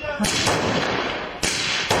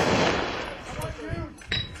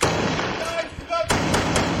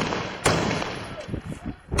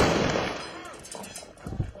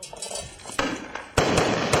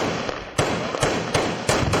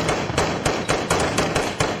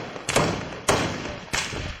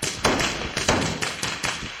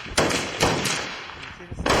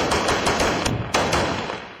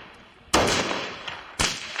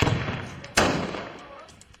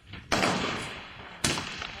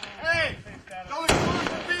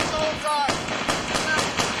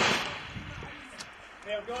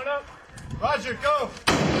 Roger, go!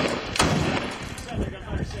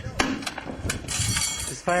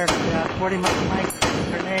 Just fired 40 mic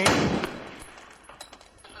grenade.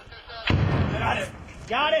 Got it!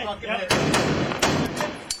 Got it! Got it!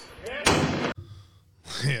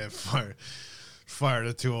 Yeah, fired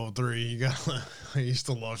at 203. You got. I used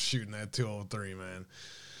to love shooting at 203, man.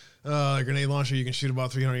 Grenade launcher, you can shoot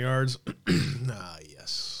about 300 yards.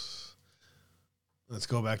 Yes. Let's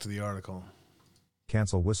go back to the article.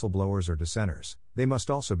 Cancel whistleblowers or dissenters. They must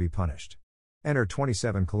also be punished. Enter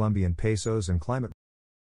 27 Colombian pesos and climate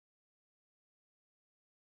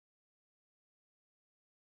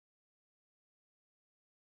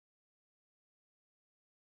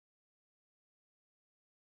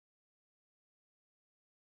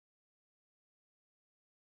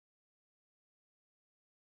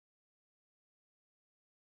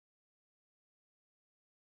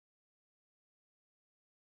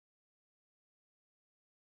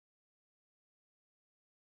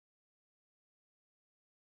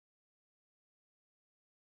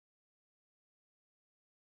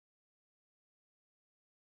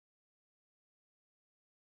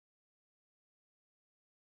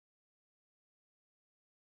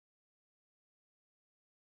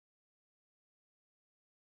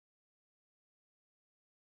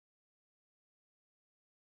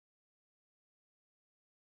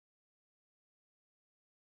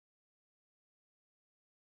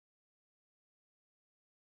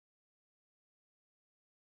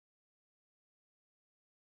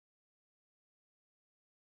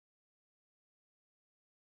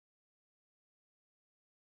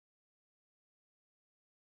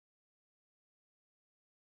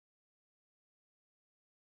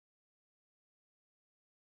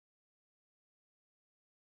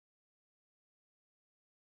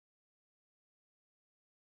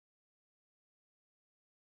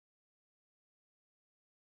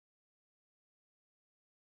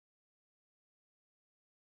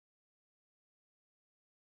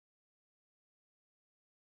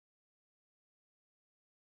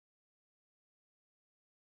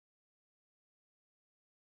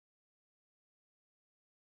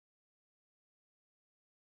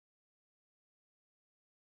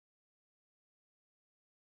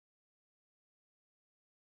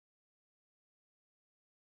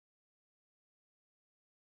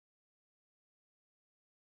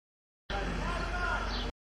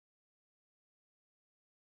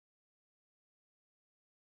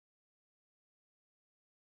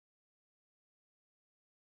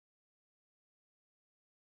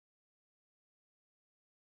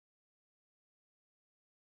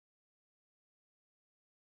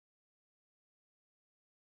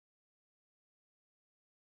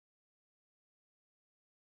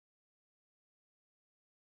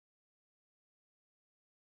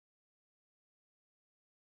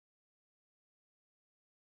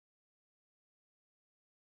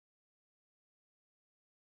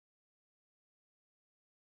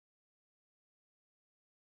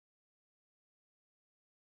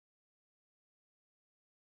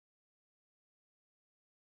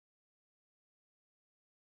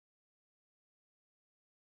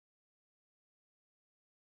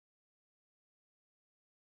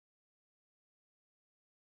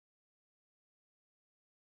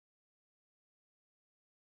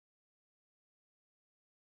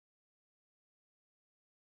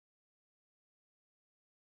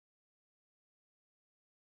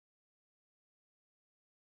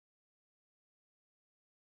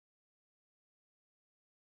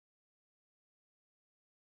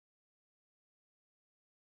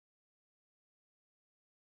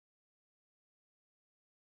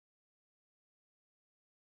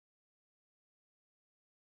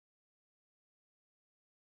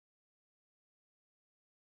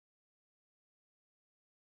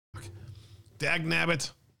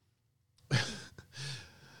Dagnabbit.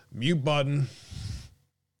 Mute button.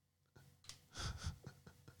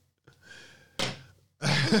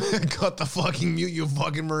 Cut the fucking mute, you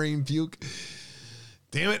fucking Marine puke.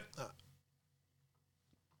 Damn it.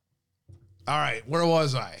 All right, where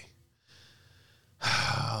was I?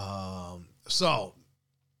 So,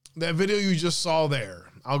 that video you just saw there,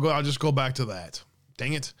 I'll just go back to that.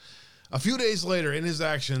 Dang it. A few days later, in his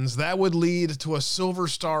actions, that would lead to a Silver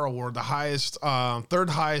Star Award, the highest, third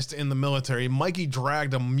highest in the military. Mikey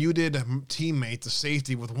dragged a muted teammate to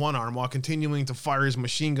safety with one arm while continuing to fire his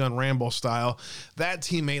machine gun Rambo style. That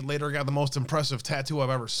teammate later got the most impressive tattoo I've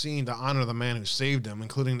ever seen to honor the man who saved him,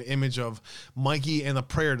 including the image of Mikey and the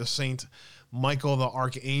prayer to Saint Michael the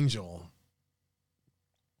Archangel.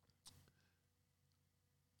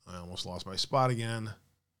 I almost lost my spot again.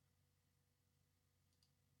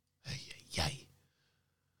 Yay.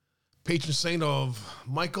 Patron saint of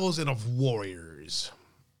Michaels and of warriors.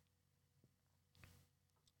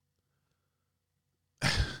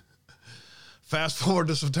 Fast forward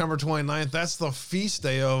to September 29th. That's the feast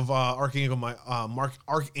day of Archangel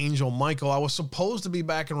Michael. I was supposed to be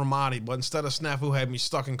back in Ramadi, but instead of Snafu had me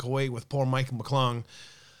stuck in Kuwait with poor Mike McClung,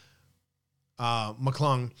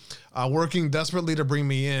 working desperately to bring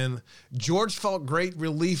me in. George felt great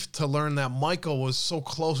relief to learn that Michael was so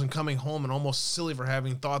close and coming home, and almost silly for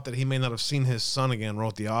having thought that he may not have seen his son again,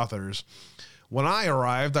 wrote the authors. When I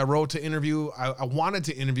arrived, I wanted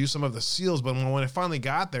to interview some of the SEALs, but when I finally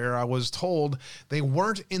got there, I was told they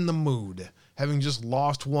weren't in the mood, having just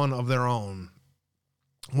lost one of their own.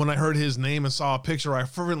 When I heard his name and saw a picture, I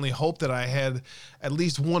fervently hoped that I had at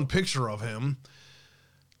least one picture of him.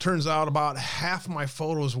 Turns out about half my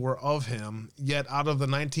photos were of him, yet out of the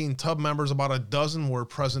 19 tub members, about a dozen were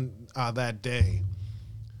present that day.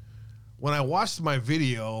 When I watched my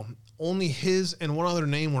video, only his and one other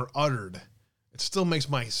name were uttered. It still makes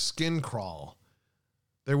my skin crawl.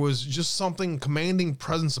 There was just something commanding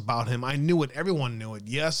presence about him. I knew it. Everyone knew it.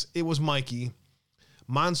 Yes, it was Mikey.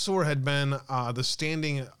 Mansour had been the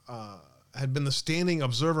standing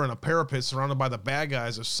observer in a parapet surrounded by the bad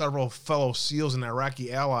guys of several fellow SEALs and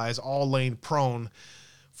Iraqi allies, all laying prone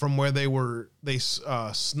from where they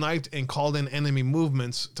sniped and called in enemy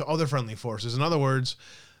movements to other friendly forces. In other words,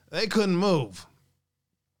 they couldn't move.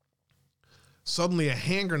 Suddenly, a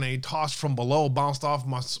hand grenade tossed from below bounced off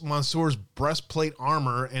Mansour's breastplate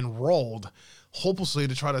armor and rolled. Hopelessly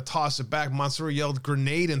to try to toss it back, Mansour yelled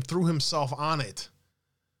 "grenade" and threw himself on it.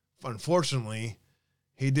 Unfortunately,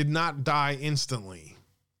 he did not die instantly.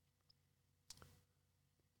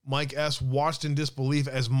 Mike S. watched in disbelief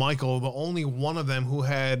as Michael, the only one of them who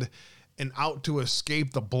had an out to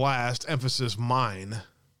escape the blast, emphasis mine,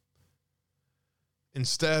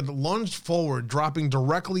 instead lunged forward, dropping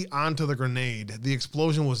directly onto the grenade. The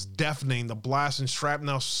explosion was deafening. The blast and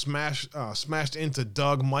shrapnel smashed into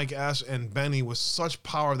Doug, Mike S., and Benny with such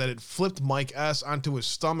power that it flipped Mike S. onto his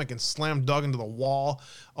stomach and slammed Doug into the wall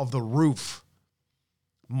of the roof.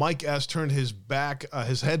 Mike S. turned his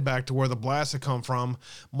head back to where the blast had come from.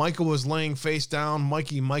 Michael was laying face down.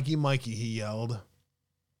 "Mikey, Mikey, Mikey," he yelled.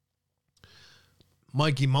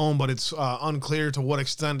 Mikey moaned, but it's unclear to what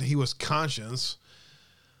extent he was conscious.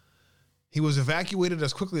 He was evacuated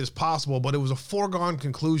as quickly as possible, but it was a foregone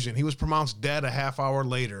conclusion. He was pronounced dead a half hour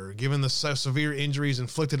later, given the severe injuries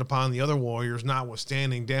inflicted upon the other warriors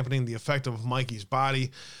notwithstanding, dampening the effect of Mikey's body.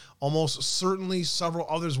 Almost certainly several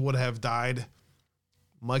others would have died.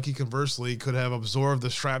 Mikey, conversely, could have absorbed the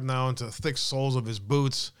shrapnel into the thick soles of his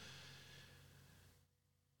boots.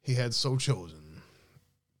 He had so chosen.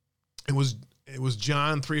 It was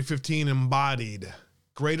John 3:15 embodied.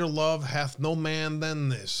 "Greater love hath no man than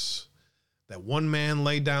this, that one man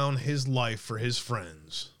lay down his life for his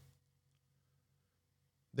friends."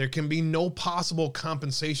 There can be no possible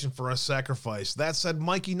compensation for a sacrifice. That said,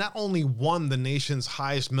 Mikey not only won the nation's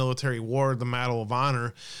highest military award, the Medal of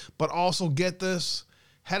Honor, but also, get this,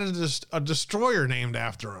 had a destroyer named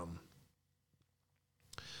after him.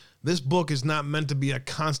 This book is not meant to be a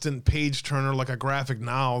constant page turner like a graphic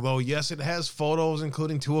novel, though yes, it has photos,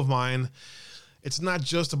 including 2 of mine. It's not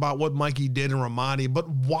just about what Mikey did in Ramadi, but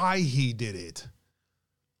why he did it.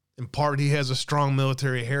 In part, he has a strong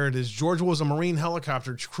military heritage. George was a Marine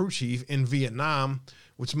helicopter crew chief in Vietnam,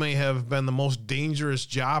 which may have been the most dangerous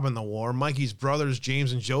job in the war. Mikey's brothers,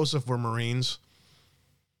 James and Joseph, were Marines,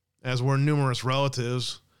 as were numerous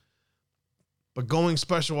relatives. But going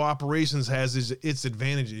special operations has its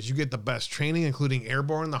advantages. You get the best training, including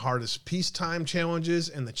airborne, the hardest peacetime challenges,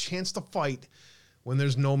 and the chance to fight when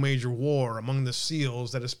there's no major war among the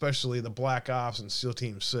SEALs, that especially the Black Ops and SEAL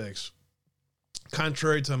Team 6.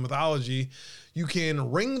 Contrary to mythology, you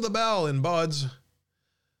can ring the bell in BUD/S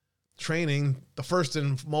training, the first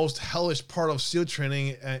and most hellish part of SEAL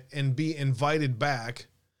training, and be invited back,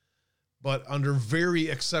 but under very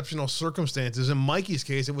exceptional circumstances. In Mikey's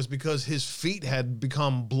case, it was because his feet had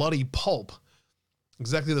become bloody pulp.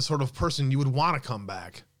 Exactly the sort of person you would want to come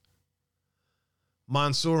back.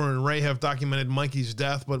 Mansour and Ray have documented Mikey's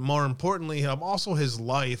death, but more importantly, also his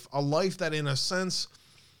life, a life that in a sense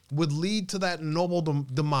would lead to that noble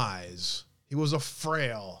demise. He was a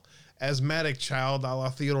frail, asthmatic child, a la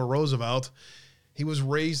Theodore Roosevelt. He was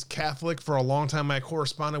raised Catholic. For a long time, I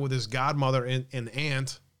corresponded with his godmother and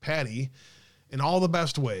aunt, Patty, in all the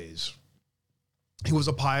best ways. He was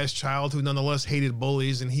a pious child who nonetheless hated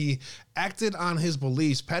bullies, and he acted on his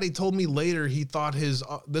beliefs. Patty told me later he thought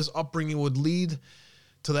this upbringing would lead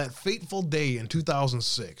to that fateful day in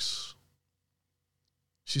 2006.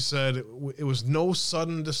 She said it was no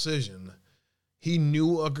sudden decision. He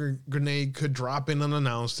knew a grenade could drop in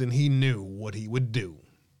unannounced, and he knew what he would do.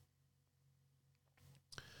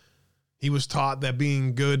 He was taught that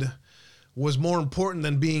being good was more important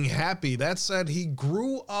than being happy. That said, he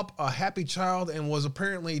grew up a happy child and was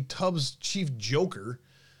apparently Tubbs' chief joker.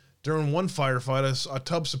 During one firefight, a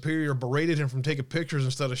Tubbs superior berated him from taking pictures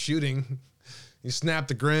instead of shooting. He snapped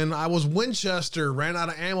a grin. I was Winchester, ran out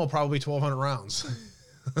of ammo, probably 1,200 rounds.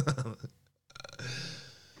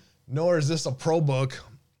 Nor is this a pro book.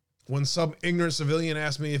 When some ignorant civilian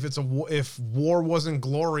asked me if war wasn't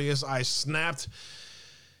glorious, I snapped,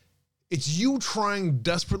 it's you trying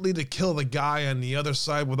desperately to kill the guy on the other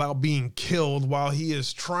side without being killed while he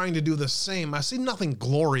is trying to do the same. I see nothing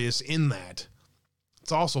glorious in that.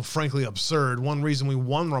 It's also frankly absurd. One reason we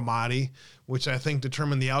won Ramadi, which I think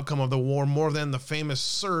determined the outcome of the war more than the famous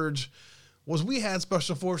surge, was we had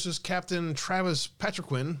Special Forces Captain Travis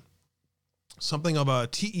Petroquin, something of a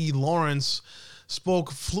T.E. Lawrence,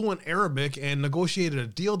 spoke fluent Arabic and negotiated a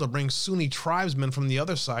deal to bring Sunni tribesmen from the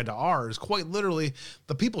other side to ours. Quite literally,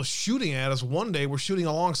 the people shooting at us one day were shooting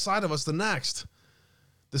alongside of us the next.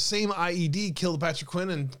 The same IED killed Petroquin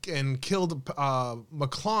and killed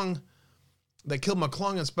McClung, that killed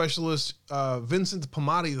McClung and Specialist Vincent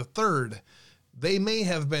Pomadi III. They may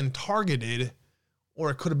have been targeted, or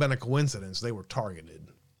it could have been a coincidence. They were targeted.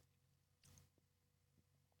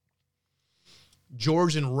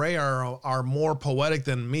 George and Ray are more poetic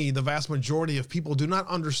than me. The vast majority of people do not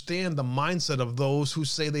understand the mindset of those who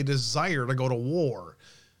say they desire to go to war.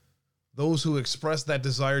 Those who express that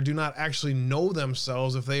desire do not actually know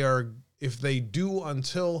themselves if they do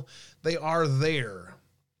until they are there.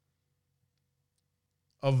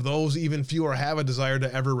 Of those, even fewer have a desire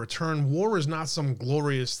to ever return. War is not some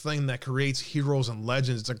glorious thing that creates heroes and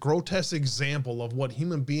legends. It's a grotesque example of what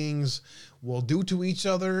human beings will do to each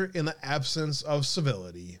other in the absence of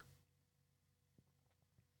civility.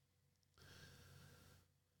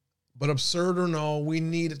 But absurd or no, we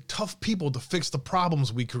need tough people to fix the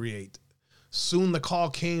problems we create. Soon the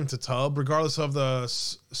call came to Tubb, regardless of the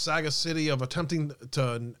saga city of attempting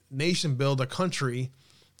to nation build a country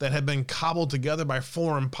that had been cobbled together by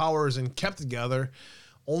foreign powers and kept together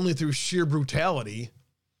only through sheer brutality.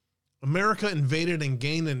 America invaded and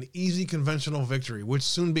gained an easy conventional victory, which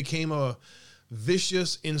soon became a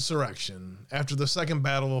vicious insurrection. After the Second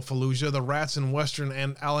Battle of Fallujah, the rats in Western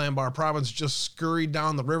and Al Anbar province just scurried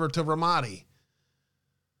down the river to Ramadi.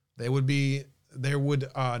 There would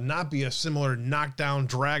not be a similar knockdown,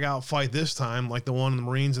 drag-out fight this time like the one the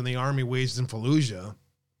Marines and the Army waged in Fallujah.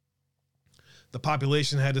 The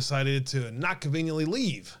population had decided to not conveniently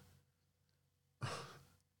leave.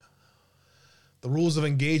 The rules of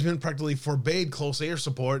engagement practically forbade close air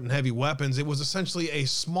support and heavy weapons. It was essentially a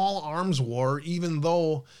small arms war, even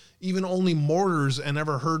only mortars and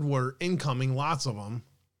ever heard were incoming, lots of them.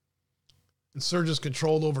 Insurgents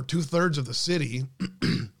controlled over 2/3 of the city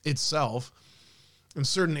itself, and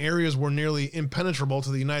certain areas were nearly impenetrable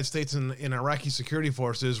to the United States and Iraqi security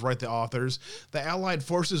forces, write the authors. The Allied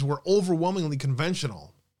forces were overwhelmingly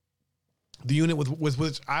conventional. The unit with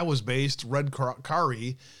which I was based, Red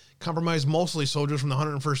Kari, comprised mostly soldiers from the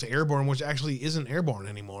 101st Airborne, which actually isn't airborne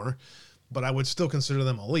anymore, but I would still consider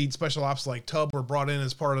them elite. Special ops like Tubb were brought in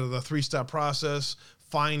as part of the 3-step process: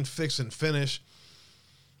 find, fix, and finish.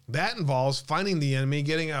 That involves finding the enemy,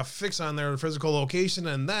 getting a fix on their physical location,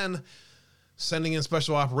 and then sending in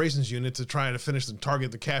special operations unit to try to finish the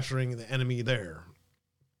target, the capturing the enemy there.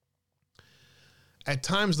 At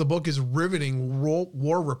times, the book is riveting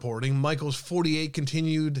war reporting. Michael's 48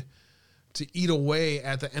 continued to eat away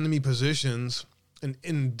at the enemy positions. An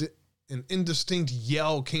indistinct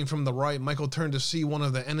yell came from the right. Michael turned to see one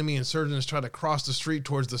of the enemy insurgents try to cross the street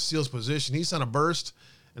towards the SEAL's position. He sent a burst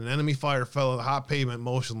and an enemy fire fell on the hot pavement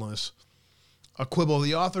motionless. A quibble.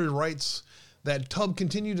 The author writes that Tubb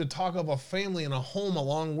continued to talk of a family and a home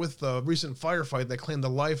along with the recent firefight that claimed the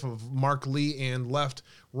life of Mark Lee and left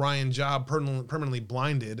Ryan Job permanently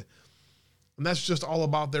blinded. And that's just all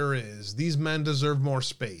about there is. These men deserve more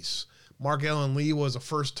space. Mark Allen Lee was the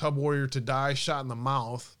first Tubb warrior to die, shot in the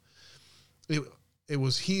mouth. It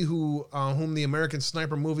was he whom the American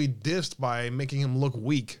Sniper movie dissed by making him look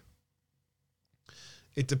weak.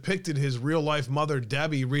 It depicted his real-life mother,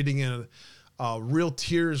 Debbie, reading in real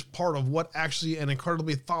tears part of what actually an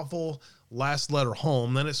incredibly thoughtful last letter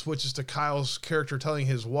home. Then it switches to Kyle's character telling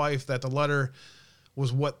his wife that the letter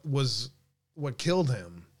was what killed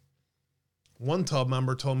him. One Tubb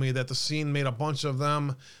member told me that the scene made a bunch of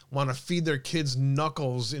them want to feed their kids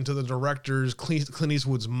knuckles into the director's Clint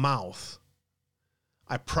Eastwood's mouth.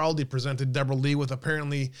 I proudly presented Deborah Lee with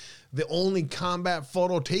apparently the only combat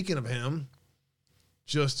photo taken of him.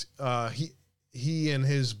 Just he and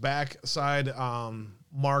his backside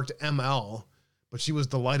marked ML, but she was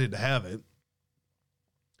delighted to have it.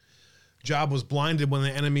 Job was blinded when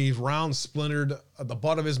the enemy's round splintered the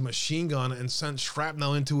butt of his machine gun and sent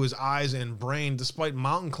shrapnel into his eyes and brain. Despite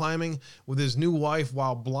mountain climbing with his new wife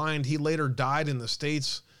while blind, he later died in the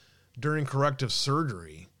States during corrective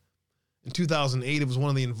surgery. In 2008, it was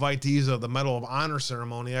one of the invitees of the Medal of Honor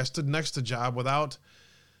ceremony. I stood next to Job without,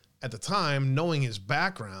 at the time, knowing his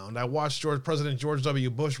background. I watched President George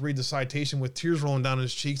W. Bush read the citation with tears rolling down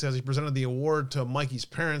his cheeks as he presented the award to Mikey's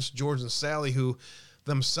parents, George and Sally, who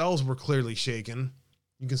themselves were clearly shaken.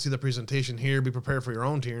 You can see the presentation here. Be prepared for your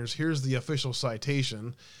own tears. Here's the official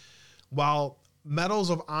citation. While medals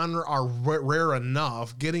of honor are rare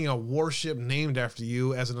enough, getting a warship named after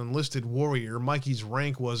you as an enlisted warrior, Mikey's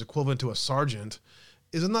rank was equivalent to a sergeant,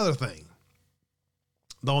 is another thing.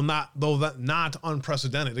 Though not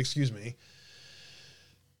unprecedented, excuse me.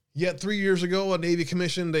 Yet 3 years ago, a Navy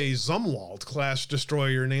commissioned a Zumwalt-class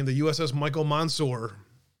destroyer named the USS Michael Mansour,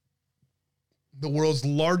 the world's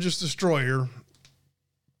largest destroyer,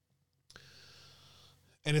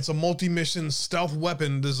 and it's a multi-mission stealth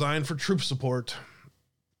weapon designed for troop support.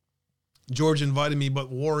 George invited me, but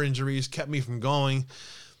war injuries kept me from going.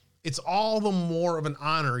 It's all the more of an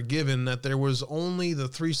honor given that there was only the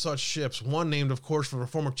 3 such ships, one named, of course, for the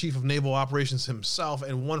former Chief of Naval Operations himself,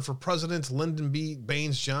 and one for President Lyndon B.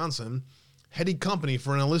 Baines Johnson, heady company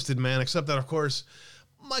for an enlisted man, except that, of course,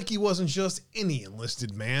 Mikey wasn't just any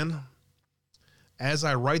enlisted man. As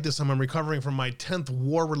I write this, I'm recovering from my 10th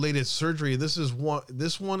war-related surgery. This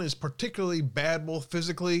one is particularly bad, both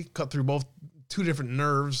physically, cut through both 2 different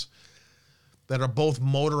nerves that are both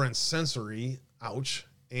motor and sensory, ouch,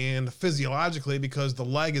 and physiologically because the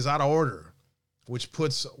leg is out of order, which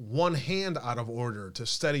puts one hand out of order to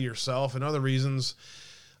steady yourself, and other reasons.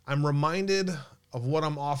 I'm reminded of what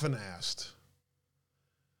I'm often asked.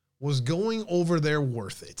 Was going over there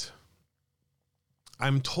worth it?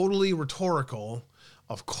 I'm totally rhetorical.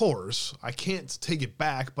 Of course, I can't take it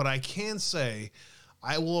back, but I can say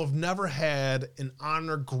I will have never had an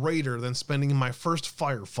honor greater than spending my first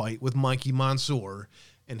firefight with Mikey Mansour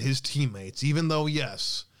and his teammates, even though,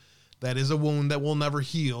 yes, that is a wound that will never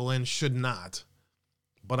heal and should not.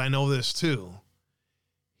 But I know this too.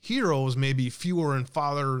 Heroes may be fewer and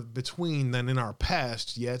farther between than in our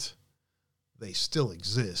past, yet they still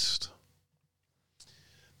exist.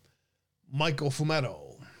 Michael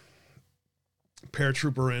Fumetto,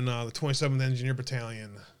 paratrooper in the 27th Engineer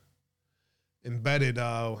Battalion, embedded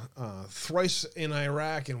thrice in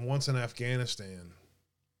Iraq and once in Afghanistan.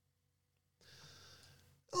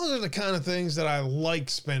 Those are the kind of things that I like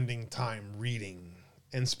spending time reading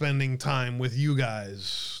and spending time with you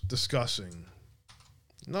guys discussing.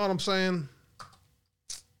 You know what I'm saying?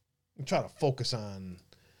 I try to focus on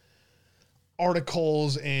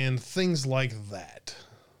articles and things like that.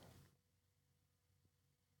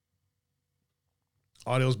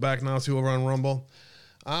 Audio's back now too over on Rumble.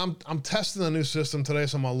 I'm testing the new system today,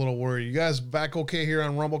 so I'm a little worried. You guys back okay here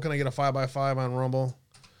on Rumble? Can I get a 5x5 on Rumble?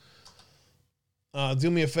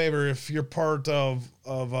 Do me a favor, if you're part of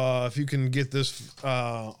if you can get this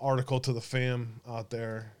article to the fam out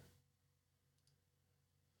there.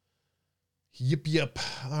 Yep.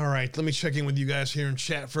 All right, let me check in with you guys here in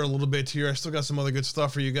chat for a little bit here. I still got some other good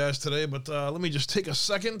stuff for you guys today, but let me just take a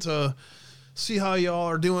second to see how y'all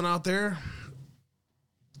are doing out there.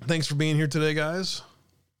 Thanks for being here today, guys.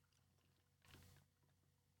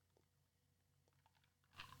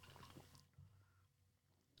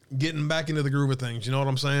 Getting back into the groove of things, you know what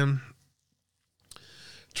I'm saying?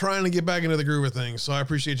 Trying to get back into the groove of things. So I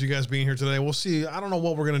appreciate you guys being here today. We'll see. I don't know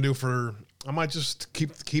what we're going to do I might just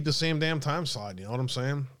keep the same damn time slot, you know what I'm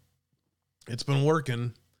saying? It's been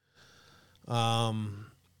working. Yeah,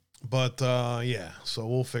 so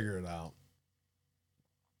we'll figure it out.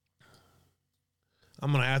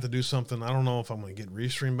 I'm going to have to do something. I don't know if I'm going to get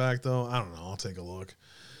Restream back, though. I don't know. I'll take a look.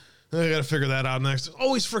 I got to figure that out next. There's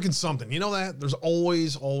always freaking something. You know that? There's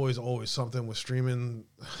always something with streaming.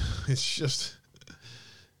 It's just...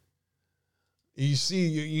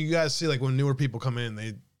 You guys see, like, when newer people come in,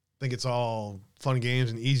 they think it's all fun games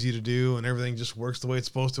and easy to do, and everything just works the way it's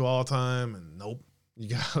supposed to all the time. And nope. You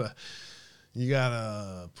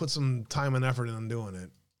gotta put some time and effort in doing it.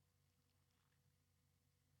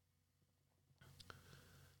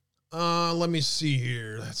 Let me see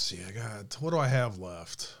here. Let's see. What do I have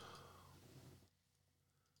left?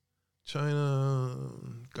 China,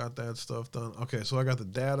 got that stuff done. Okay, so I got the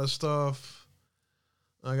data stuff.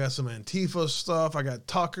 I got some Antifa stuff. I got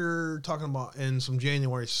Tucker talking about, and some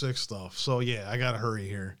January 6th stuff. So yeah, I gotta hurry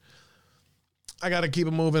here. I gotta keep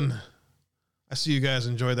it moving. I see you guys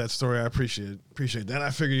enjoyed that story. I appreciate that.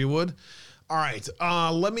 I figured you would. All right.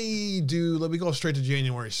 Let me go straight to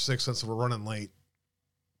January 6th since we're running late.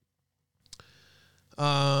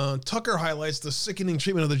 Tucker highlights the sickening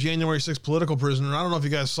treatment of the January 6th political prisoner. I don't know if you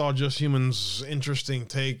guys saw Just Human's interesting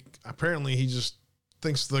take. Apparently, he just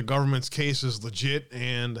thinks the government's case is legit,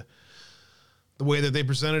 and the way that they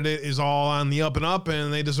presented it is all on the up and up,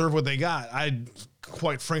 and they deserve what they got. I,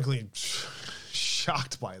 quite frankly,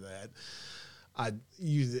 shocked by that.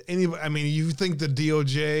 You think the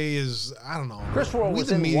DOJ is, I don't know. Chris Roll was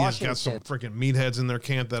the in media's Washington. got some freaking meatheads in their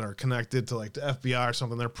camp that are connected to like the FBI or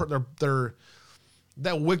something. They're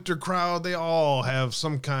that Wichter crowd. They all have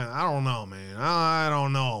some kind. I don't know, man. I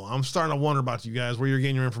don't know. I'm starting to wonder about you guys, where you're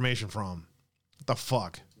getting your information from. What the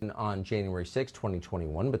fuck? On January 6,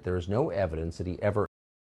 2021, but there is no evidence that he ever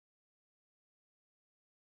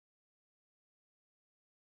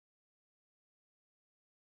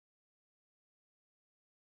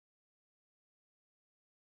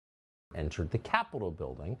entered the Capitol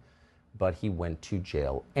building, but he went to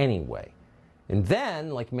jail anyway. And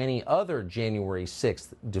then, like many other January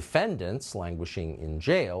 6th defendants languishing in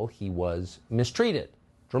jail, he was mistreated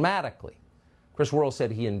dramatically. Chris Worrell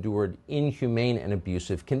said he endured inhumane and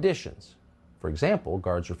abusive conditions. For example,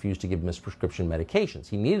 guards refused to give him his prescription medications.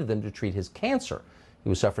 He needed them to treat his cancer. He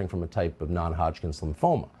was suffering from a type of non-Hodgkin's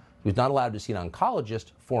lymphoma. He was not allowed to see an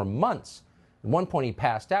oncologist for months. At one point, he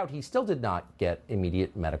passed out. He still did not get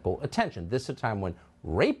immediate medical attention. This is a time when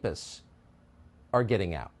rapists are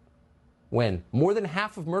getting out, when more than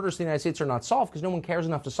half of murders in the United States are not solved because no one cares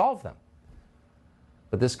enough to solve them.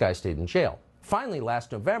 But this guy stayed in jail. Finally,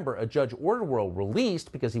 last November, a judge ordered Worrell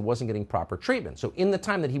released because he wasn't getting proper treatment. So in the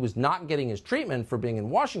time that he was not getting his treatment for being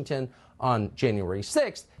in Washington on January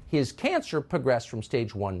 6th, his cancer progressed from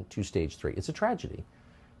stage 1 to stage 3. It's a tragedy.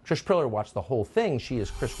 Trish Priller watched the whole thing. She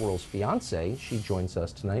is Chris Worrell's fiance. She joins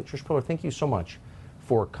us tonight. Trish Priller, thank you so much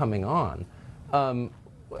for coming on.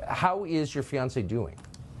 How is your fiance doing?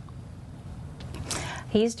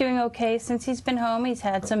 He's doing okay since he's been home. He's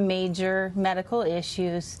had some major medical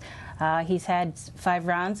issues. He's had 5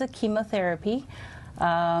 rounds of chemotherapy.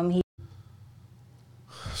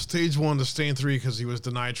 Stage 1 to stage 3 because he was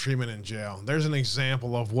denied treatment in jail. There's an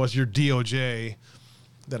example of what your DOJ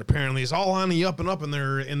that apparently is all on the up and up in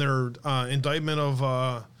their indictment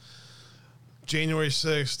of January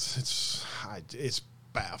 6th. It's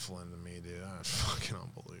baffling to me, dude. It's fucking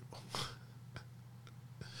unbelievable.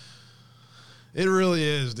 It really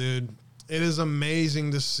is, dude. It is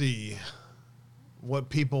amazing to see what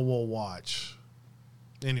people will watch.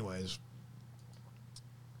 Anyways.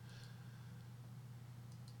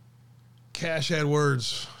 Cash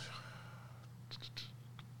AdWords.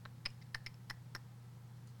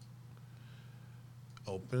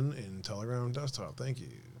 Open in Telegram desktop. Thank you.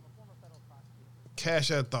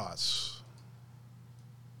 Cash Ad Thoughts.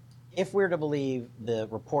 If we're to believe the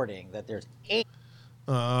reporting that there's 8...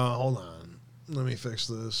 Hold on. Let me fix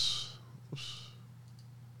this. Oops.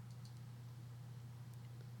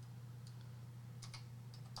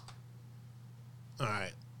 All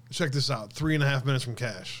right. Check this out. 3.5 minutes from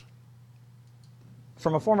Cash.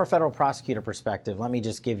 From a former federal prosecutor perspective, let me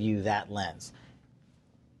just give you that lens.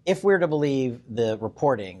 If we're to believe the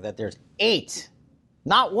reporting that there's 8,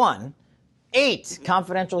 not 1, 8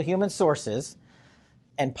 confidential human sources,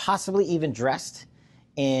 and possibly even dressed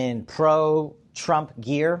in pro-Trump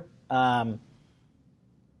gear,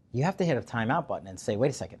 you have to hit a timeout button and say, wait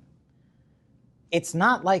a second. It's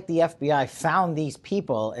not like the FBI found these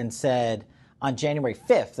people and said on January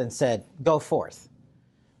 5th and said, go forth.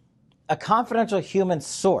 A confidential human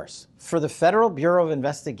source for the Federal Bureau of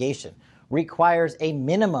Investigation requires a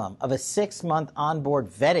minimum of a 6-month onboard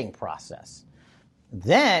vetting process.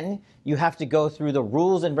 Then you have to go through the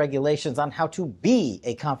rules and regulations on how to be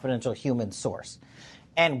a confidential human source.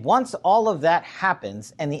 And once all of that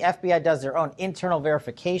happens and the FBI does their own internal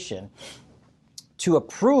verification to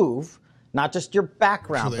approve not just your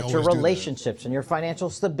background, but your relationships and your financial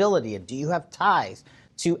stability, and do you have ties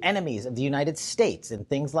to enemies of the United States and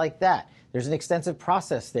things like that. There's an extensive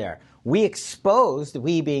process there. We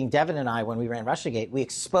being Devin and I, when we ran Russiagate, we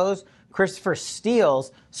exposed Christopher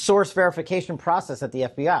Steele's source verification process at the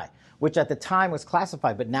FBI, which at the time was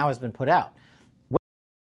classified, but now has been put out.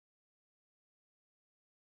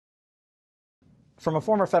 From a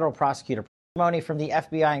former federal prosecutor, testimony from the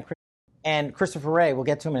FBI and Christopher Wray, we'll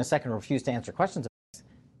get to him in a second, refused to answer questions.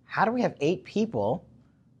 How do we have 8 people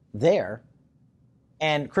there?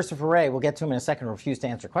 And Christopher Wray, we'll get to him in a second, refused to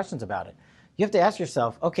answer questions about it. You have to ask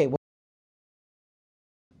yourself, okay, well,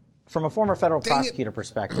 from a former federal prosecutor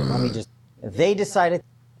perspective, they decided.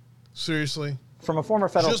 Seriously? From a former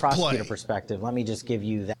federal prosecutor perspective, let me just give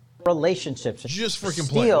you that. Relationships. Just freaking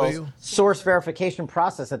play, will you? Source verification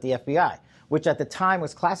process at the FBI, which at the time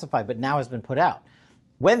was classified, but now has been put out.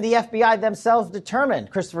 When the FBI themselves determined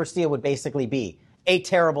Christopher Steele would basically be a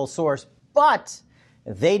terrible source, but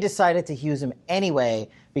they decided to use him anyway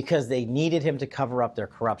because they needed him to cover up their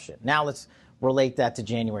corruption. Now let's relate that to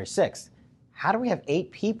January 6th. How do we have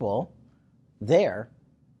 8 people there?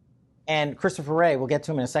 And Christopher Wray, we'll get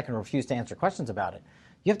to him in a second, refused to answer questions about it.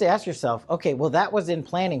 You have to ask yourself, okay, well, that was in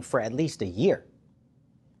planning for at least a year.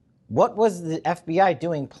 What was the FBI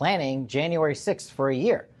doing planning January 6th for a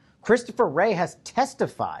year? Christopher Wray has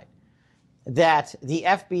testified that the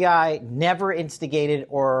FBI never instigated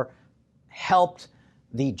or helped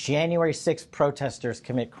the January 6th protesters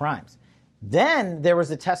commit crimes. Then there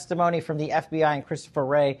was a testimony from the FBI and Christopher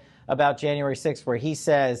Wray about January 6th where he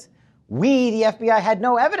says, we, the FBI, had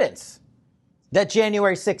no evidence that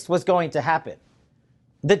January 6th was going to happen.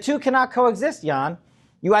 The two cannot coexist, Jan.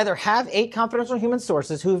 You either have 8 confidential human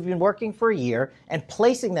sources who have been working for a year and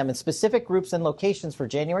placing them in specific groups and locations for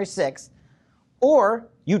January 6th, or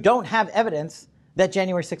you don't have evidence that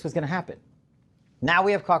January 6th was going to happen. Now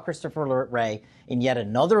we have caught Christopher Wray in yet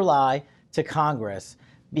another lie to Congress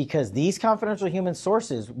because these confidential human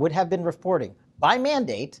sources would have been reporting by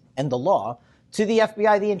mandate and the law to the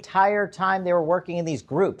FBI the entire time they were working in these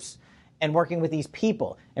groups and working with these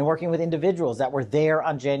people and working with individuals that were there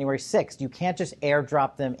on January 6th. You can't just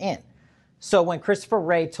airdrop them in. So when Christopher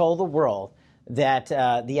Wray told the world that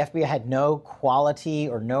the FBI had no quality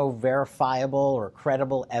or no verifiable or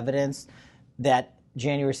credible evidence that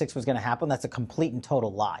January 6th was going to happen, that's a complete and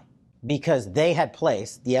total lie because they had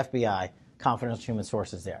placed, the FBI, confidential human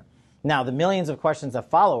sources there. Now, the millions of questions that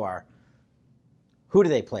follow are, who do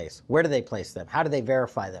they place? Where do they place them? How do they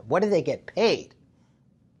verify them? What do they get paid?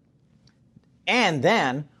 And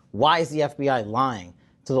then, why is the FBI lying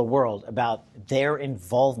to the world about their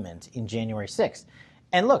involvement in January 6th?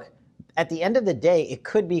 And look, at the end of the day, it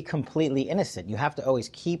could be completely innocent. You have to always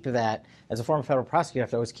keep that, as a former federal prosecutor, you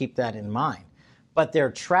have to always keep that in mind. But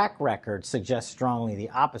their track record suggests strongly the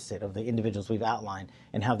opposite of the individuals we've outlined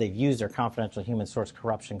and how they've used their confidential human source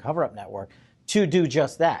corruption cover-up network to do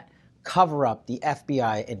just that, cover up the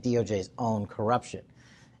FBI and DOJ's own corruption.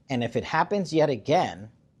 And if it happens yet again,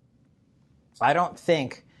 I don't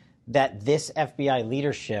think that this FBI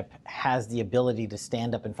leadership has the ability to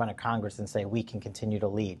stand up in front of Congress and say, we can continue to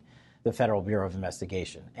lead the Federal Bureau of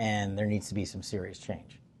Investigation. And there needs to be some serious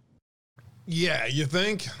change. Yeah, you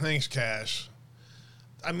think? Thanks, Cash.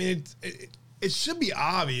 I mean, it should be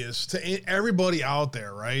obvious to everybody out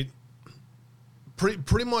there, right?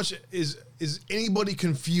 Pretty much, is anybody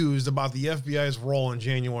confused about the FBI's role on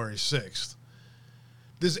January 6th?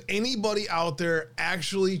 Does anybody out there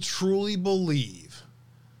actually truly believe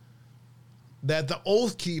that the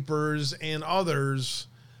Oath Keepers and others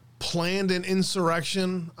planned an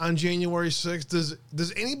insurrection on January 6th?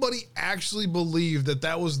 Does anybody actually believe that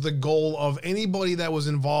that was the goal of anybody that was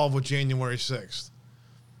involved with January 6th?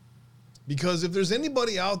 Because if there's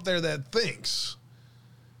anybody out there that thinks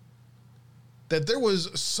that there was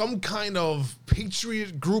some kind of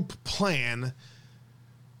patriot group plan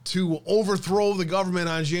to overthrow the government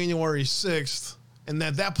on January 6th and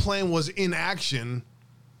that plan was in action,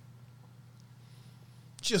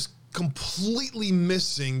 just completely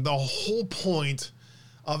missing the whole point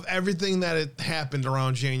of everything that had happened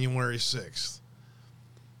around January 6th.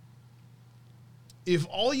 If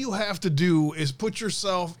all you have to do is put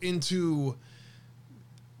yourself into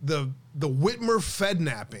the Whitmer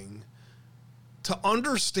Fednapping to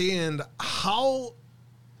understand how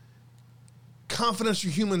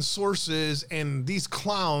confidential human sources and these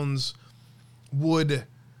clowns would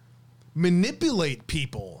manipulate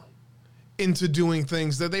people into doing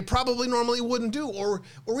things that they probably normally wouldn't do, or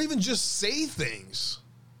even just say things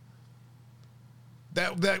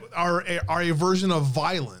that are a version of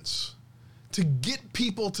violence to get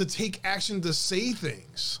people to take action to say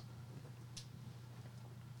things.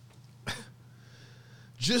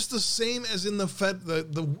 Just the same as in the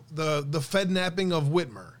Fednapping of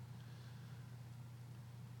Whitmer.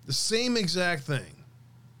 The same exact thing.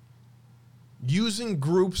 Using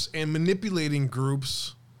groups and manipulating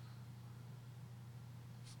groups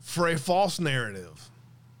for a false narrative.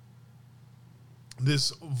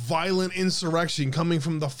 This violent insurrection coming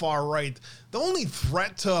from the far right. The only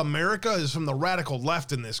threat to America is from the radical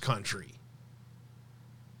left in this country.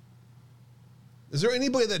 Is there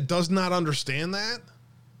anybody that does not understand that?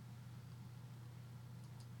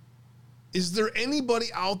 Is there anybody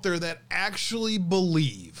out there that actually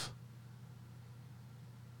believe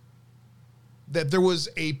that there was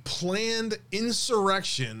a planned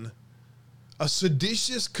insurrection, a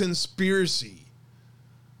seditious conspiracy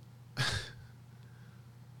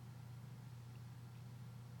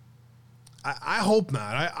I hope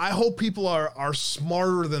not. I hope people are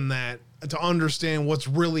smarter than that to understand what's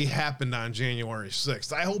really happened on January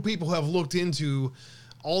 6th. I hope people have looked into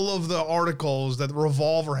all of the articles that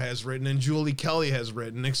Revolver has written and Julie Kelly has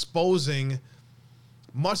written exposing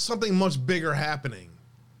something much bigger happening.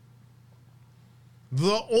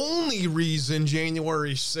 The only reason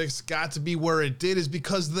January 6th got to be where it did is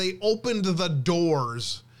because they opened the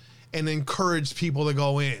doors and encouraged people to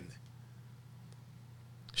go in.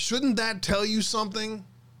 Shouldn't that tell you something?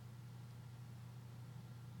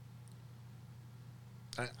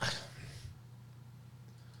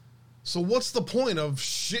 So what's the point of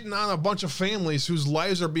shitting on a bunch of families whose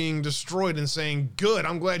lives are being destroyed and saying, good,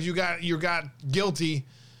 I'm glad you got guilty.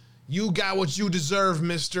 You got what you deserve,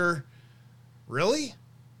 mister. Really?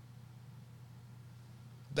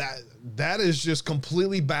 That is just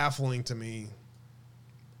completely baffling to me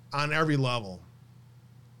on every level.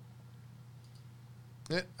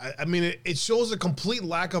 I mean, it shows a complete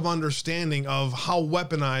lack of understanding of how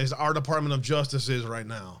weaponized our Department of Justice is right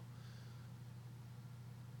now.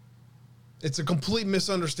 It's a complete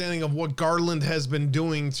misunderstanding of what Garland has been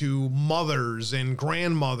doing to mothers and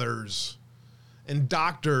grandmothers and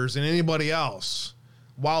doctors and anybody else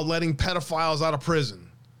while letting pedophiles out of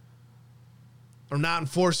prison or not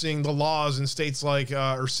enforcing the laws in states like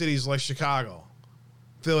or cities like Chicago,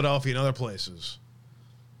 Philadelphia, and other places.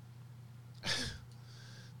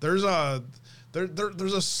 There's a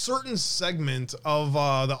certain segment of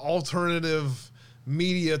the alternative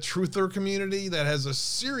media truther community that has a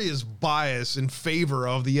serious bias in favor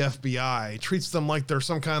of the FBI. It treats them like they're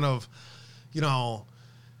some kind of,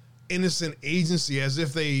 innocent agency, as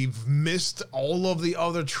if they've missed all of the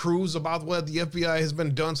other truths about what the FBI has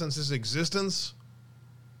been done since its existence.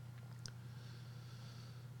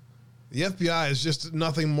 The FBI is just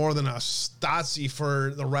nothing more than a Stasi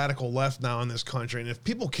for the radical left now in this country. And if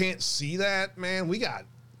people can't see that, man, we got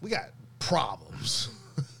problems.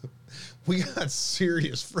 We got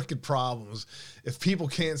serious freaking problems if people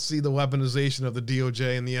can't see the weaponization of the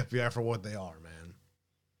DOJ and the FBI for what they are, man.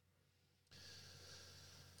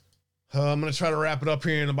 I'm going to try to wrap it up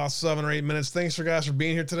here in about 7 or 8 minutes. Thanks for guys for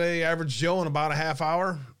being here today. Average Joe in about a half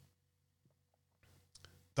hour.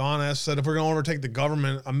 Don S. said, if we're going to overtake the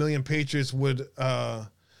government, 1 million patriots would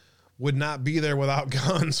not be there without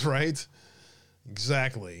guns, right?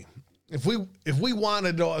 Exactly. If you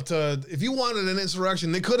wanted an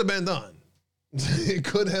insurrection, it could have been done. It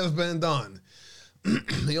could have been done.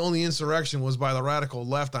 The only insurrection was by the radical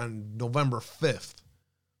left on November 5th.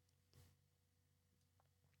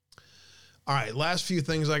 All right, last few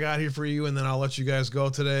things I got here for you, and then I'll let you guys go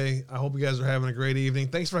today. I hope you guys are having a great evening.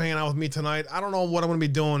 Thanks for hanging out with me tonight. I don't know what I'm going to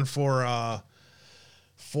be doing for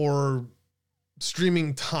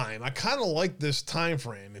streaming time. I kind of like this time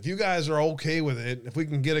frame. If you guys are okay with it, if we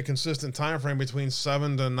can get a consistent time frame between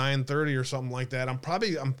 7 to 9:30 or something like that, I'm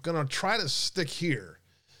going to try to stick here.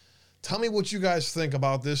 Tell me what you guys think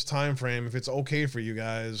about this time frame, if it's okay for you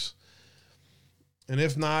guys. And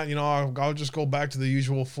if not, I'll just go back to the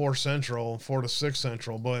usual 4 to 6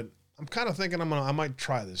 Central. But I'm kind of thinking I might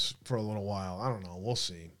try this for a little while. I don't know. We'll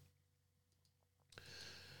see.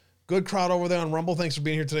 Good crowd over there on Rumble. Thanks for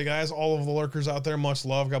being here today, guys. All of the lurkers out there, much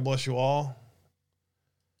love. God bless you all.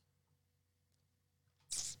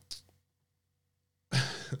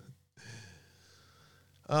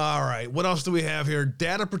 All right. What else do we have here?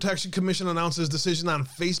 Data Protection Commission announces decision on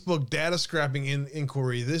Facebook data scrapping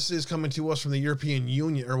inquiry. This is coming to us from the European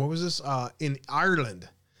Union, or what was this? In Ireland.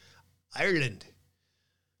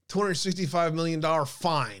 $265 million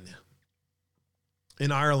fine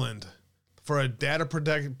in Ireland for a data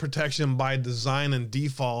protection by design and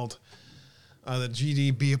default, the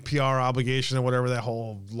GDPR obligation or whatever that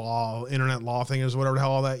whole law, internet law thing is, whatever the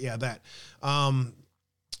hell all that. Yeah, that.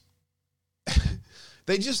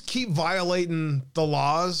 They just keep violating the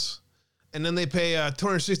laws, and then they pay a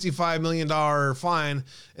 $265 million fine,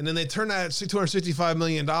 and then they turn that $265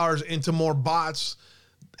 million into more bots,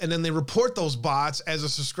 and then they report those bots as a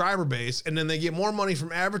subscriber base, and then they get more money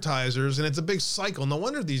from advertisers, and it's a big cycle. No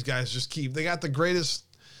wonder these guys they got the greatest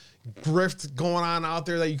grift going on out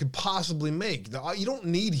there that you could possibly make. You don't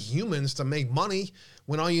need humans to make money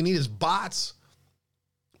when all you need is bots.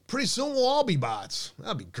 Pretty soon we'll all be bots.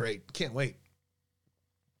 That'll be great. Can't wait.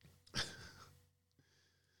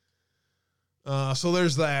 So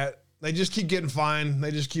there's that. They just keep getting fined.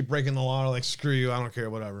 They just keep breaking the law. Like, screw you. I don't care.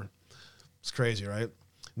 Whatever. It's crazy, right?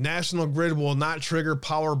 National Grid will not trigger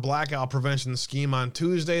power blackout prevention scheme on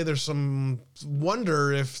Tuesday. There's some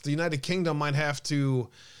wonder if the United Kingdom might have to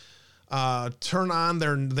turn on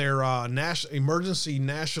their emergency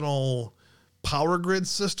national power grid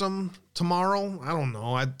system tomorrow. I don't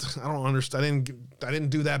know. I don't understand. I didn't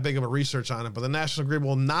do that big of a research on it, but the National Grid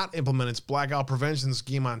will not implement its blackout prevention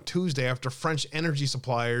scheme on Tuesday after French energy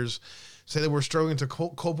suppliers say they were struggling to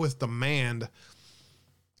cope with demand.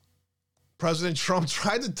 President Trump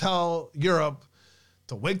tried to tell Europe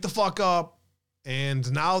to wake the fuck up,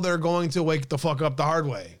 and now they're going to wake the fuck up the hard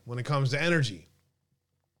way when it comes to energy.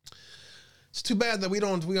 It's too bad that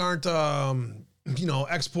we aren't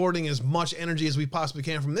exporting as much energy as we possibly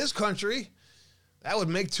can from this country. That would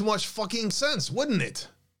make too much fucking sense, wouldn't it?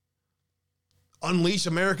 Unleash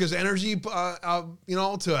America's energy,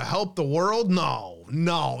 to help the world? No.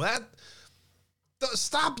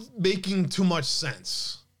 Stop making too much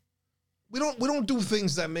sense. We don't do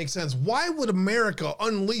things that make sense. Why would America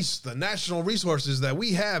unleash the national resources that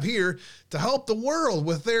we have here to help the world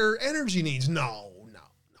with their energy needs? No.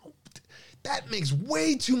 That makes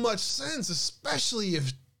way too much sense, especially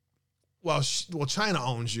if, China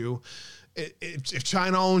owns you. If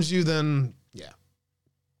China owns you, then yeah.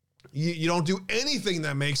 You don't do anything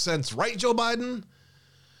that makes sense, right, Joe Biden?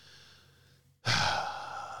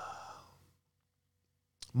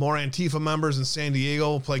 More Antifa members in San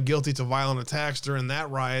Diego pled guilty to violent attacks during that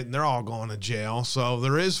riot, and they're all going to jail. So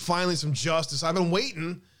there is finally some justice. I've been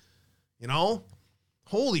waiting,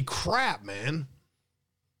 Holy crap, man.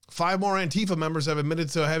 5 more Antifa members have admitted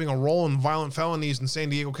to having a role in violent felonies in San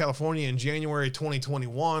Diego, California in January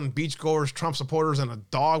 2021. Beachgoers, Trump supporters, and a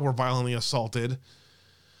dog were violently assaulted.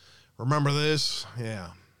 Remember this? Yeah.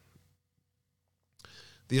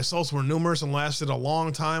 The assaults were numerous and lasted a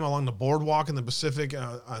long time along the boardwalk in the Pacific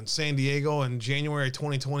on San Diego in January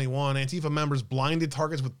 2021. Antifa members blinded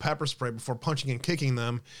targets with pepper spray before punching and kicking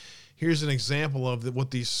them. Here's an example of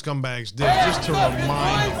what these scumbags did, just to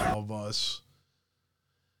remind all of us.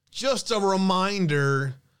 Just a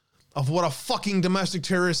reminder of what a fucking domestic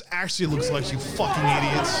terrorist actually looks like, you fucking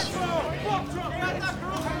idiots.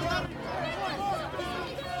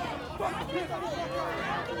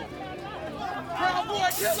 Proud Boy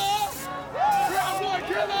killer! Proud Boy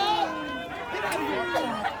killer! Get out of here!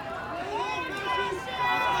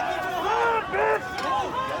 Run, bitch!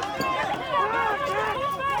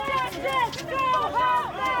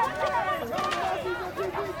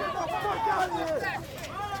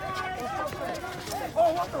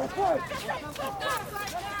 Oh, what the fuck?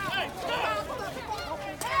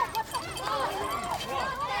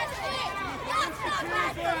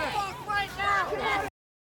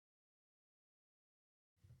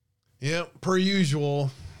 Yep, per usual,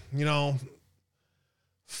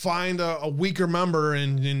 find a weaker member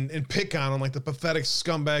and pick on them like the pathetic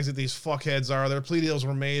scumbags that these fuckheads are. Their plea deals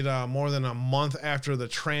were made more than a month after the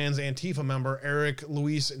trans Antifa member, Eric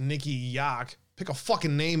Luis Nikki Yak. Pick a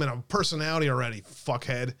fucking name and a personality already,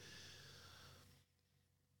 fuckhead.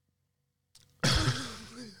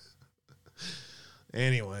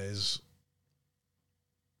 Anyways.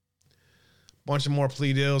 Bunch of more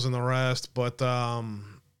plea deals and the rest, but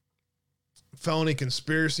felony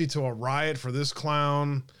conspiracy to a riot for this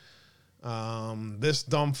clown. This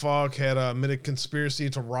dumb fuck had admitted conspiracy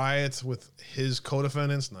to riot with his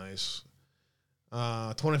co-defendants. Nice.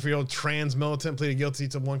 24-year-old trans militant pleaded guilty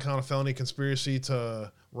to 1 count of felony conspiracy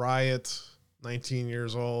to riot. 19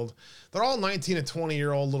 years old. They're all 19 and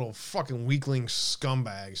 20-year-old little fucking weakling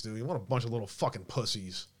scumbags, dude. What a bunch of little fucking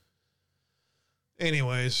pussies.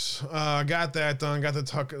 Anyways, got that done. Got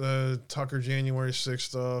the Tucker January 6th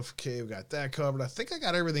stuff. Okay, we got that covered. I think I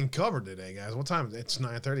got everything covered today, guys. What time? It's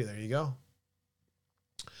 9:30. There you go.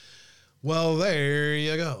 Well, there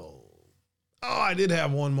you go. Oh, I did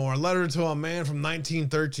have one more. A letter to a man from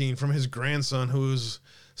 1913 from his grandson who's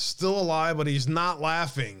still alive, but he's not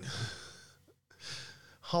laughing.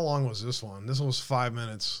 How long was this one? This one was 5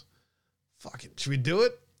 minutes. Fuck it. Should we do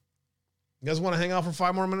it? You guys want to hang out for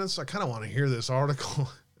 5 more minutes? I kind of want to hear this article.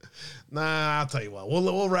 Nah, I'll tell you what.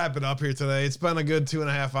 We'll wrap it up here today. It's been a good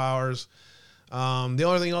 2.5 hours.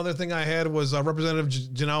 The other thing I had was Representative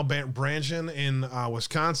Janelle Brandtjen in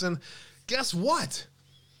Wisconsin. Guess what?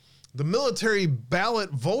 The military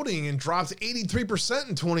ballot voting dropped 83%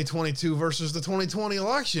 in 2022 versus the 2020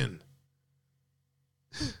 election.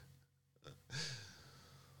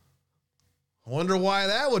 I wonder why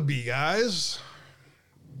that would be, guys.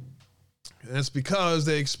 And it's because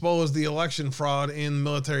they exposed the election fraud in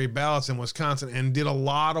military ballots in Wisconsin and did a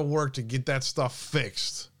lot of work to get that stuff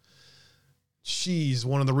fixed. She's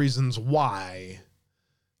one of the reasons why.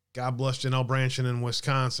 God bless Janelle Brandtjen in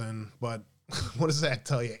Wisconsin, but what does that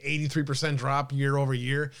tell you? 83% drop year over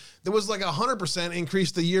year. There was like 100%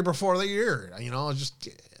 increase the year before the year. You know, just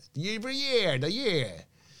year over year, the year.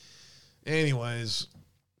 Anyways,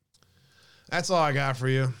 that's all I got for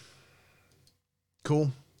you.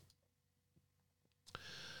 Cool.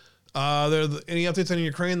 Any updates on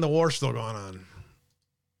Ukraine? The war's still going on.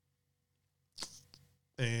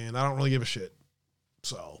 And I don't really give a shit.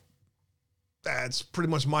 So that's pretty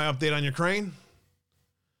much my update on Ukraine.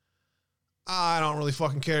 I don't really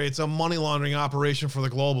fucking care. It's a money laundering operation for the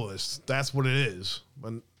globalists. That's what it is.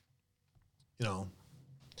 But, you know,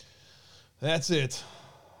 that's it.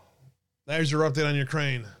 There's your update on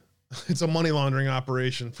Ukraine. It's a money laundering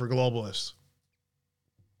operation for globalists.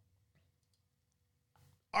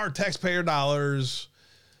 Our taxpayer dollars,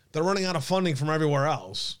 they're running out of funding from everywhere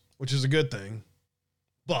else, which is a good thing.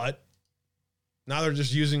 But now they're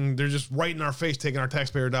just right in our face, taking our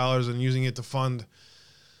taxpayer dollars and using it to fund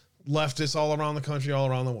leftists all around the country, all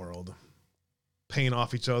around the world, paying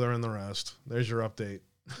off each other and the rest. There's your update.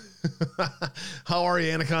 How are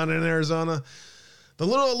you, Anaconda in Arizona? The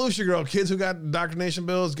little Lucia girl, kids who got indoctrination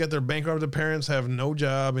bills, get their bankrupted parents, have no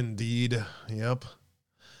job. Indeed. Yep.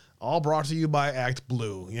 All brought to you by Act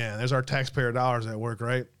Blue. Yeah, there's our taxpayer dollars at work,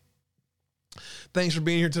 right? Thanks for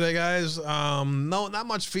being here today, guys. No, not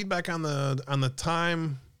much feedback on the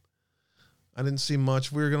time. I didn't see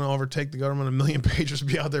much. We were going to overtake the government. 1 million pagers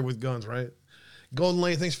be out there with guns, right? Golden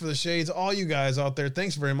Lady, thanks for the shades. All you guys out there,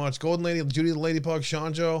 thanks very much. Golden Lady, Judy the Lady Pug,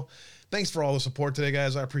 Sean Joe, thanks for all the support today,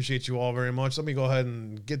 guys. I appreciate you all very much. Let me go ahead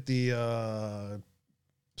and get the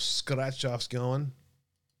scratch-offs going.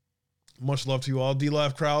 Much love to you all.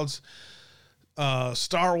 D-Live Crowds,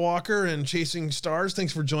 Star Walker, and Chasing Stars,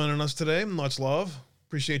 thanks for joining us today. Much love.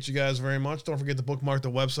 Appreciate you guys very much. Don't forget to bookmark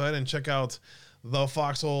the website and check out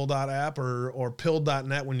thefoxhole.app or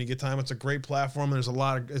pill.net when you get time. It's a great platform. There's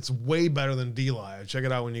it's way better than D-Live. Check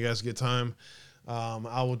it out when you guys get time.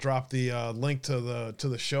 I will drop the link to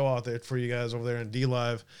the show out there for you guys over there in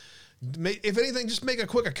D-Live. If anything, just make a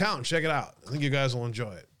quick account and check it out. I think you guys will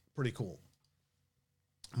enjoy it. Pretty cool.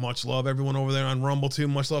 Much love, everyone over there on Rumble too.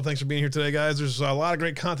 Much love. Thanks for being here today, guys. There's a lot of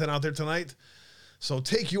great content out there tonight. So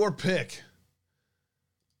take your pick.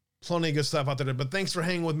 Plenty of good stuff out there. But thanks for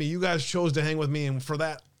hanging with me. You guys chose to hang with me. And for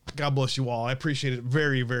that, God bless you all. I appreciate it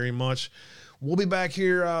very, very much. We'll be back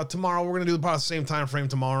here tomorrow. We're going to do about the same time frame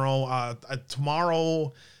tomorrow.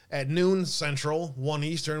 Tomorrow at noon Central, 1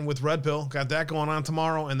 Eastern with Red Pill. Got that going on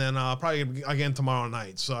tomorrow. And then probably again tomorrow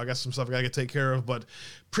night. So I got some stuff I got to take care of. But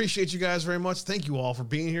appreciate you guys very much. Thank you all for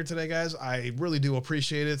being here today, guys. I really do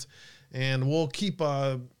appreciate it. And we'll keep,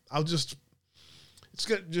 it's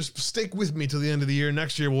good. Just stick with me till the end of the year.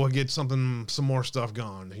 Next year, we'll get some more stuff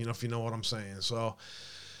going, if you know what I'm saying. So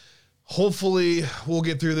hopefully we'll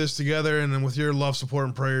get through this together. And then with your love, support,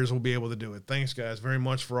 and prayers, we'll be able to do it. Thanks, guys, very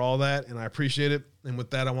much for all that. And I appreciate it. And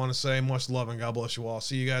with that, I want to say much love and God bless you all.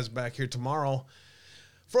 See you guys back here tomorrow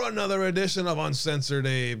for another edition of Uncensored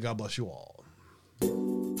Abe. God bless you all.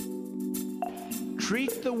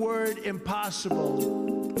 Treat the word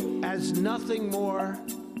impossible as nothing more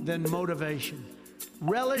than motivation.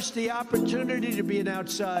 Relish the opportunity to be an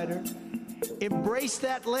outsider. Embrace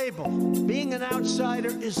that label. Being an outsider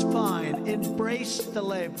is fine. Embrace the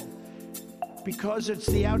label. Because it's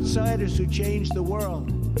the outsiders who change the world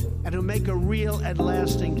and who make a real and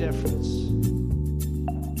lasting difference.